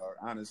Ross,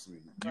 honestly.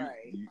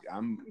 You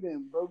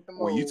broke the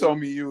mold. When you told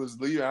me you was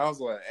leaving, I was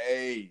like,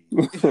 hey,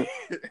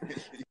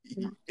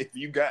 if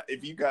you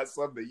got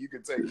something, you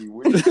can take me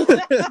with you.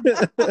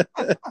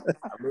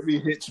 Let me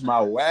hitch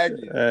my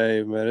wagon.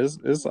 Hey man,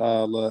 it's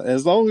all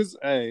as long as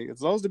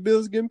the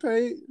bills getting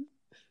paid,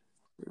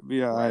 it'll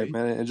be all right,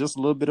 man. And just a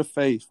little bit of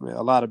faith, man.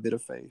 A lot of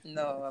faith.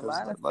 No, a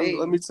lot of faith.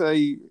 Let me tell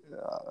you,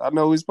 I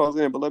know we're supposed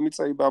to end, but let me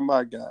tell you about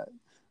my God.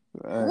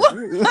 Let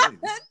me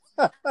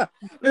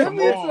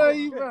tell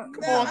you about.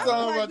 Come on,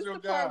 tell me about your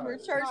God.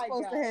 Church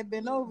supposed to have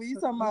been over. You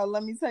talking about?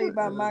 Let me tell you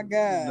about my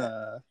God.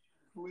 Nah.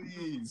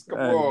 Please, come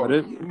on.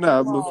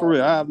 But for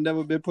real, I've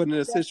never been put in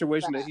a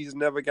situation that he's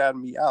never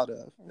gotten me out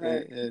of.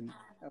 Right.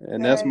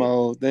 And that's my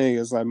whole thing.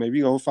 It's like, maybe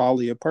you're going to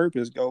follow your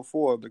purpose, go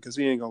forward, because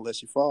he ain't going to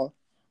let you fall.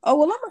 Oh,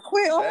 well, I'm going to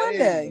quit on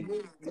Monday.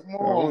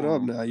 Hold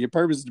up now. Your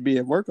purpose is to be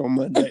at work on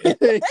Monday.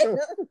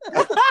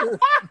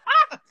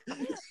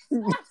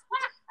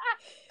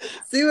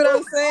 See what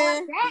I'm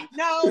saying?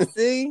 No.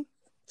 See?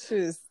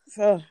 Just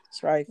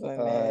trifling,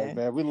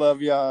 man. We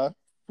love y'all.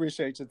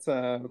 Appreciate your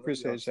time.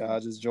 Appreciate y'all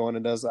just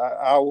joining us.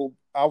 I will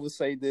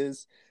say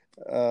this.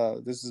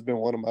 This has been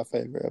one of my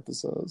favorite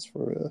episodes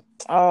for real.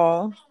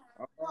 Oh,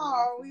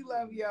 we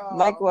love y'all.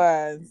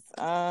 Likewise.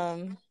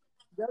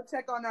 Go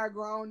check on our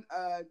grown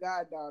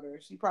goddaughter.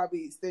 She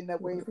probably sitting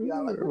up waiting for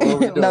y'all.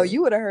 Like, no,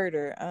 you would have heard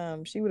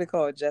her. She would have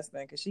called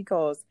Justin because she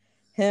calls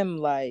him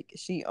like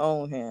she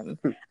owned him.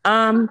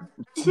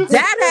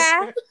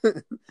 Dada.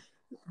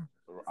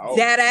 Oh,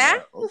 Dada.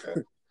 yeah,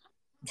 okay.